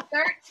 We have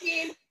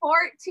 13,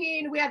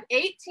 14, we have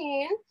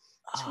 18,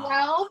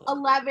 12,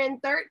 11,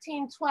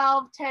 13,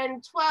 12,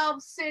 10,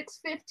 12, 6,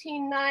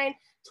 15, 9,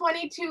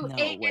 22, No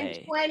 8, way.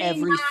 and 29.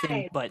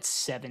 Everything but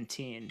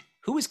 17.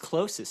 Who was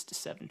closest to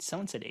 7?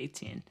 Someone said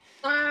 18.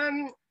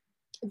 I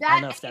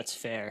don't know if that's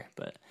fair,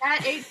 but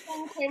that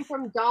 18 came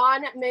from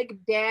Don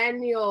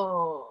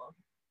McDaniel.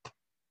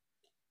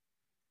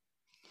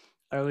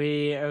 Are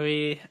we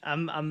I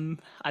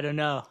don't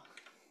know.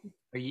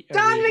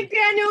 Don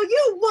McDaniel,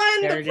 you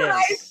won the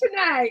prize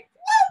tonight.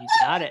 You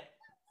got it.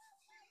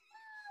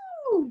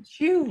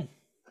 Phew.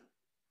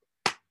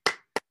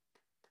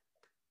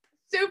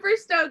 Super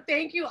stoked.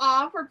 Thank you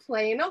all for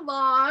playing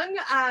along.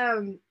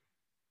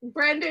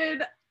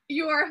 Brendan,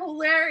 you are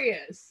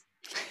hilarious.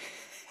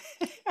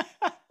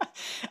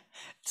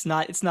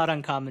 It's not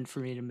uncommon for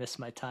me to miss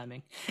my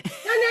timing.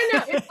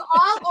 No. It's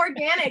all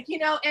organic, you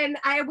know, and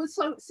I was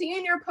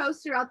seeing your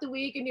posts throughout the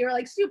week and you were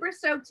like super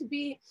stoked to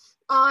be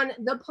on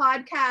the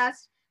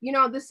podcast.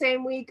 the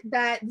same week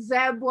that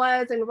Zeb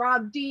was and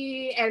Rob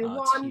D and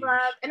Oh, it's Juan Love.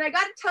 huge. And I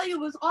got to tell you,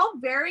 it was all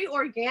very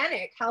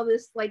organic how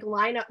this like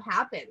lineup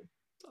happened.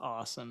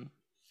 Awesome.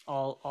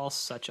 All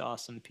such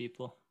awesome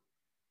people.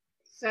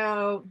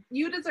 So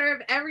you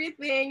deserve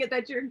everything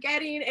that you're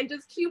getting, and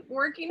just keep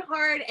working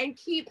hard and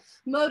keep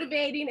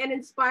motivating and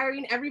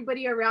inspiring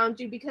everybody around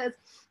you, because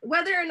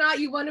whether or not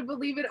you want to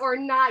believe it or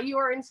not, you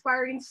are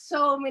inspiring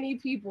so many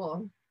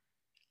people.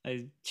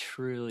 I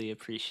truly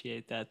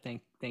appreciate that.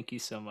 Thank you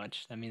so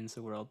much. That means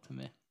the world to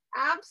me.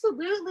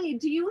 Absolutely.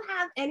 Do you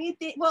have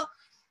anything? Well,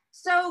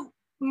 so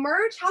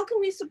merch, how can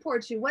we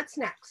support you? What's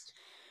next?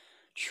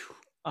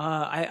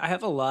 I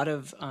have a lot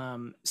of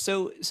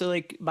so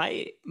like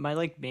my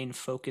like main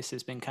focus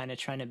has been kind of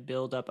trying to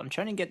build up. I'm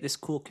trying to get this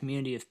cool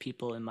community of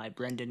people in my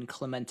Brendan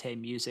Clemente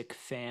music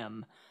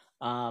fam.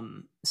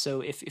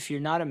 So if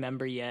you're not a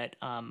member yet,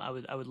 I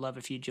would love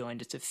if you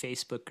joined. It's a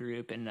Facebook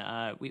group, and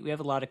we have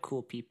a lot of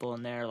cool people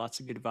in there,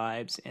 lots of good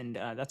vibes, and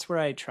that's where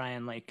I try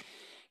and like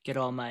get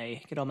all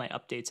my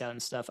updates out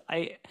and stuff.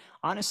 I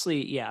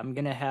honestly, yeah, I'm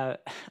gonna have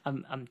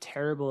I'm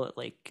terrible at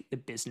like the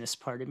business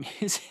part of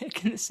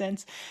music in a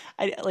sense.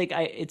 I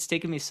it's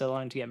taken me so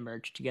long to get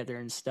merch together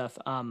and stuff.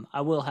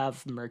 I will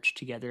have merch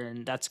together,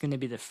 and that's gonna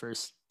be the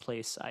first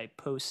place I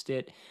post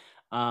it.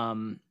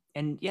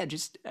 And yeah,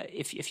 just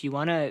if you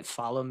want to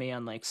follow me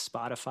on like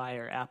Spotify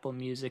or Apple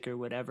Music or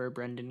whatever,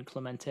 Brendan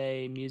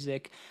Clemente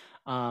Music.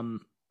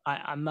 Um,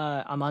 I'm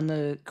on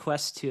the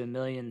quest to 1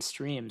 million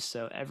streams.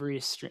 So every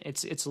stream,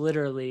 it's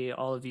literally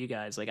all of you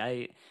guys. Like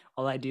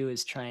all I do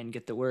is try and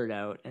get the word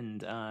out,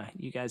 and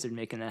you guys are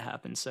making that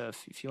happen. So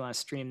if you want to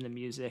stream the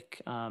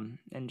music, and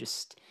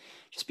just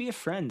be a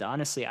friend.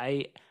 Honestly,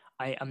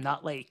 I'm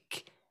not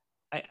like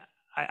I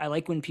I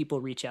like when people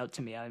reach out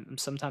to me. I'm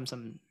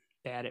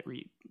bad at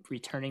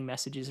returning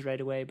messages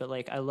right away, but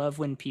like I love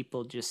when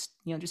people just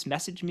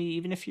message me,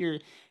 even if you're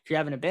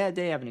having a bad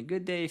day, having a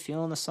good day,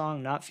 feeling the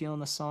song, not feeling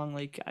the song.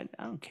 Like I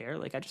don't care.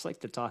 Like I just like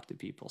to talk to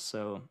people.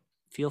 So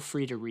feel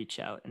free to reach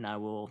out, and I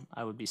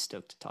would be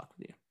stoked to talk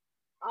with you.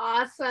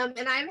 Awesome.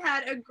 And I've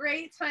had a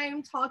great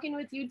time talking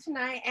with you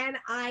tonight. And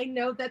I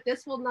know that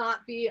this will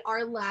not be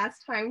our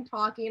last time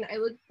talking. I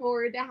look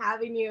forward to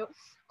having you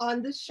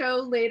on the show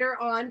later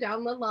on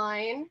down the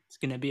line. It's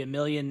gonna be a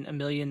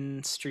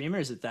million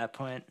streamers at that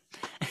point.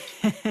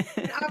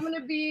 And I'm going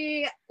to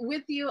be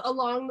with you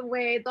along the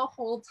way the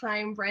whole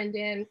time,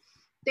 Brendan.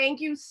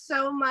 Thank you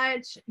so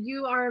much.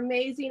 You are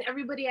amazing.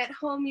 Everybody at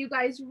home, you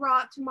guys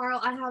rock. Tomorrow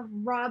I have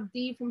Rob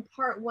D from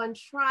Part 1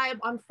 Tribe.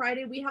 On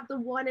Friday, we have the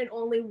one and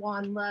only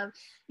Juan Love.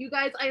 You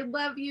guys, I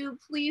love you.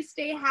 Please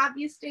stay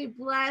happy, stay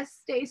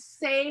blessed, stay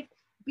safe,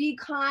 be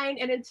kind.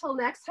 And until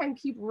next time,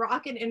 keep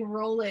rocking and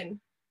rolling.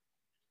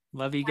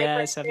 Love you Bye,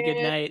 guys. Have a good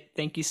Brendan. night.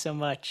 Thank you so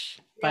much.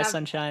 Bye, Yeah,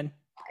 sunshine.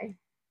 bye.